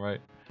the bottom right.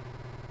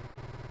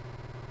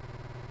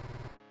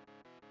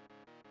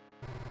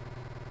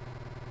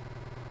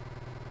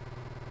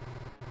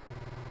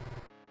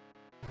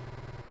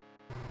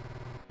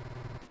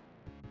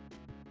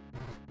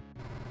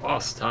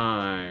 Boss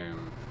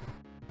time.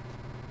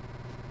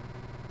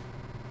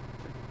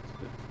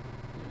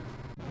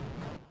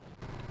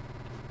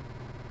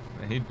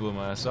 And he blew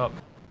my ass up.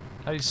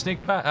 How do you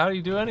sneak past? How do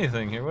you do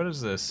anything here? What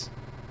is this?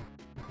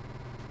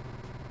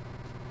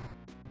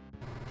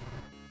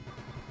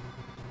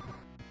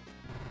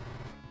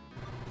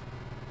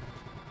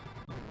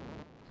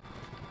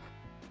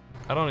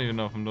 I don't even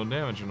know if I'm doing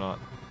damage or not.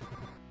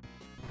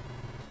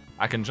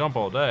 I can jump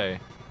all day,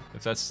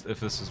 if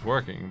this is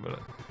working, but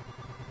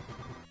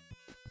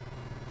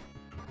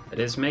It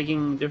is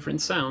making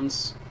different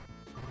sounds.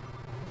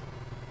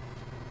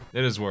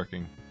 it is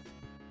working.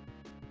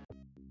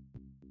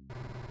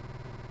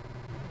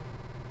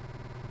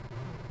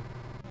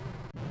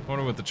 I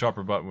wonder what the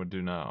chopper button would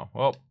do now.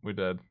 Well, we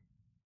did.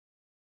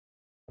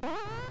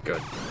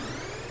 Good.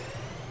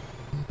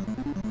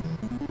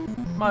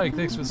 Mike,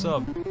 thanks for the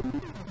sub.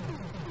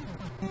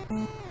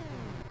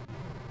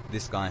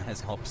 This guy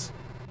has hops.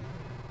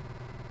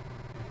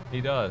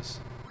 He does.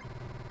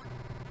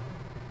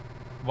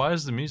 Why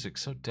is the music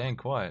so dang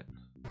quiet?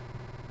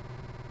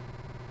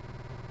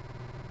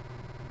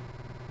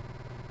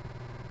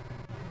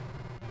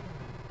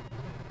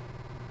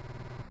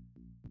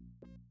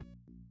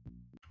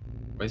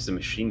 Why is the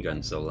machine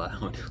gun so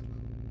loud?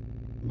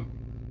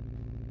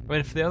 I mean,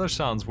 if the other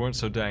sounds weren't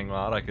so dang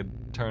loud, I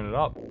could turn it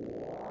up.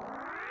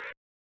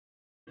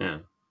 Yeah.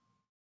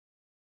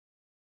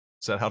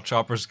 Is that how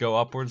choppers go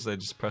upwards? They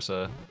just press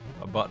a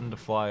button to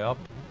fly up?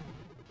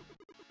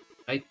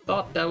 I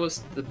thought that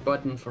was the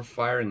button for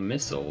firing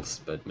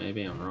missiles, but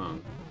maybe I'm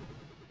wrong.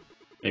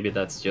 Maybe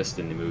that's just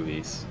in the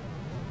movies.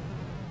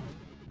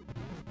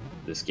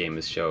 This game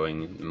is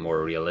showing a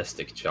more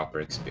realistic chopper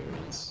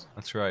experience.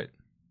 That's right.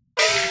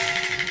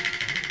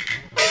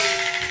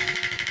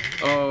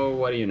 Oh,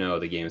 what do you know?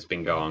 The game's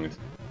been gonged.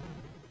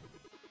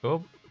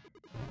 Oh.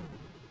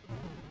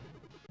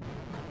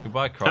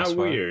 Goodbye, Crossfire.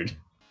 How weird.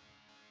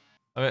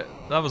 I mean,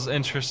 that was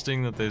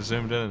interesting that they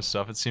zoomed in and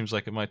stuff. It seems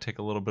like it might take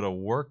a little bit of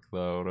work,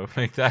 though, to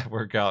make that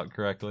work out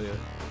correctly.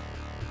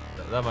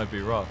 That might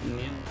be rough.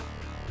 Yeah.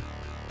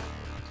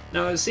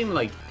 No, it seemed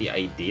like the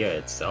idea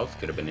itself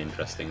could have been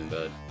interesting,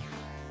 but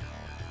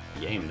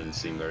the game didn't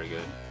seem very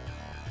good.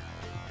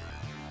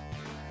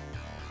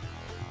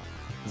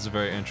 This is a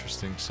very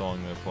interesting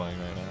song they're playing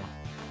right now.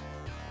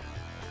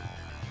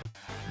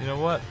 You know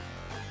what?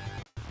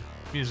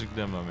 Music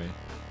demo me.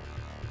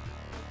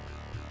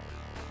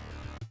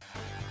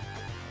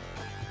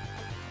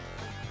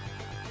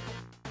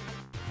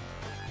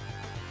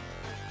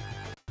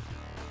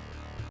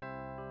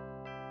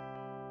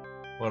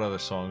 What other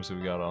songs have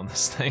we got on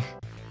this thing?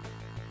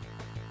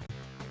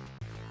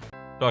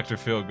 Dr.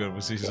 Feelgood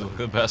was easily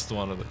the best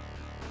one of it.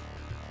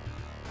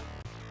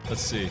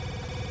 Let's see.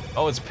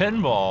 Oh, it's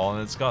pinball,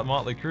 and it's got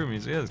Motley Crue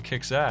music. Yeah, it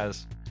kicks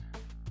ass.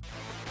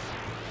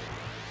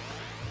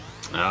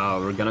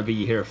 Oh, we're gonna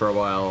be here for a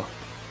while.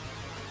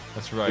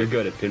 That's right. You're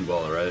good at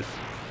pinball, right?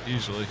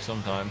 Usually,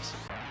 sometimes.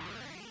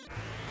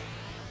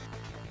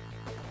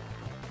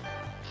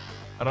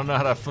 I don't know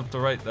how to flip the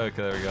right.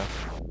 Okay, there we go.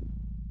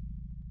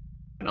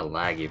 Kinda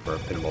laggy for a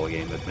pinball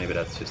game, but maybe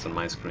that's just on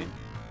my screen.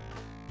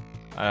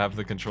 I have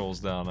the controls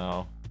down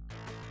now.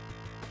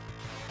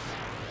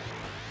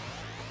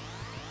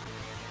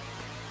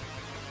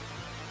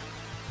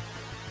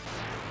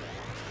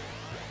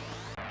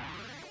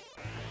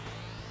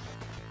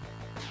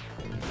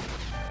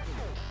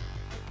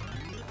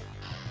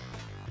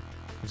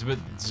 It's a bit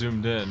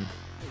zoomed in.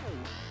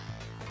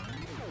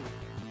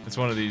 It's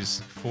one of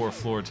these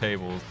 4-floor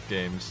table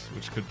games,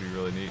 which could be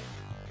really neat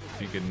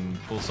if you can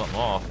pull something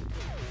off.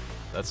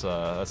 That's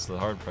the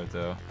hard part,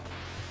 though.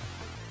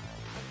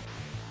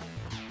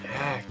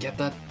 Yeah, get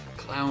that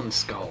clown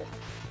skull.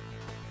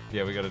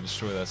 Yeah, we gotta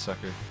destroy that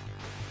sucker.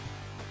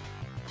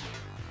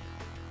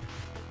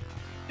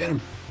 Get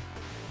him.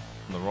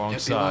 On the wrong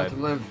Can't be allowed side. to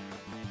live.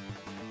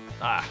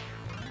 Ah!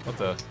 What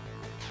the?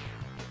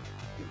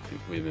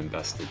 We've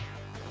invested.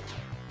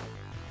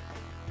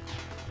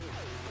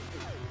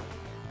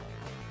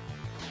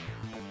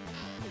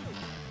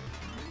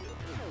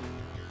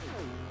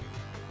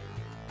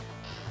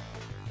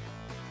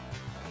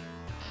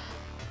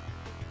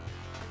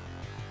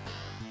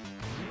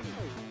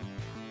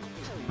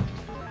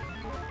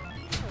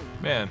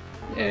 Man,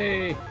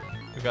 Yay!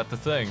 we got the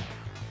thing.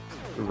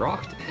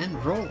 Rocked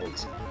and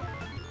rolled.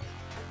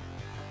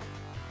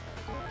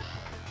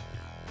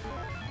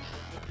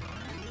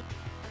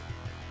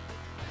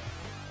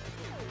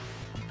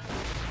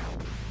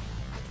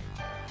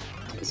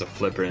 As a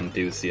flipper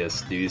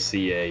enthusiast, do you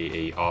see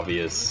a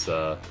obvious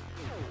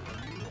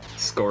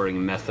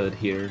scoring method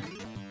here?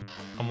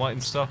 I'm lighting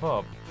stuff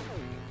up.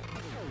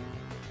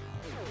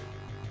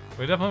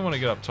 We definitely want to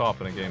get up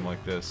top in a game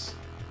like this.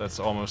 That's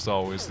almost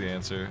always the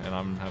answer, and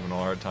I'm having a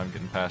hard time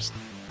getting past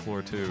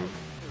floor 2.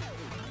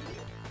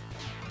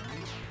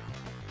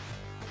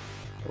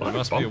 There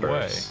must be a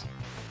way.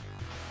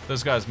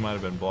 Those guys might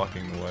have been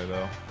blocking the way,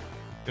 though.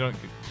 You don't...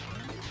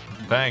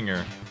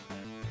 Banger.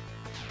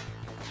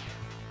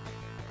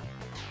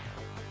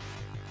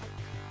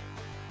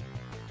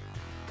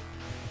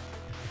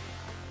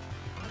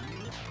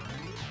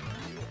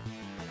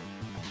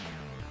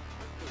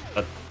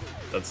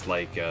 That's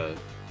like a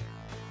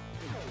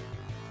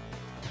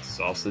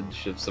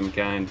sausage of some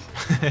kind.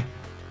 I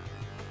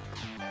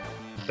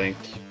think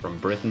from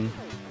Britain.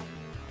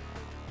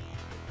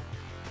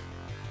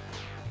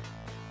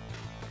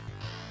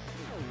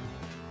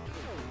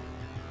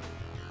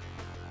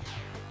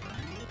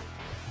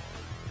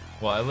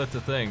 Well, I lit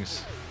the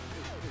things.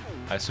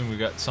 I assume we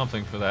got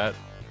something for that.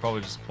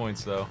 Probably just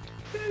points, though.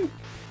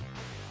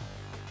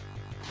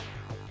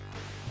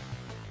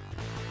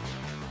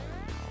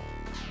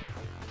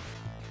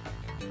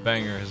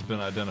 Banger has been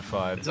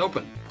identified. It's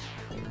open.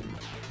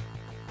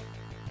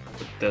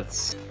 But that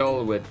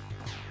skull with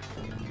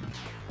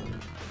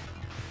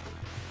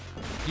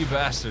You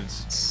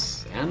bastards.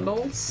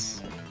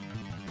 sandals?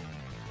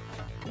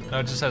 No,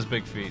 it just has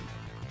big feet.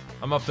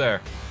 I'm up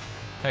there.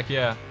 Heck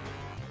yeah.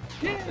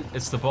 Yeah.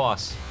 It's the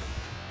boss.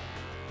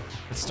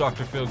 It's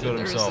Dr. Feelgood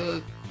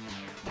himself.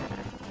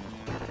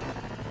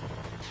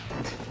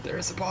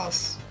 There's a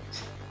boss.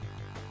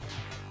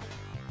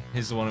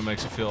 He's the one who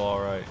makes you feel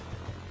alright.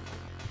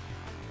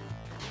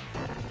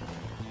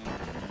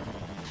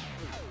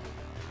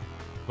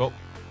 Well.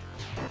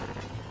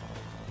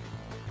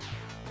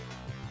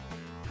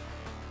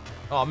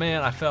 Oh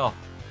man, I fell.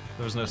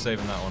 There was no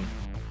saving that one.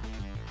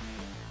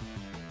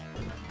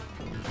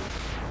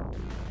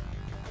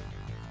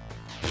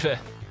 Pfeh.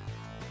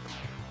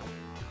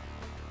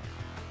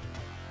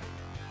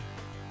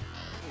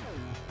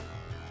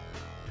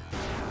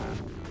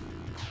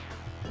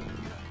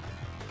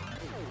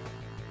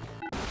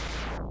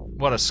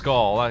 What a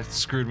skull. That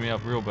screwed me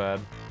up real bad.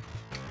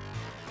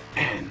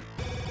 Man.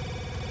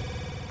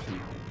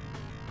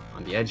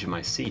 On the edge of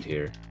my seat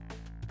here.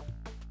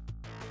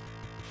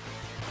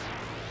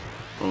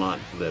 Well, not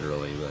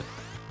literally, but...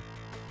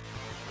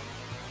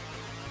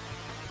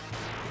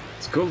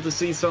 It's cool to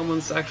see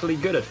someone's actually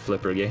good at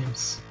flipper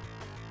games.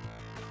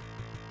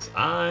 'Cause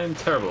I'm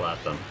terrible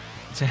at them.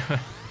 I'm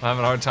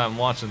having a hard time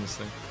launching this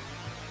thing.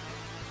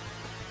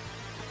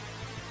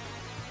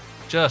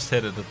 Just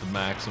hit it at the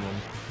maximum.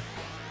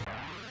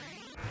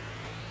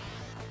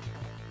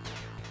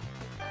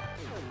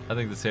 I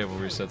think the table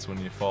resets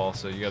when you fall,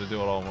 so you gotta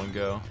do it all in one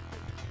go.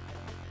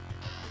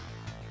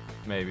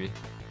 Maybe.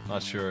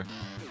 Not sure.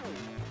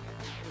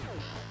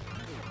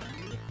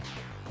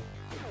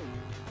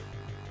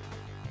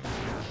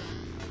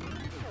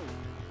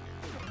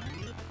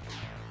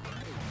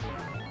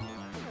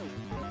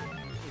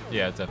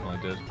 Yeah, it definitely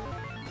did.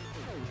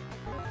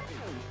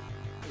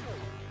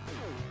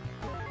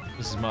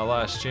 This is my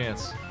last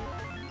chance.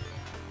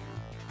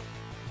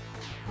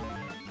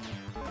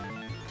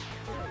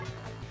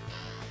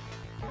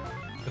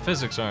 The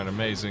physics aren't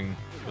amazing,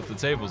 but the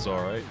table's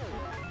alright.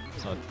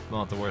 It's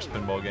not the worst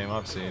pinball game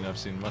I've seen. I've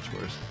seen much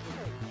worse.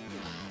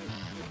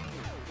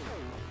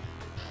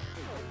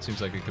 Seems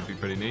like it could be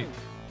pretty neat.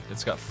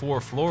 It's got 4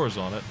 floors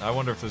on it. I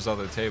wonder if there's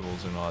other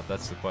tables or not.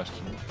 That's the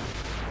question.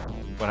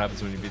 What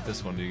happens when you beat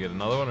this one? Do you get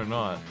another one or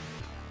not?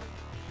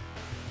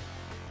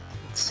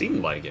 It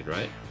seemed like it,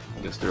 right?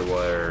 Because there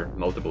were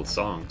multiple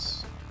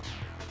songs.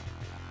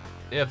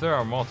 Yeah, if there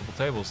are multiple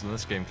tables, then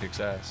this game kicks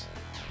ass.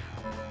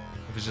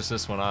 If it's just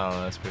this one, I don't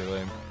know, that's pretty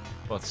lame.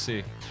 We'll have to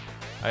see.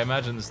 I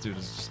imagine this dude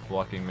is just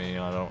blocking me,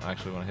 and I don't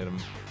actually want to hit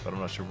him, but I'm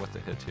not sure what to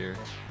hit here.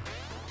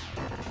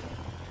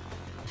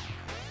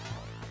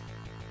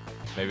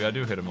 Maybe I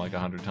do hit him like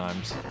 100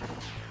 times.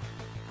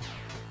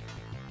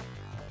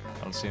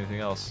 I don't see anything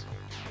else.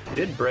 You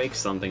did break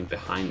something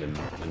behind him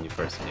when you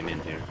first came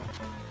in here.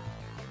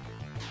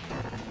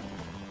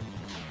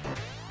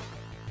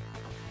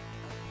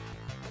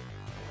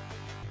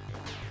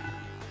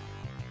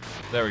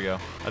 There we go.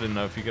 I didn't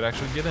know if you could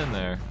actually get in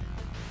there.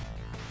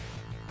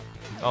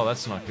 Oh,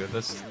 that's not good.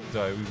 That's... do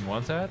I even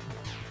want that?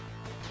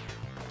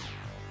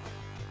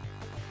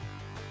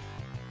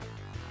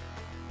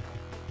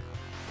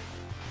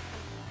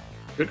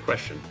 Good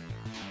question.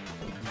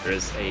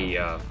 There's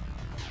a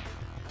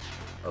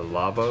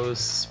Lavos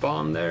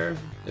spawn there,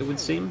 it would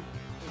seem.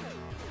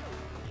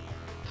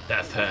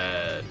 Death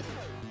Head.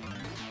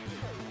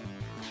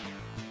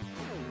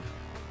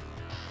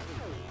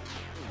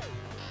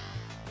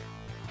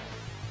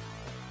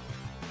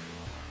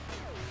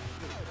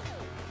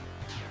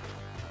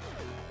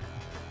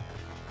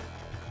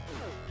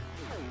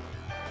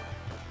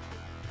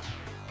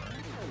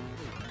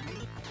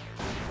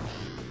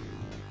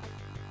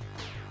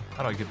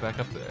 How do I get back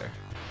up there?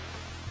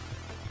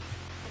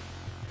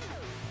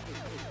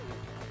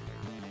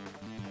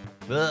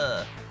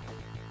 Ugh.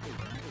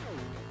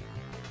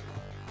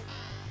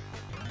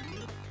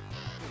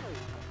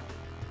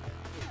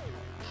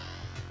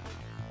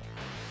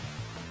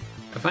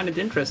 find it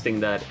interesting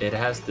that it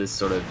has this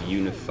sort of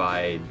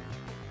unified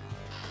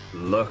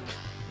look,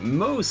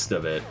 most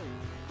of it,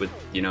 with,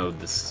 you know,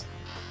 this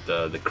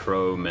the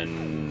chrome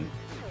and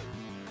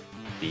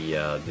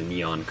the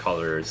neon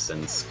colors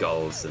and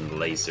skulls and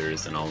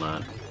lasers and all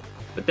that.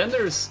 But then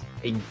there's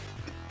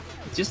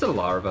just a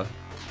larva.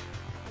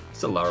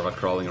 It's a larva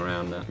crawling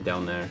around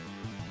down there.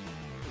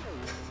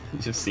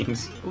 It just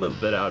seems a little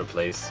bit out of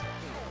place.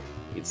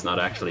 It's not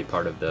actually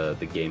part of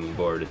the gaming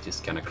board, it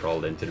just kind of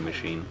crawled into the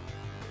machine.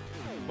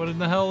 What in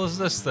the hell is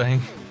this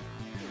thing?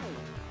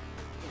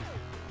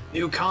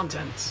 New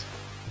content!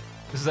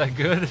 Is that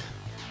good?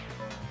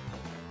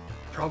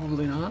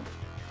 Probably not.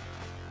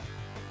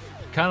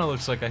 Kind of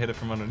looks like I hit it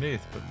from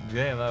underneath, but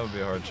damn, that would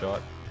be a hard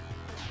shot.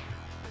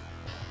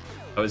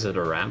 Oh, is it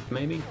a ramp,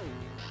 maybe?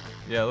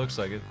 Yeah, it looks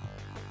like it.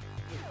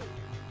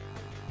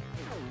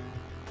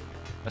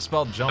 I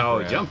spelled jump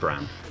ramp. Oh, jump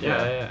ramp.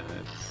 Yeah.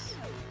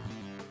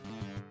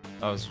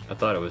 I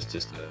thought it was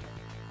just a...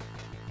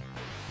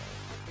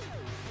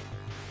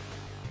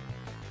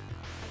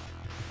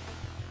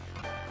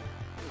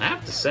 I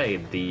have to say,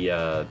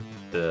 the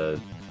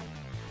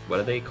what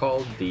are they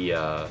called?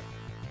 The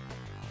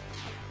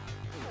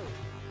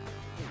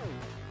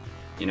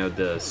you know,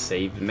 the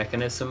save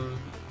mechanism.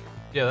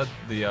 Yeah,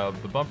 the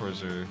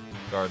bumpers are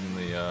guarding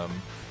the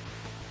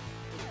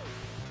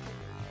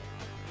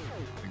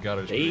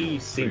gutters. They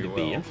seem to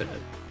be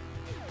infinite.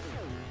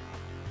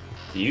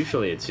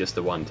 Usually it's just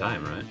the one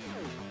time, right?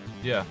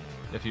 Yeah,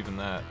 if even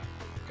that.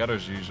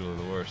 Gutters are usually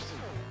the worst.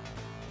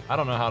 I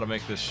don't know how to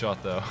make this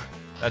shot though.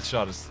 That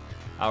shot is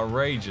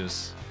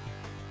outrageous.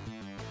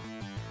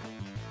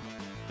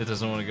 It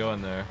doesn't want to go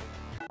in there.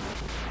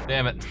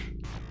 Damn it.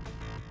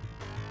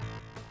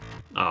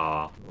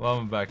 Aw. Well,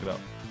 I'm gonna back it up.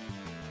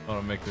 I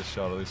want to make this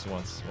shot at least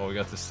once. Well, we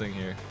got this thing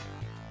here.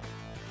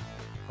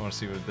 I want to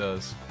see what it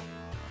does.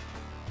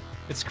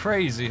 It's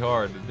crazy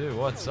hard to do.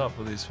 What's up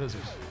with these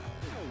physics?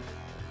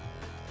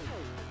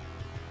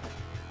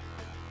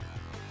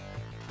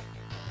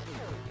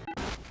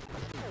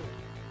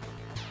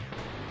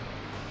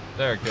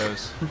 There it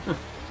goes.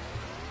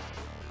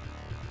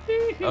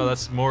 Oh,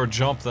 that's more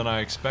jump than I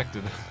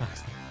expected.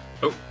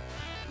 Oh,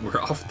 we're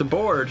off the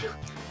board.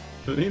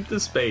 Leave the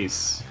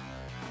space.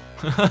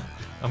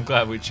 I'm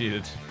glad we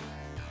cheated.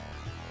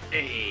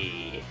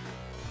 Hey.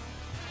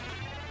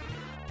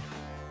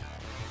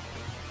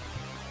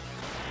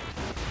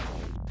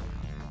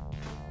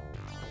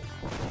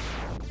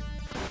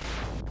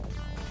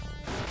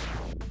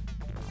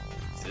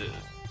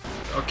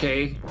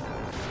 Okay.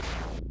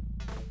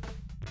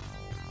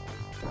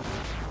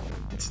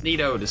 It's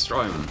Nito,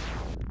 destroy him.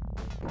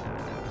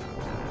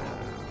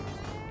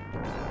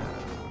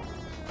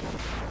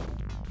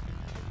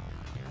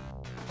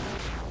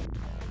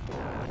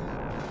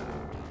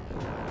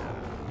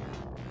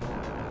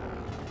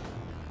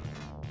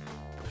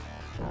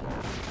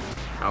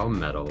 How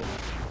metal.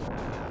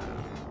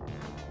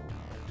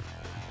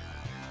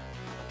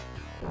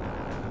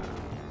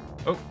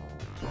 Oh.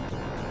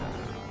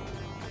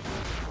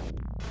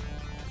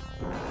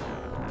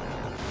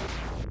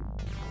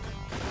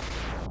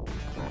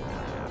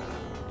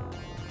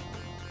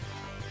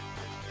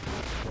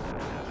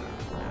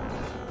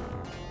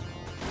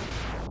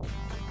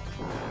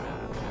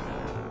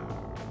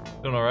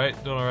 Doing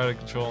alright? Doing alright at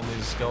controlling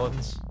these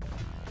skeletons?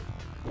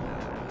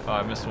 Oh,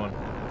 I missed one.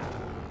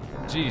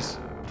 Jeez.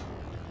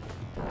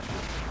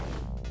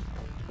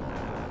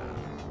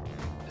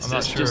 Is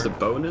this just a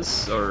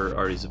bonus, or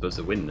are you supposed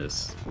to win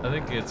this? I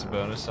think it's a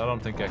bonus. I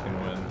don't think I can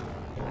win.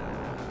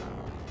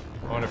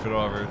 I wonder if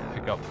it'll ever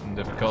pick up in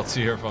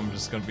difficulty or if I'm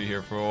just gonna be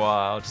here for a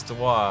while. Just a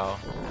while.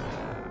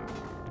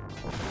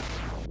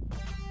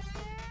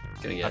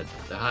 Gonna get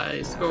the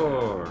high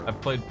score. I've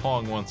played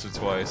Pong once or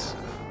twice.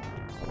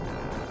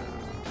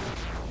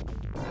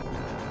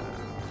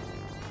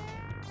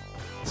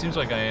 It seems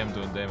like I am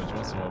doing damage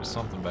once in a while. There's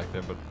something back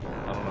there, but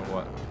I don't know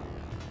what.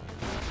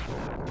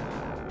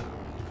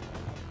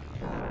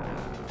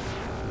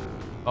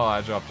 Oh,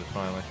 I dropped it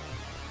finally.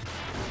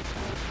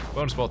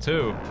 Bonus ball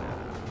 2.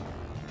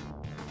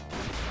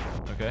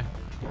 Okay.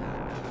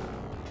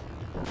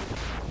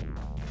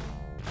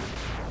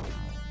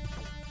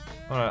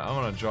 I'm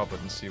gonna drop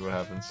it and see what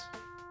happens.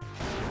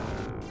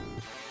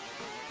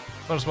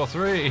 Bonus ball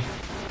 3.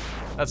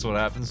 That's what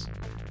happens.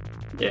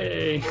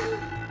 Yay!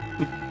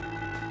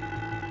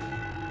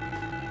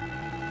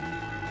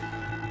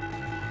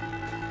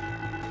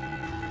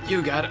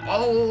 You got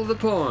all the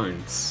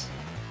points.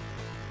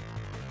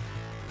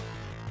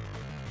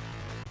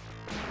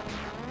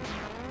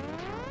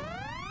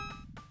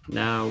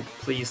 Now,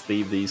 please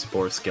leave these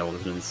poor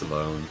skeletons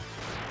alone.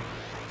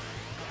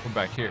 We're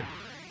back here.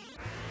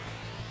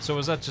 So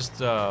was that just,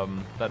 that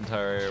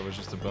entire area was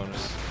just a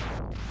bonus?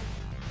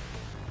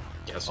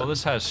 Yes. Oh,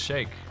 this has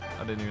shake.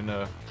 I didn't even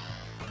know.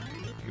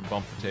 You can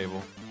bump the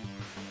table.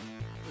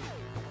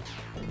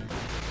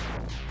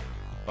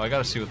 Oh, I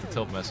gotta see what the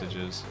tilt message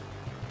is.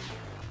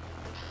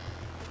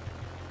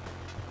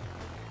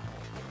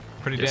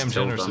 Pretty Just damn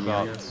tilt generous on me,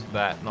 I about guess.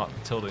 that, not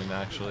tilting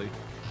actually.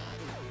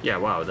 Yeah,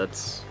 wow,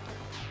 that's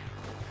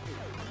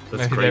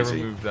That's Maybe crazy.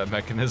 they removed that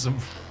mechanism.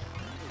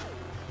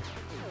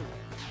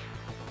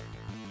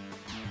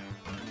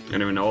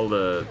 And I mean, all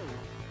the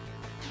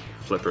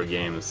flipper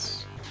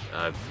games,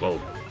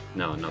 well,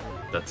 no,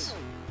 that's,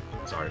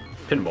 sorry,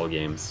 pinball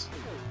games.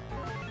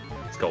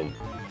 It's called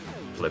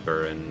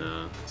flipper in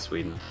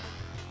Sweden.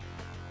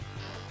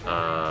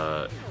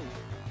 The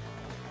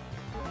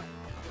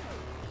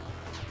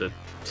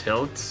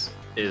tilt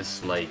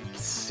is like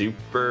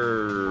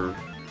super.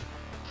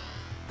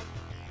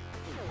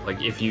 Like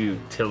if you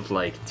tilt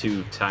like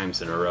 2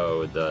 times in a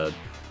row, the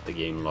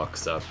game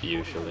locks up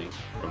usually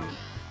from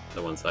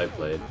the ones I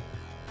played.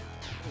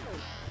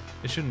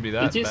 It shouldn't be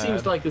that It just bad.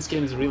 seems like this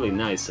game is really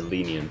nice and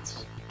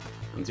lenient.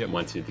 And Yep.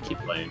 wants you to keep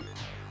playing.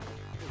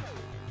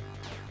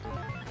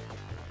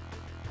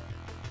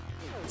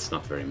 It's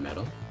not very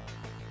metal.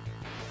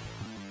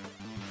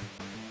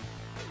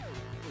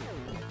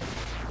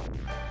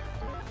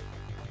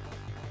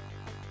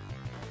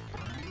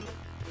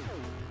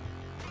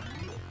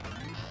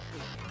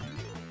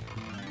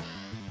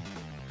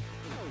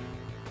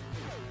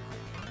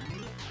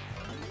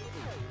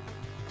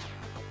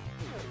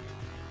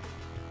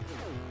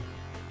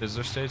 Is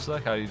there stage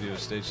select? How do you do a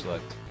stage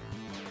select?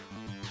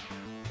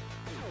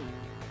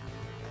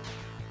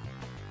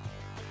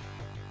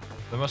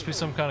 There must be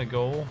some kind of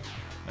goal,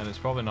 and it's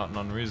probably not an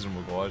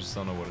unreasonable goal. I just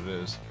don't know what it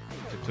is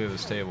to clear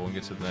this table and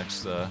get to the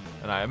next.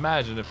 And I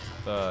imagine if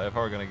I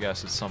were gonna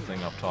guess, it's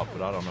something up top,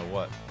 but I don't know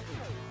what.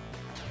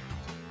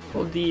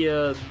 Well,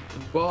 the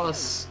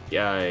boss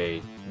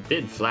guy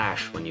did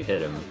flash when you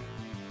hit him.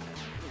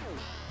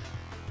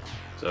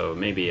 So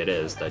maybe it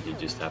is that you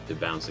just have to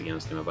bounce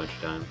against him a bunch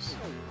of times.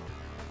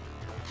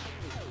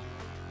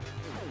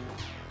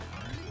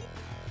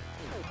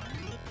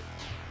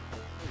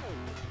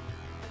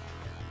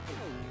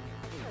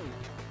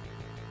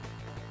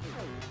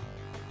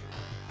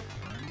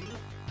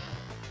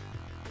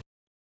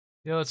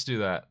 Yeah, let's do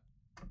that.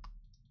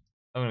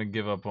 I'm gonna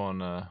give up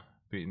on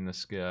beating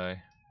this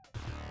guy.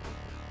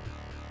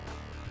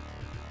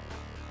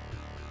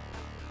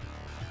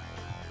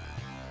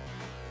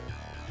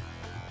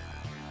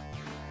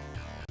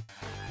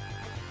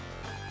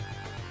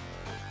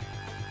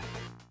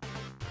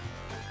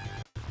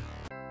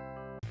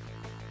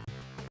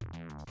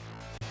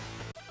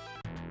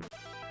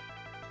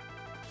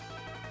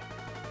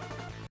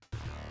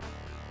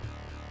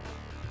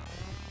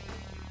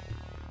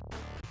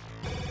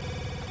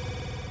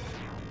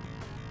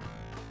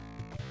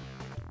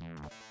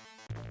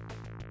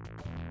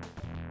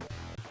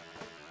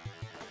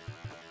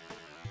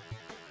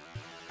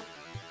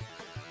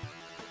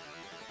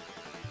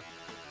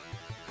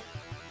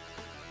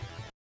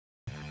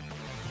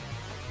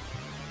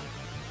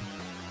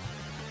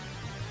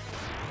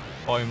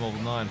 Volume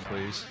level 9,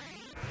 please.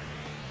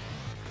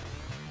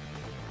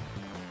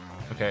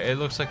 Okay, it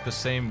looks like the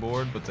same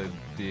board, but the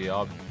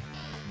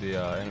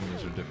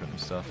enemies are different and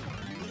stuff.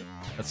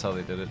 That's how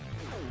they did it.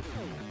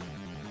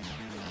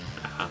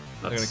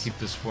 They're gonna keep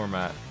this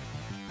format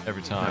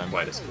every Not time.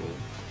 quite as cool.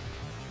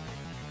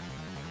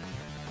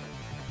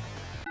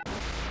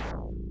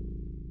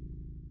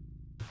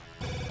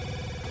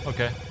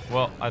 Okay,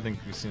 well, I think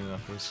we've seen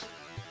enough of this.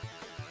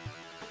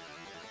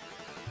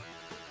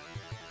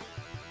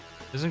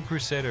 Isn't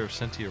Crusader of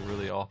Senti a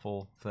really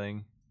awful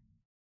thing?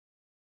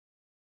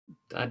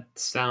 That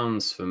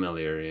sounds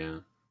familiar, yeah.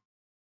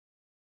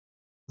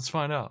 Let's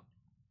find out.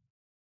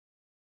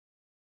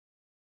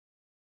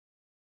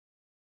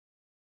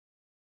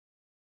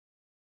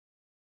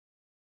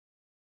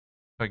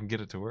 If I can get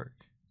it to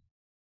work.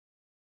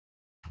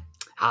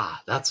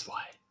 Ah, that's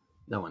why.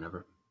 No one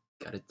ever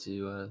got it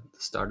to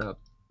start up.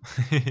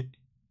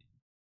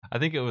 I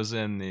think it was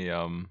in the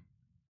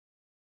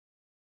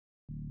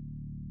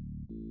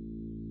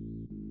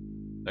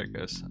there it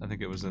goes. I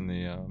think it was in the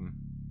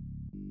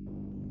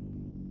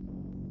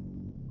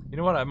you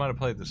know what? I might have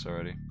played this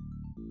already.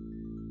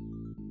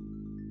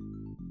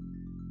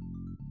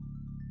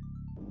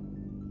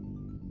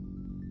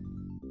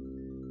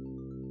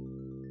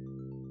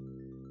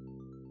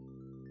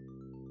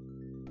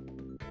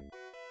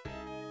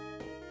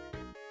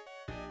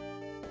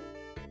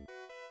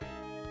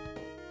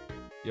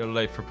 You're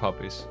late for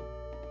puppies.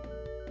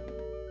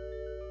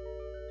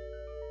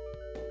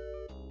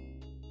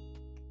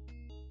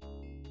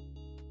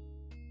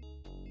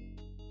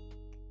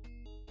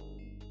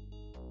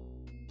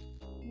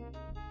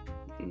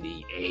 In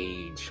the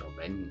age of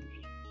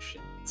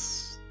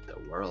ancients, the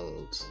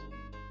world.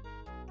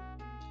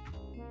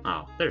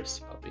 Oh, there's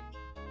Puppy.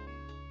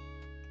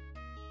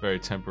 Very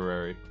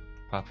temporary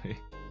puppy.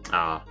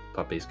 Ah,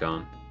 Puppy's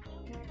gone.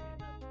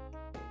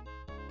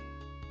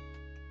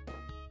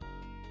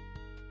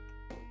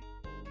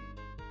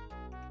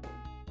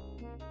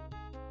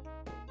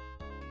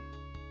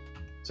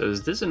 So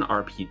is this an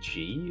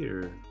RPG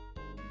or?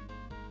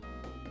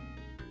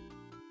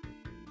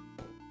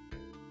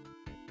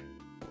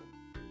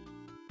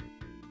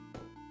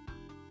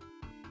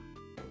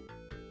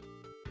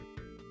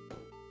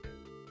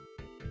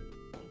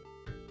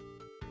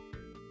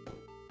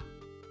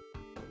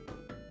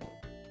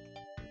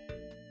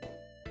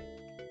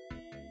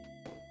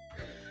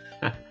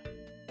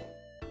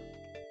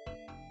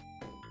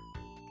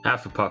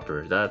 Half a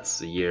pupper.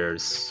 That's a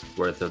year's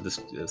worth of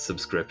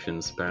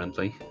subscriptions,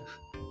 apparently.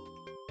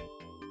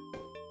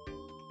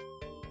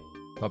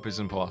 Puppy's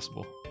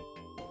impossible.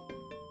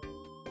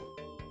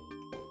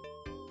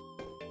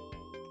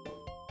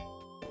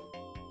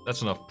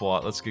 That's enough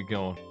plot. Let's get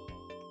going.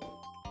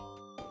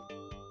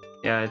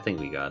 Yeah, I think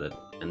we got it.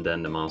 And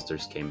then the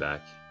monsters came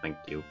back. Thank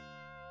you.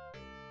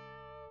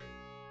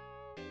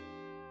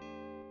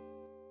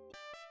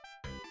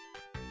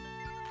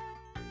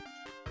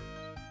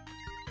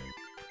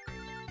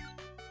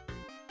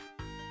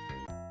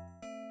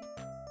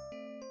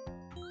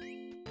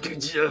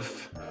 Good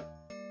Jeff.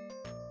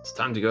 It's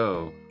time to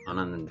go on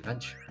an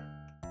adventure.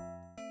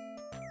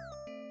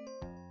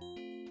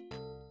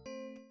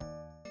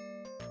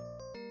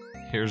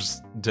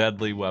 Here's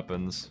deadly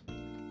weapons.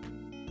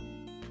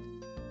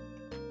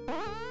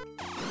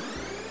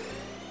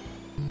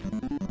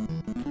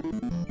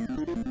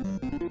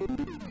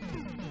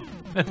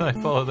 And I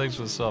follow, thanks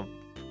for the sub.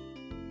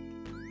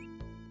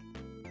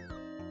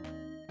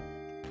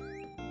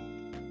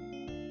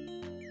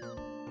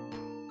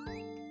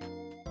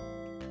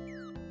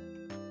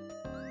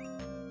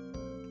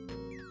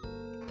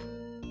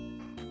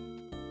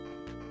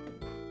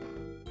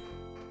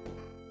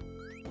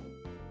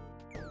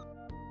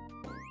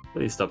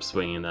 Please stop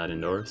swinging that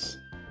indoors.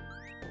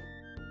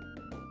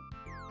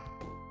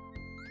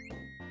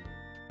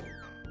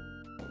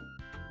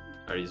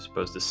 Are you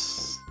supposed to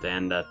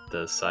stand at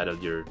the side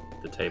of the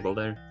table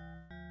there?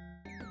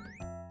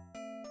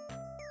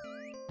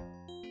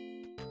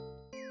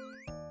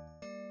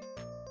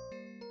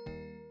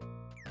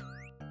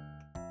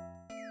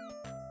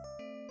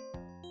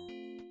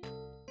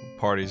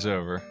 Party's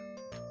over.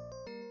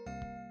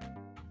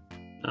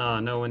 Oh,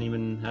 no one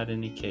even had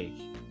any cake.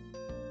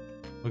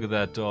 Look at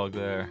that dog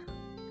there.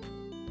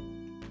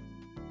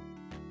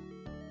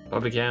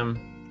 Bobby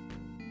Cam.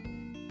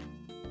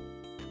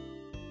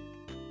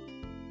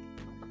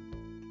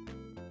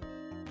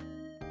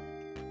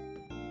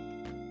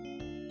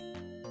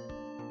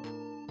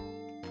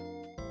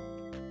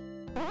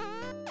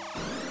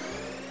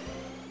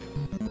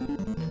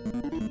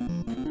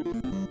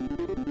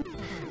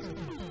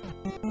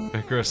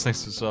 Hey Chris,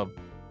 thanks for the sub.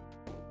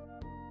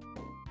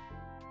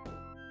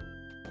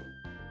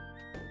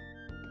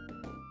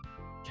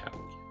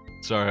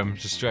 Sorry, I'm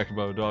distracted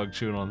by a dog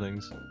chewing on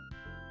things.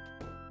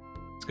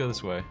 Let's go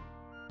this way.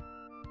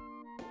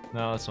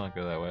 No, let's not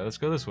go that way. Let's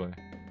go this way.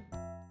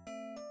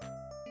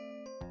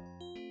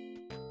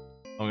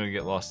 I'm gonna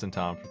get lost in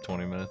town for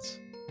 20 minutes.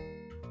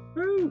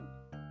 Woo!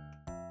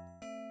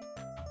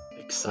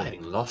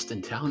 Exciting Lost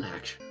in Town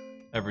action.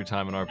 Every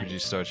time an RPG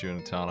starts you in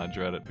a town, I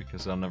dread it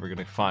because I'm never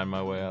gonna find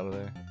my way out of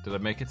there. Did I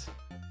make it?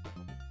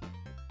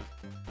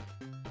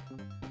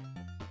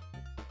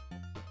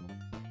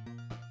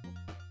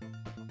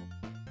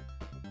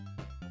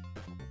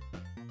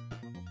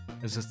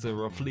 Is this the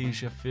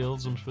Rafflesia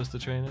fields I'm supposed to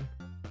train in?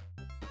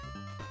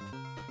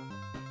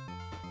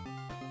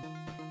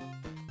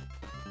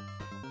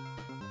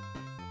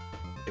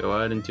 Go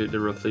out into the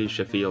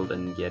Rafflesia field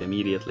and get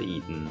immediately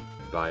eaten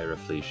by a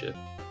Rafflesia.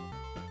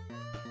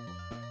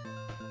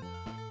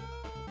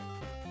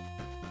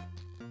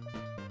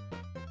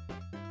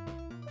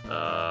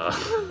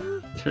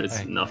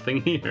 There's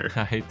nothing here.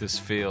 I hate this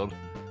field.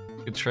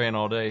 I could train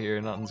all day here,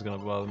 nothing's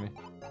gonna bother me.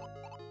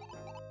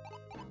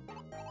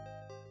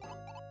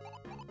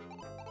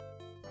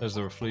 There's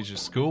the Rafflesia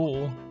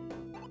School.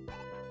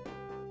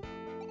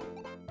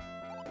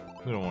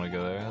 We don't want to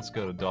go there. Let's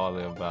go to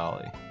Dahlia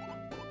Valley.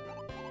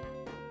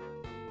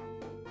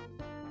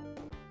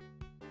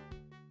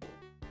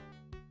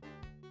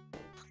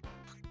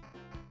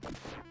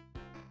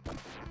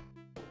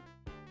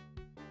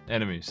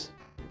 Enemies.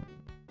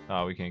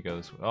 Oh, we can't go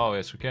this way. Oh,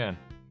 yes, we can.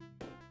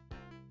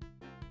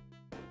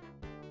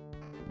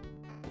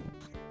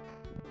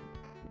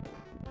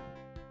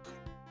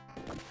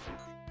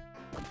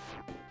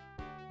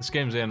 This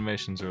game's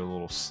animations are a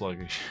little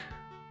sluggish.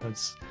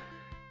 That's.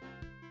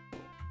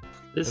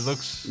 This it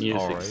looks music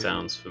alright.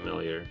 sounds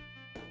familiar.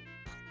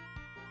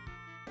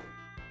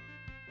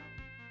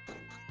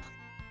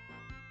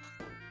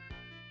 I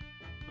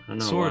don't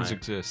know Swords why.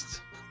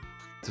 exist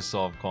to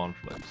solve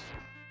conflict.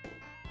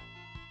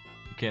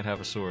 You can't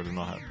have a sword and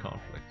not have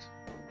conflict.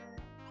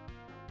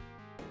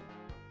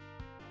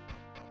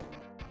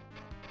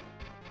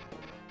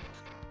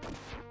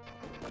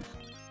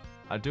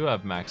 I do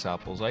have max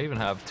apples. I even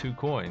have 2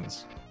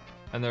 coins.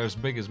 And they're as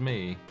big as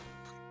me.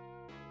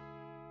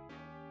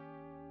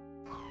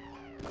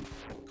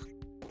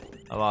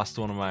 I lost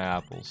one of my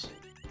apples.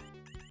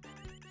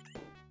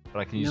 But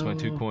I can use my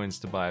 2 No. coins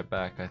to buy it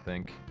back, I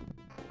think.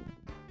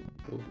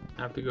 Ooh,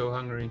 have to go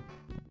hungry.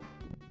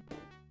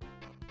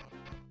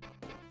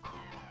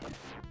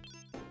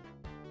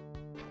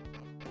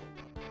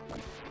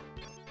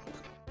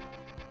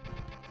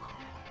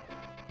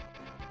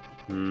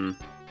 Hmm.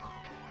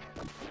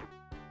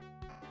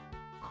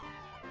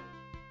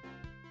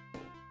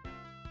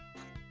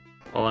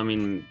 Well, I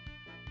mean,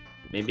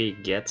 maybe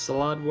it gets a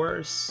lot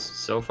worse.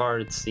 So far,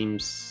 it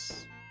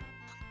seems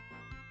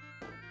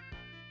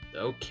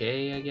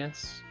okay, I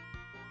guess.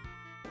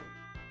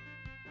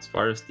 As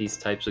far as these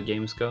types of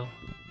games go.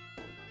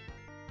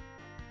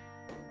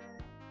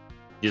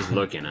 Just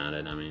looking at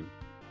it, I mean,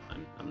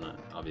 I'm not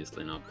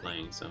obviously not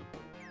playing, so.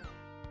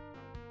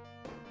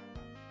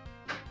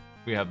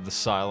 We have the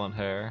silent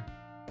hair.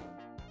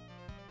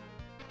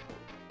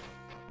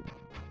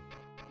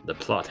 The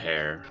plot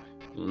hair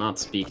will not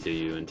speak to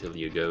you until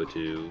you go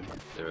to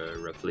the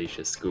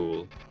Rafflesia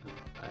school,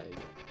 I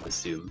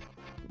assume.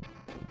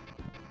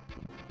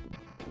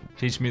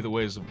 Teach me the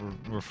ways of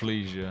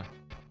Rafflesia.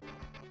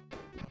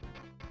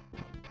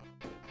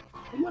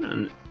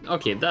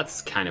 Okay,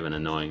 that's kind of an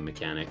annoying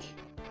mechanic.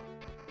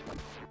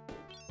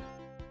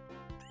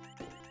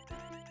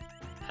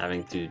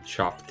 Having to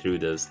chop through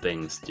those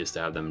things just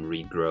to have them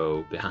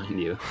regrow behind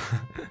you.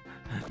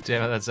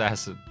 Damn it, that's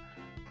acid.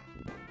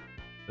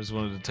 I just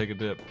wanted to take a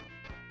dip.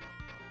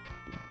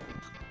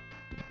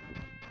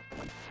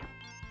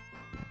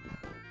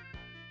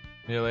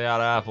 Nearly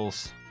out of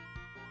apples.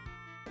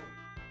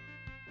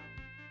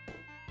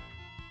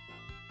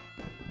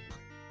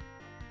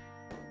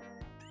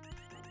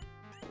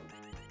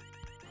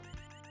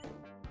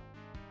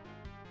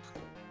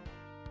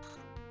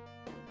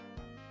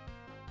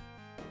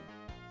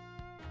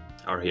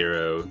 Our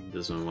hero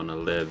doesn't want to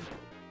live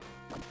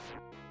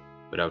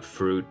without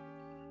fruit.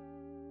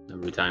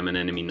 Every time an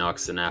enemy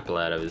knocks an apple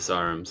out of his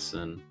arms,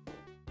 and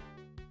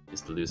he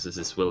just loses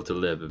his will to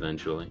live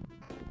eventually.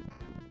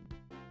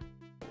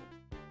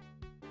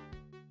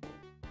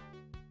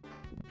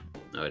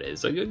 Oh, it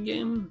is a good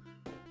game?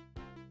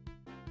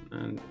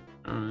 Alright.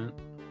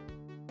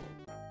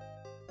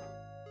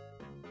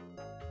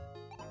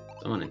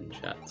 Someone in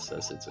chat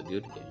says it's a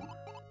good game.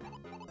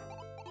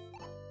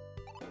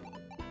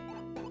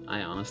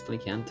 I honestly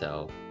can't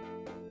tell.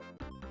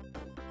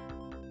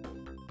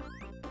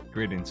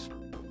 Greetings.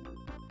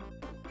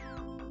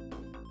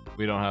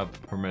 We don't have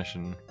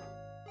permission.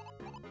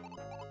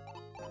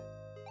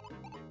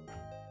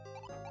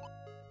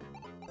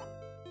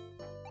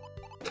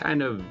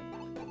 Kind of...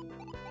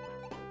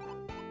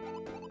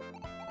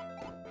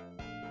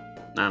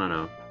 I don't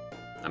know.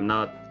 I'm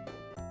not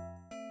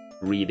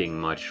reading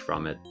much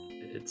from it.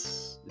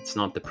 It's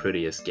not the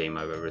prettiest game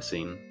I've ever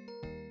seen.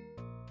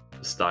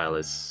 The style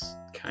is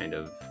kind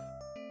of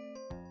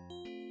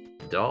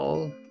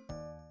dull,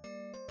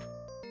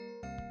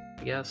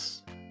 I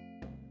guess.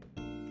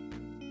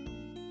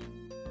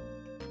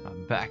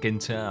 I'm back in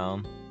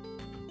town.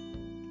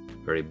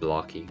 Very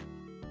blocky.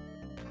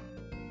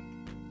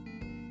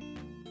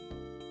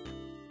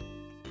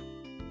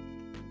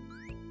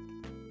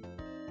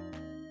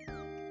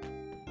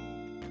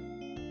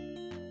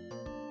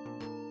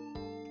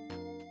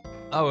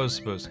 I was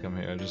supposed to come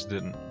here, I just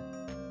didn't.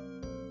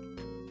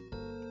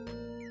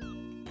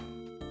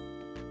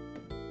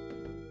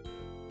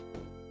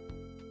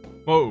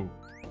 Whoa!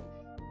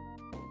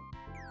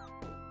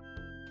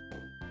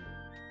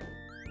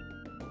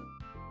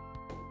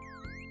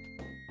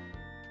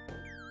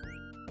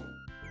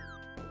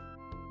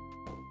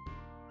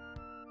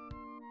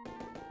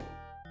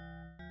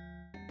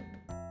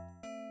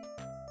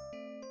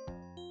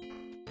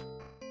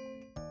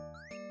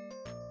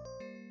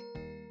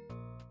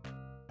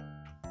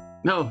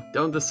 No,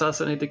 don't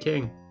assassinate the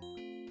king.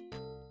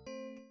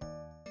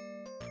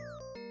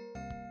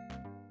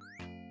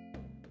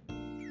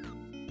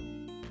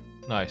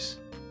 Nice.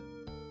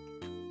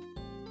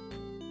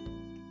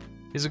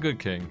 He's a good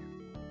king.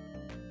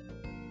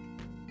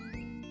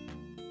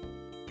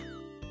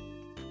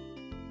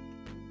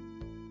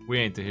 We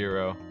ain't the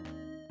hero.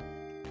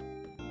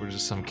 We're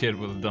just some kid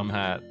with a dumb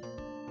hat.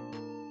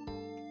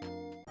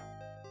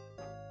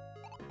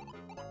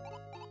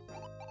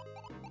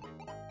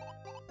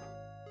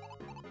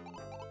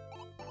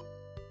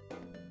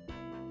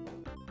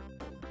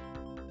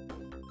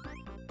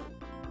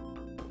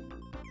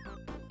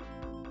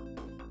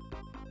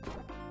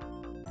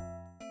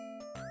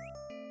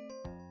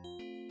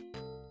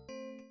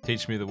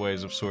 Teach me the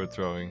ways of sword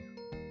throwing.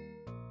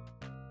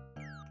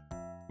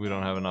 We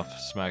don't have enough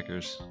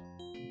smackers.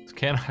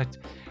 Can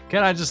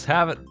I just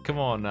have it? Come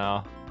on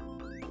now.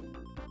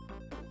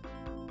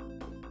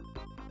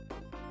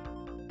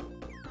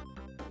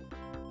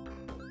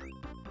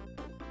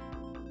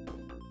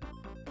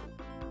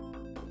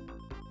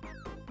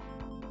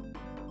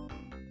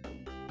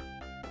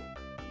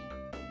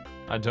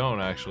 I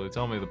don't actually.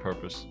 Tell me the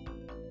purpose.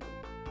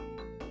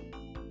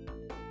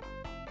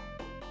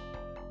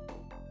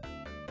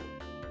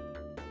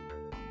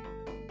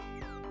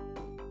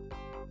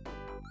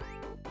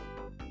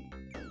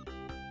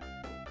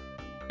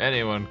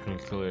 Anyone can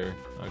clear.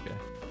 Okay.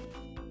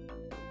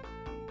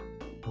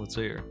 What's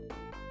here?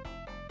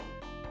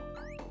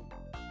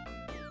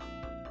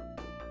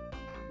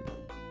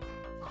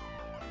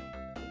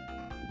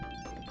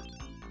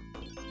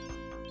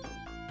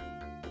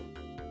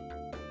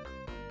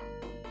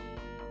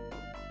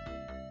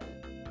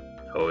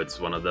 Oh, it's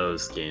one of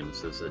those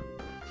games, is it?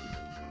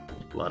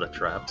 A lot of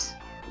traps.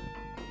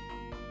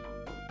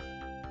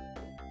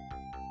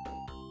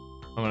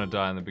 I'm gonna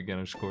die in the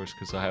beginner's course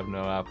because I have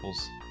no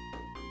apples.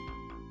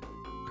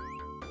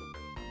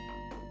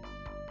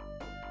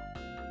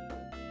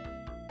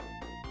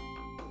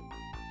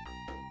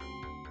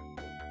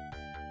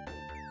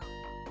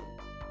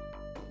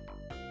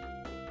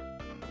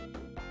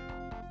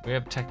 We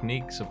have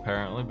techniques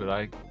apparently, but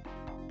I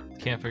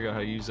can't figure out how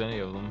to use any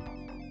of them.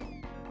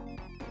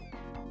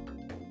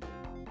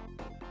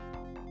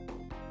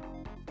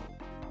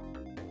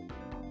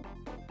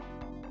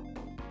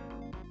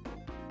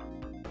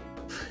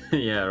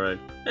 Yeah, right.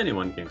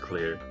 Anyone can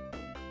clear.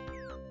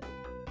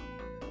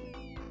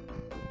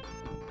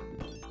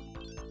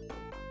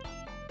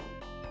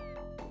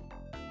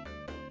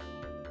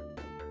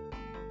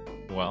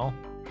 Well,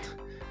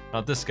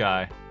 not this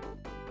guy.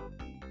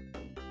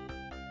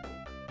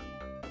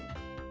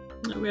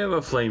 We have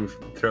a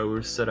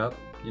flamethrower set up,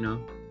 you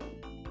know,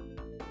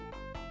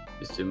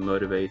 just to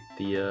motivate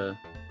the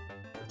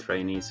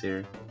trainees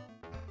here.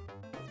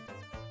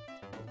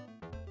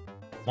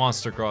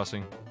 Monster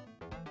crossing.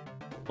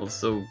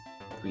 Also,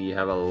 we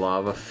have a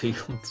lava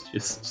field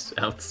just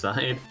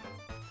outside.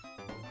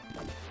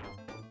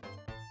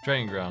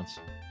 Training grounds.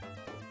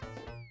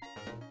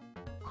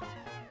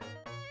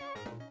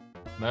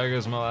 There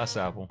goes my last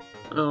apple.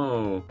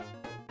 Oh.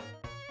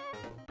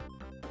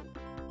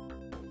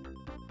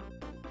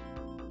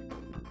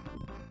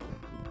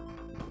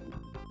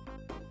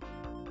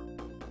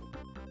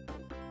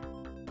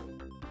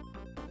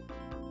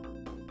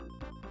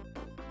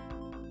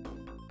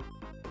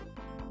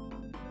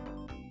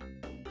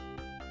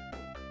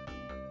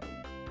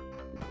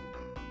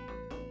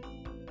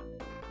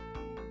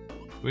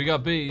 We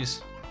got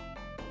bees.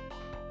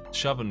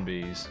 Shoving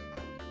bees.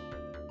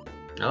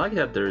 I like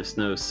that there's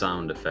no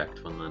sound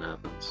effect when that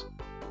happens.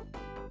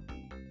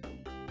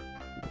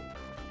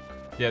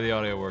 Yeah, the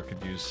audio work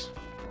could use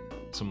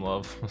some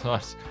love.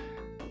 The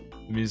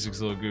music's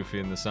a little goofy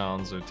and the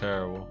sounds are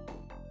terrible.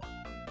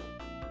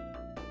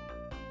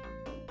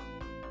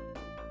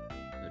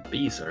 The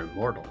bees are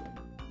immortal.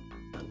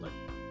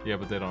 Yeah,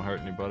 but they don't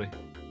hurt anybody.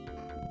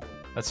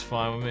 That's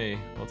fine with me.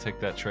 We'll take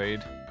that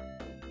trade.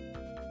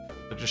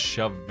 They're just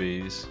shoved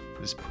bees.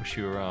 They just push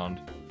you around.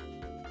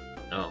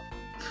 Oh.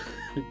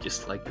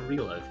 Just like in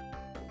real life.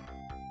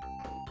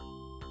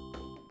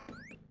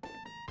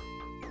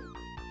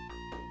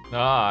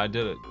 Ah, I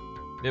did it.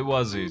 It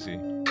was easy.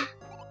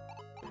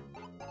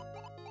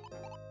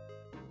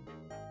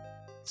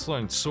 Let's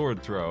learn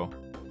sword throw.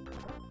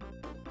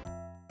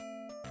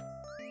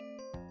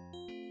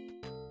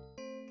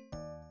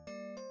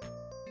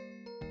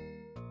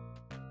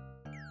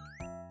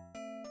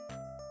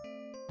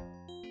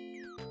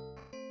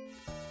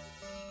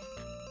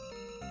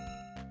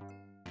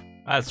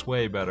 That's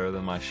way better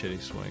than my shitty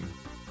swing.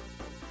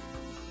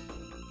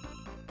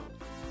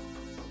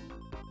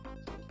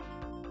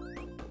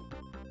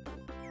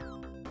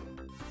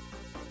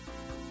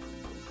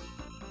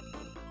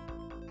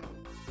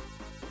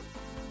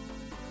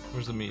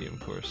 Where's the medium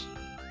course?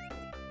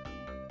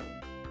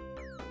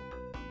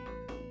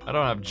 I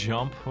don't have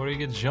jump. Where do you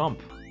get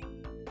jump?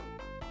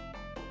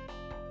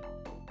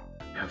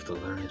 You have to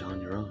learn it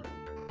on your own.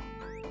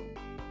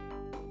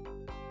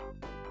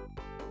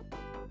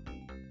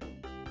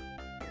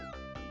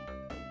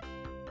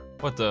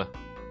 What the?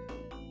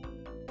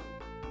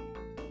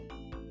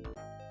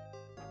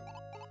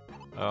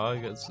 Oh, I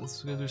guess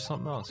let's go do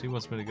something else. He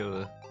wants me to go to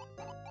the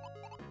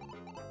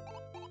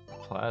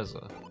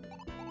plaza.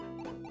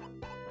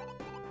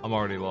 I'm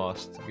already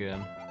lost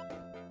again.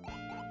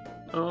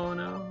 Oh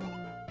no.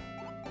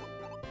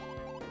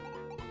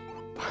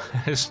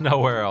 There's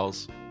nowhere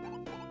else.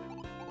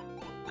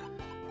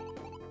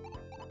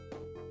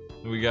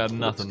 We got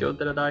nothing. Let's go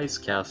to that ice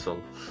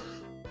castle.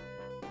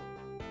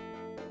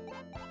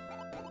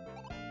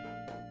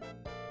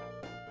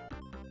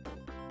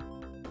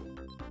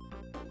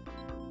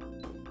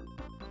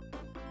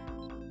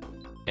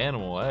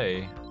 Animal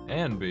A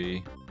and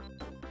B.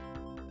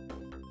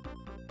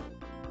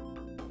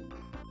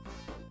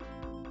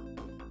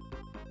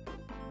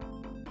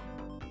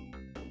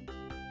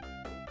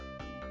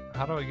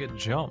 How do I get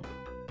jump?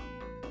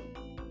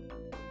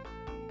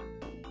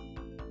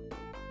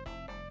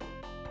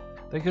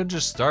 They could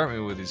just start me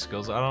with these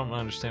skills. I don't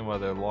understand why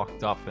they're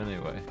locked up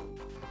anyway.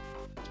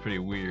 It's pretty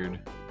weird.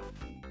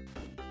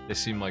 They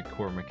seem like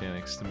core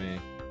mechanics to me.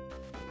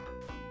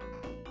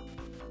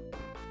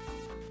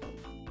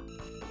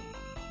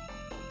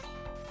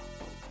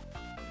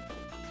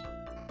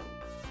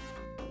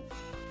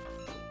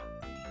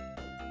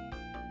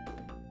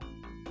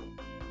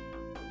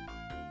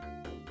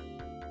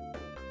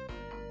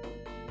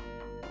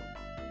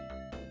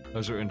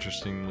 Those are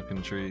interesting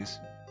looking trees.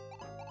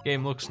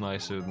 Game looks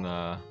nicer than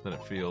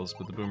it feels,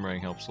 but the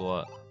boomerang helps a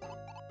lot.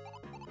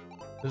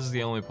 This is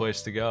the only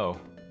place to go.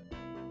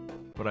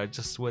 But I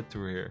just went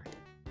through here.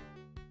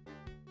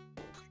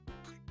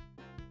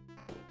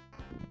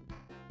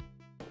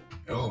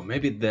 Oh,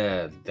 maybe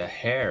the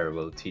hair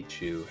will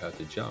teach you how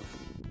to jump.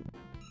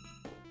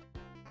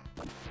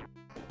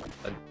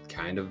 That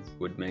kind of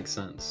would make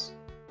sense.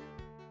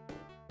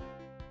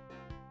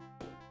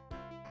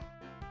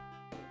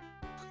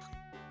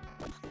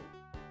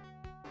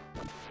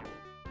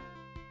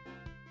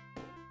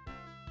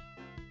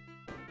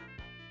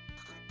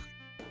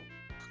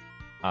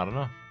 I don't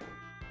know.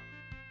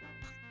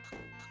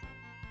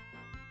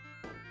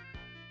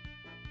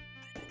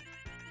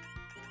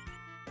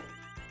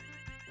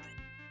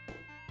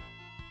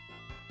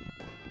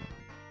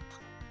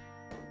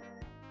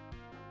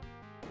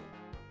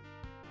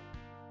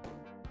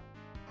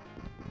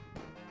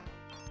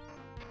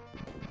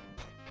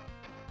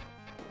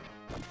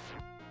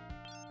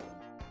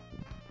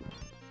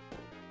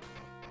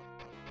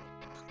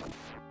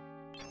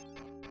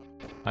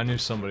 I knew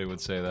somebody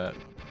would say that.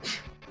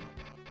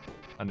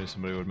 I knew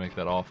somebody would make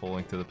that awful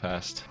Link to the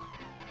Past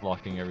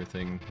locking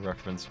everything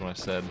reference when I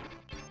said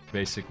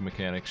basic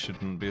mechanics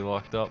shouldn't be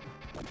locked up.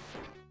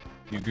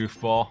 You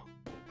goofball.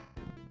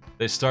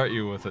 They start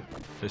you with it.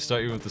 They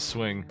start you with the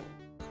swing.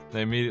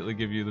 They immediately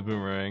give you the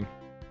boomerang.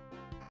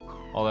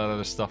 All that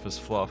other stuff is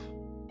fluff.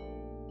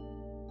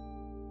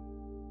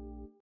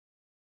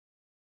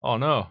 Oh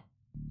no.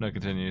 No, it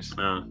continues.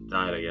 Oh,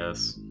 died, I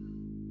guess.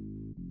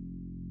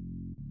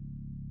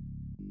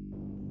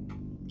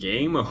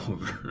 Game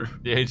over.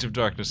 The Age of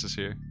Darkness is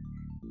here.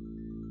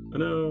 Oh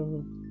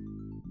no.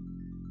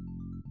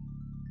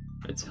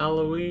 It's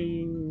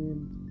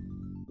Halloween.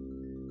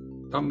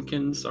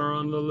 Pumpkins are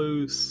on the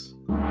loose.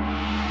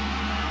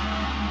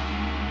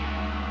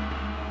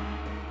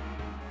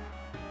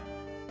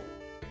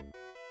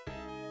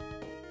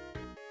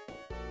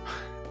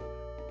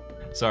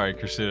 Sorry,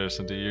 Crusader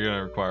Cindy, you're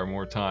gonna require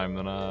more time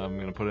than I'm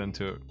gonna put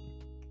into it.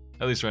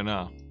 At least right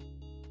now.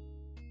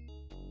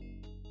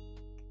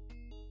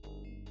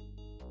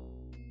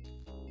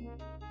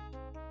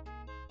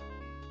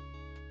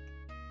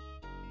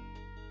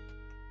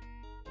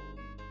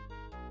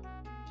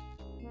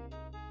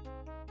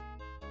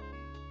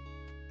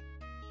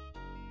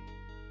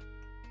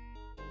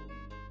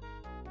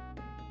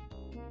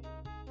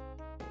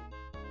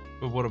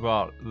 But what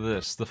about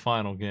this, the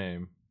final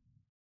game?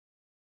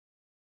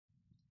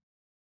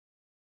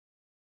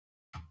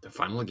 The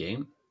final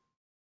game?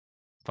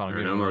 Final There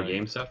are game no more right.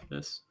 games after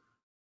this?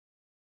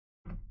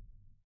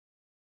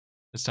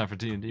 It's time for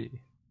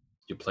D&D.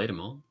 You played them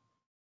all?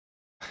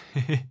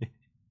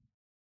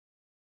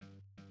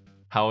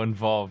 How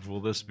involved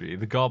will this be?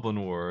 The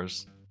Goblin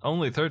Wars.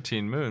 Only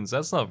 13 moons,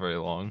 that's not very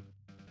long.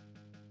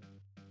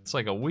 It's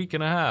like a week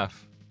and a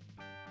half.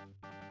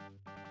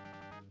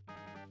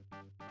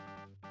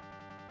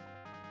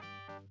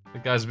 The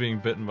guy's being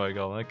bitten by a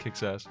goblin, that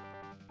kicks ass.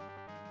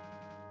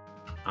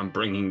 I'm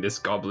bringing this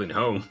goblin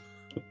home.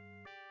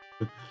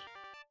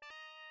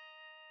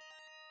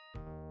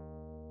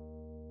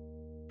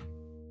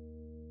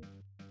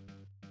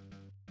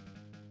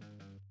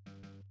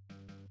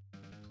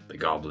 The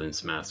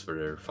goblins mass for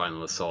their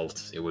final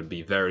assault. It would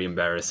be very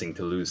embarrassing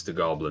to lose the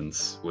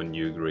goblins, wouldn't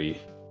you agree?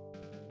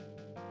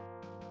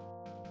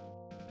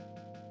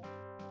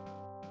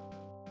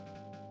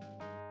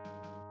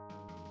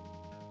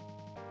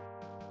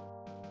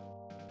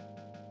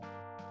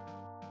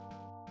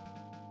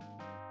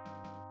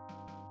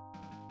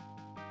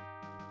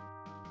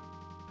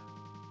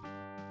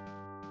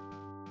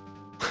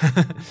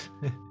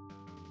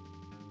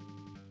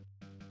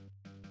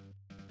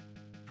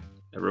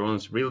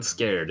 Everyone's real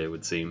scared, it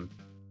would seem.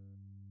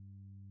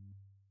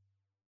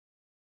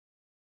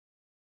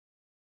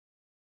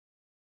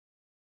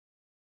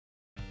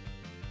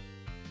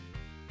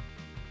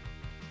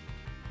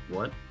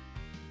 What?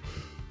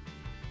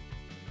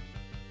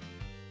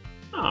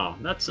 Oh,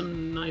 that's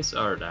some nice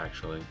art,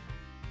 actually.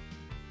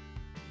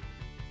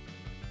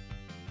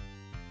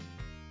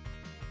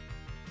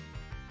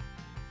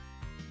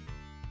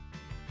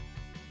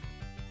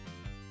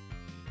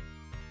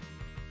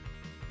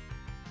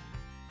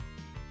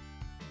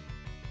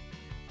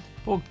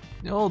 Well,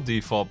 old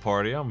default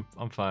party, I'm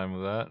fine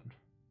with that.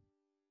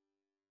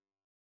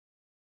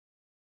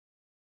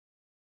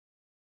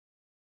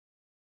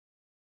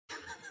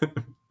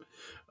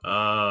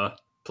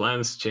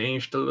 Plans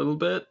changed a little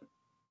bit.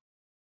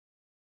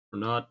 We're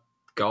not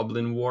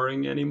goblin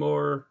warring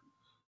anymore.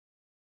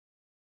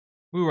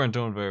 We weren't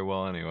doing very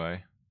well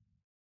anyway.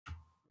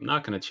 I'm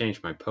not gonna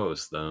change my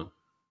post, though.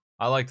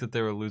 I like that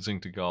they were losing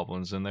to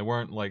goblins, and they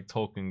weren't like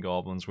Tolkien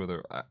goblins where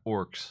they're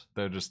orcs.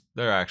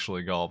 They're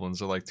actually goblins.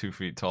 They're like 2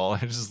 feet tall.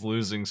 They're just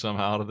losing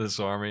somehow to this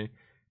army.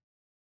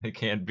 They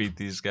can't beat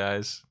these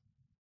guys.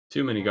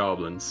 Too many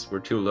goblins. We're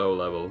too low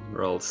level.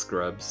 We're all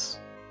scrubs.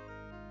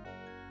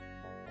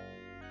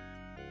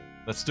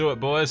 Let's do it,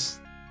 boys.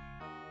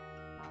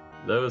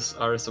 Those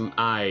are some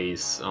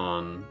eyes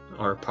on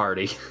our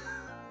party.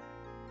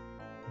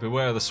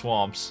 Beware the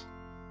swamps.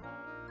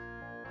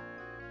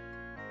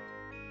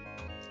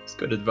 It's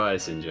good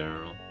advice in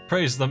general.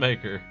 Praise the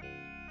maker.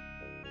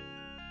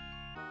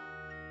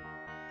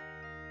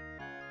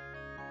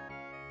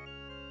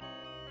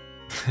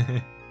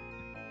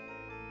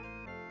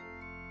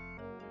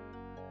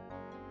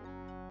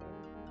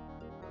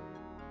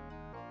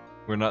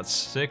 We're not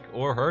sick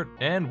or hurt,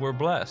 and we're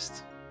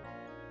blessed.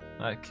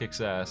 That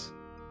kicks ass.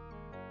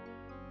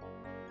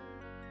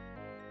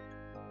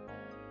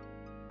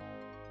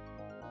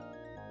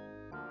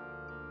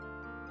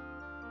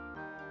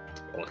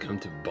 Welcome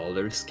to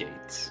Baldur's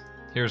Gate.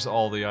 Here's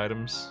all the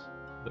items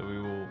that we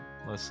will...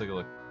 Let's take a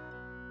look.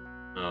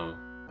 Oh.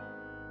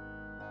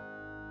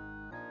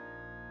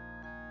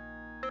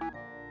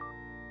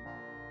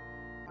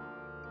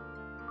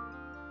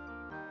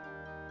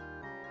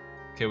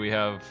 Okay, we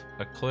have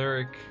a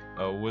cleric,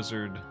 a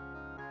wizard,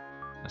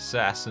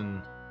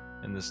 assassin,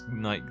 and this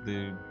knight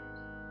dude.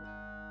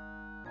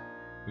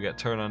 We got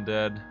turn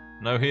undead.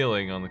 No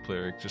healing on the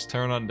cleric, just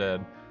turn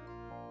undead.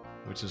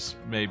 Which is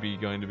maybe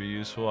going to be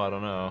useful, I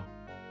don't know.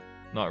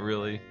 Not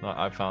really.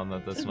 I found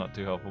that that's not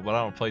too helpful. But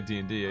I don't play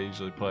D&D. I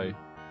usually play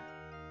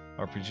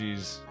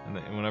RPGs, and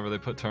whenever they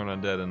put turn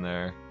undead in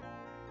there,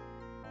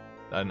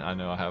 I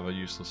know I have a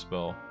useless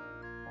spell.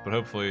 But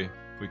hopefully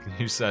we can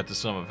use that to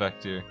some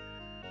effect here.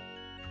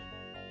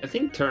 I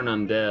think turn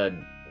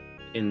undead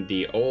in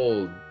the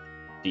old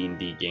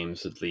D&D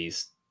games at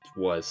least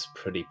was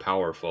pretty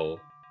powerful,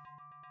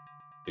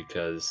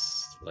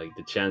 because like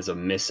the chance of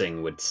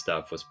missing with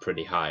stuff was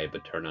pretty high,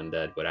 but turn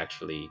undead would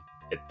actually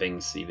hit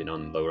things even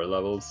on lower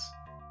levels,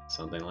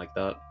 something like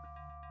that.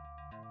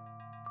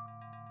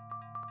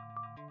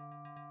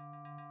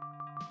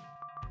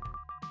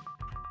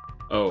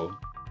 Oh,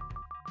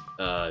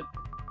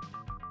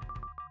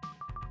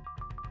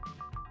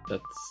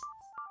 that's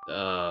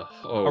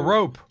oh, A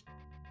rope!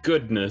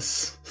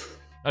 goodness.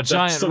 A That's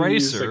giant some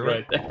racer! music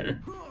right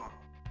there.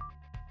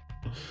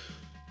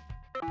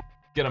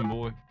 Get him,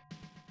 boy.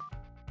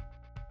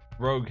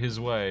 Rogue his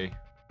way.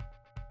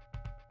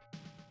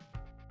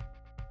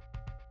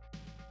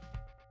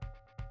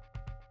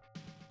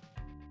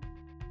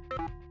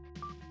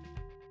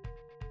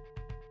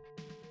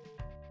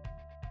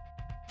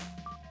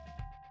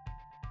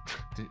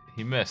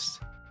 He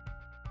missed.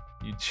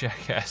 You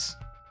jackass.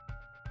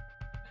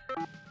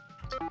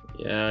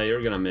 Yeah,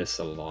 you're gonna miss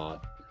a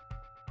lot.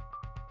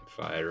 If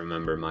I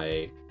remember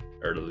my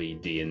early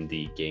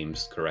D&D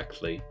games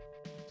correctly,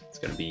 it's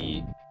gonna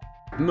be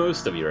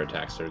most of your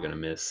attacks are gonna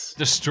miss.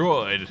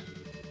 Destroyed.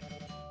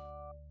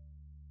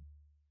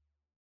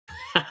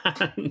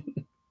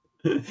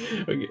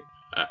 Okay,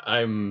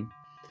 I'm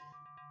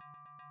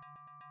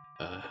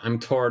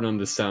torn on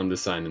the sound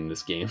design in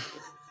this game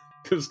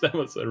because that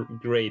was a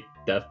great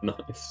death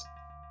noise.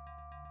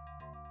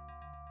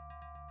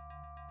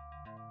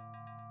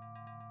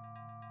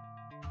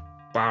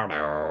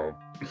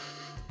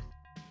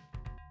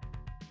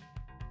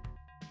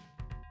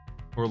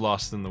 We're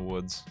lost in the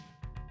woods.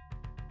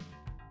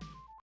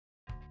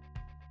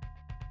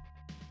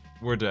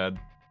 We're dead.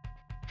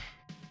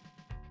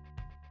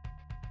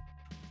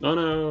 Oh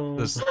no!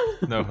 There's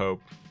no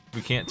hope.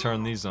 We can't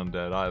turn these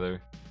undead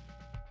either.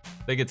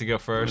 They get to go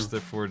first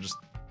if we're just...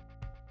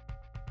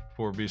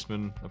 Poor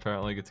beastmen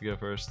apparently get to go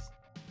first.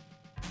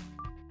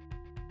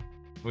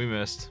 We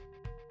missed.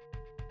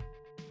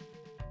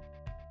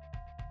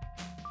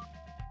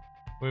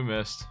 We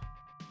missed.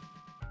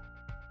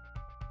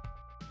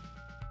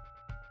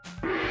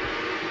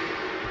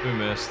 We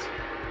missed.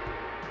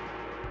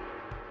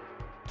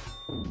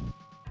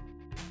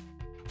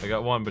 I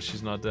got one, but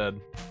she's not dead.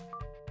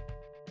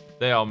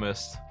 They all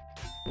missed.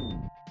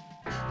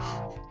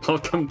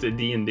 Welcome to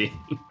D&D.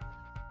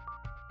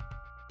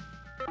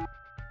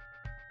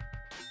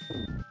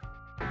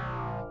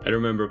 I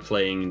remember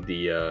playing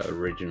the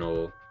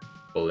original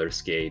Roller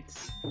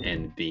Skates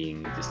and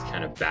being just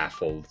kind of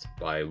baffled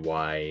by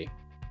why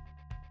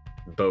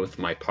both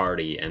my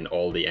party and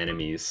all the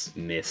enemies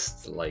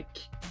missed like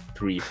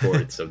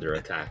 3/4 of their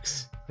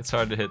attacks. It's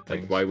hard to hit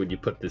things. Like, why would you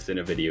put this in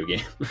a video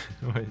game?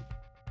 Wait.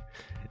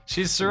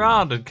 She's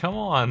surrounded, come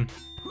on.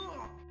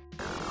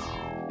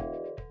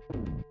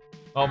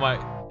 Oh my,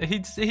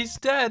 he's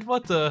dead,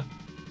 what the?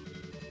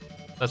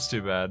 That's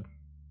too bad.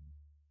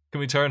 Can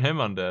we turn him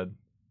undead?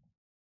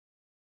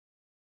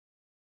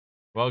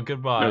 Well,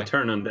 goodbye. No,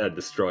 turn undead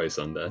destroys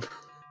undead.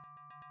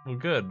 Well,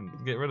 good.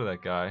 Get rid of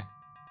that guy.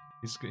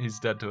 He's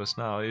dead to us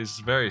now. He's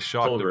very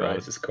shocked about Pulverize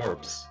it. his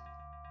corpse.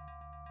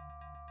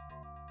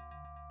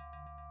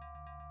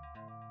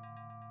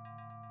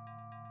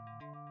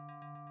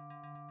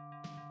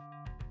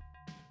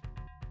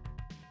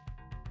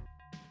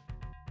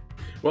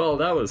 Well,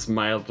 that was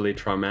mildly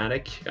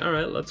traumatic.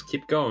 Alright, let's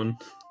keep going.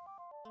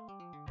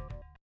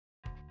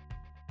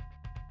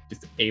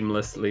 Just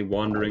aimlessly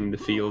wandering the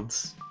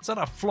fields. Is that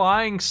a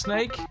flying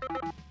snake?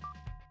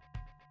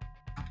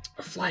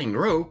 A flying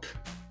rope?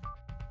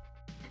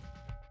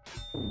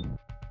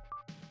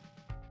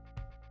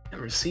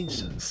 Never seen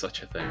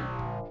such a thing.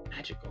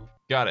 Magical.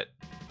 Got it.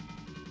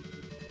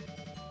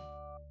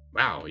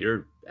 Wow,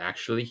 you're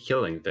actually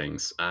killing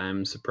things.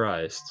 I'm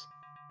surprised.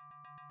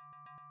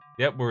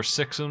 Yep, we're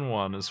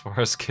 6-1 as far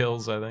as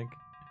kills, I think.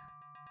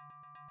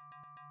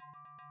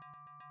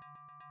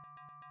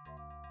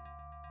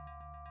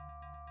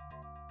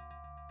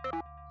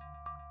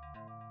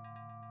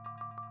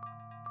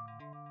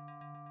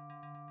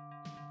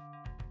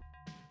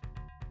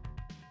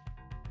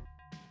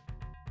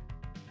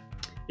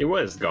 It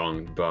was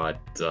Gong, but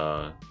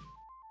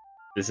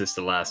this is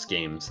the last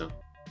game, so...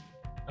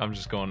 I'm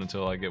just going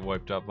until I get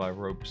wiped out by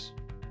ropes.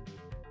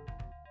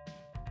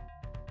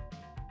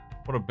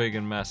 What a big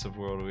and massive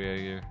world we have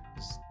here.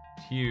 It's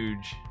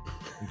huge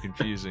and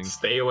confusing.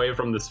 Stay away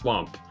from the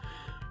swamp.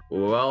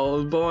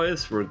 Well,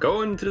 boys, we're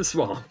going to the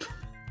swamp.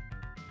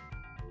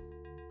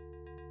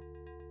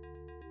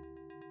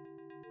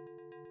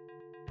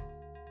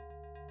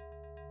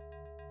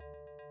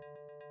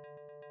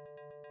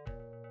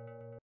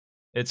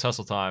 It's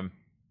hustle time.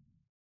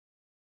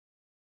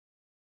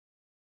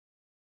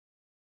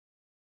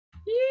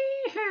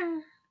 Yeah.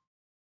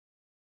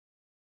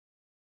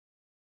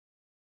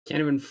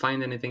 Can't even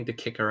find anything to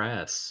kick our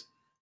ass.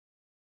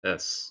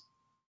 Yes.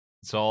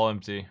 It's all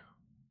empty.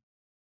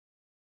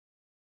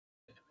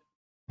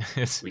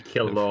 It's We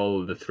killed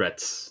all the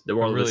threats. The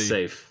world really- is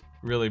safe.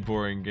 really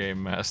boring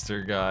game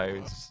master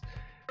guys.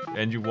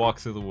 And you walk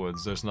through the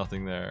woods, there's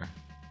nothing there.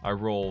 I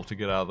roll to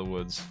get out of the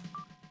woods.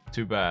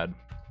 Too bad.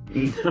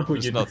 No,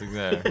 There's nothing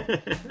there.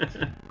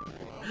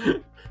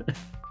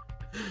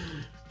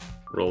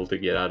 Roll to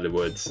get out of the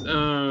woods.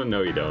 Oh,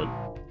 no you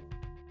don't.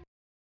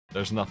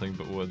 There's nothing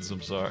but woods,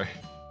 I'm sorry.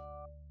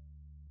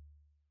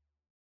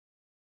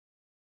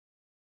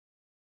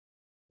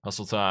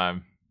 Hustle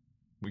time.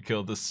 We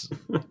killed this.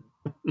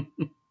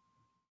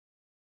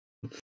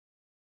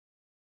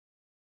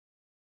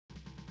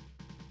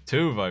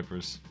 Two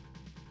vipers.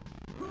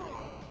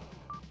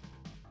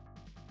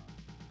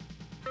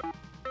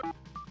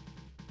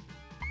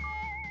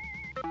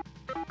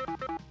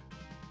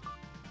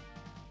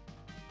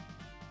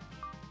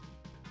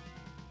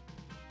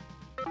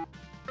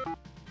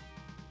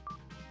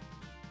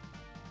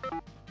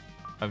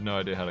 I have no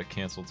idea how to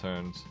cancel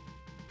turns.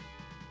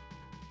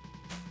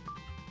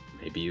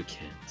 Maybe you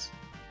can't.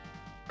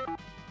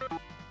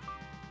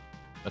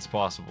 That's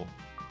possible.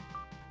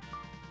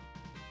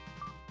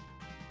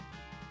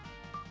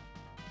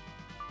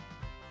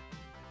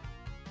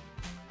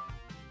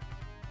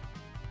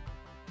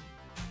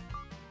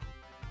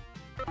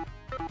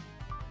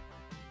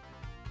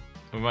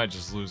 We might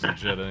just lose the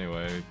jet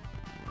anyway,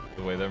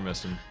 the way they're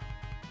missing.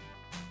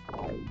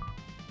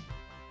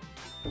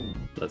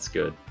 That's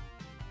good.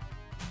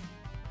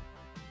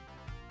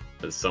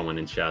 As someone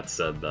in chat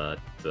said that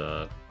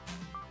the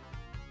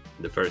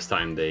first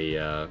time they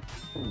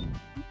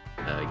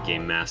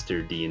game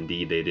master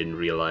D&D, they didn't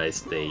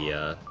realize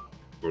they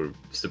were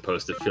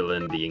supposed to fill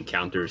in the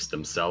encounters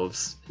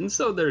themselves, and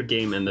so their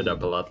game ended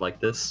up a lot like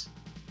this.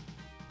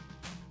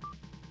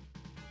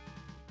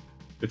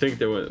 I think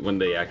that when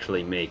they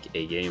actually make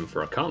a game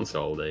for a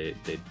console,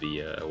 they'd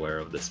be aware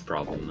of this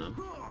problem now,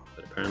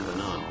 but apparently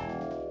not.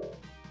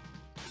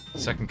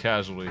 Second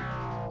casualty.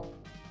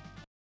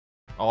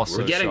 Also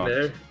We're getting shocked.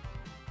 there.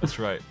 That's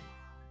right.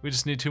 We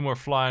just need 2 more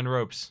flying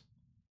ropes.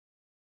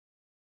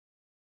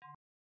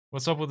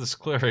 What's up with this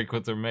cleric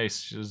with their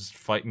mace, just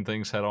fighting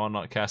things head on,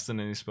 not casting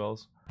any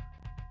spells?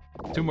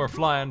 2 more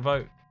flying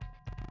vote.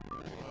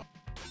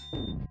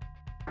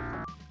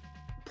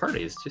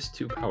 Party is just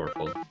too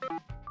powerful.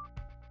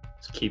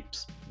 Just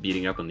keeps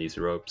beating up on these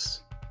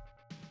ropes.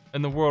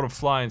 In the world of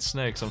flying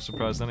snakes, I'm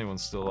surprised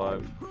anyone's still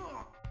alive.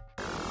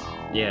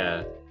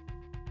 Yeah.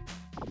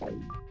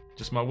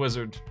 Just my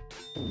wizard.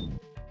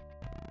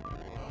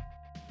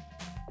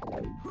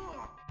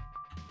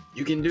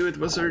 You can do it,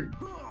 wizard.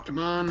 Come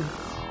on.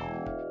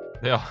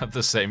 They all have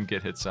the same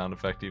get hit sound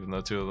effect, even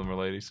though 2 of them are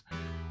ladies.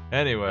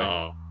 Anyway.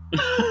 Oh.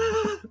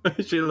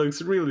 She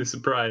looks really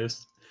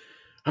surprised.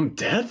 I'm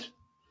dead?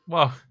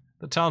 Well,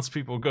 the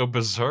townspeople go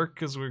berserk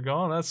because we're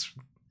gone.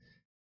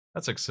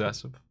 That's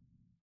excessive.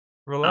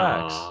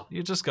 Relax. Aw.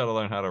 You just gotta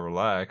learn how to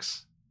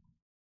relax.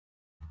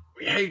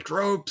 We hate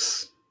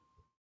ropes.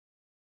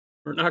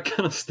 We're not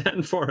gonna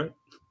stand for it.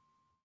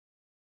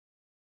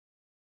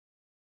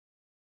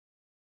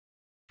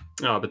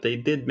 Oh, but they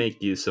did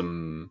make you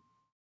some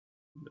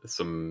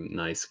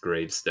nice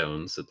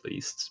gravestones, at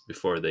least,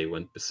 before they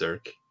went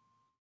berserk.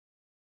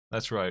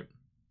 That's right.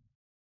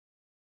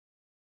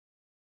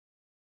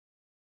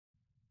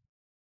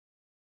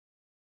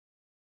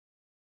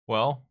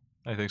 Well,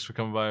 hey, thanks for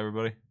coming by,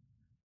 everybody.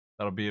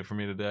 That'll be it for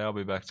me today. I'll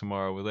be back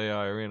tomorrow with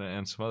AI Arena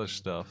and some other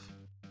stuff.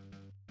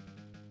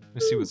 Let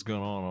me see what's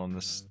going on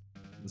this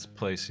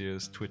place here,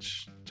 this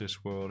Twitch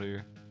world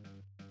here.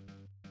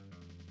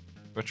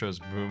 Retro's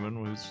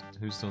booming.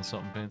 Who's doing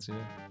something fancy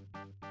here?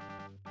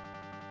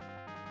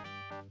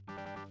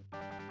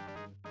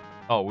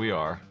 Oh, we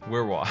are.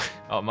 We're why?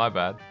 Oh, my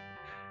bad.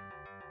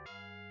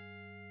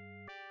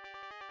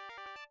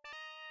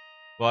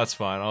 Well, that's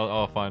fine.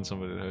 I'll find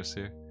somebody to host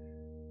here.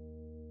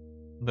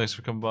 Thanks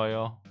for coming by,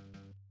 y'all.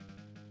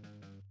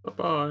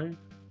 Bye-bye.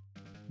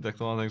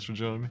 Declan, thanks for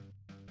joining me.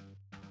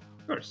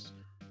 Of course.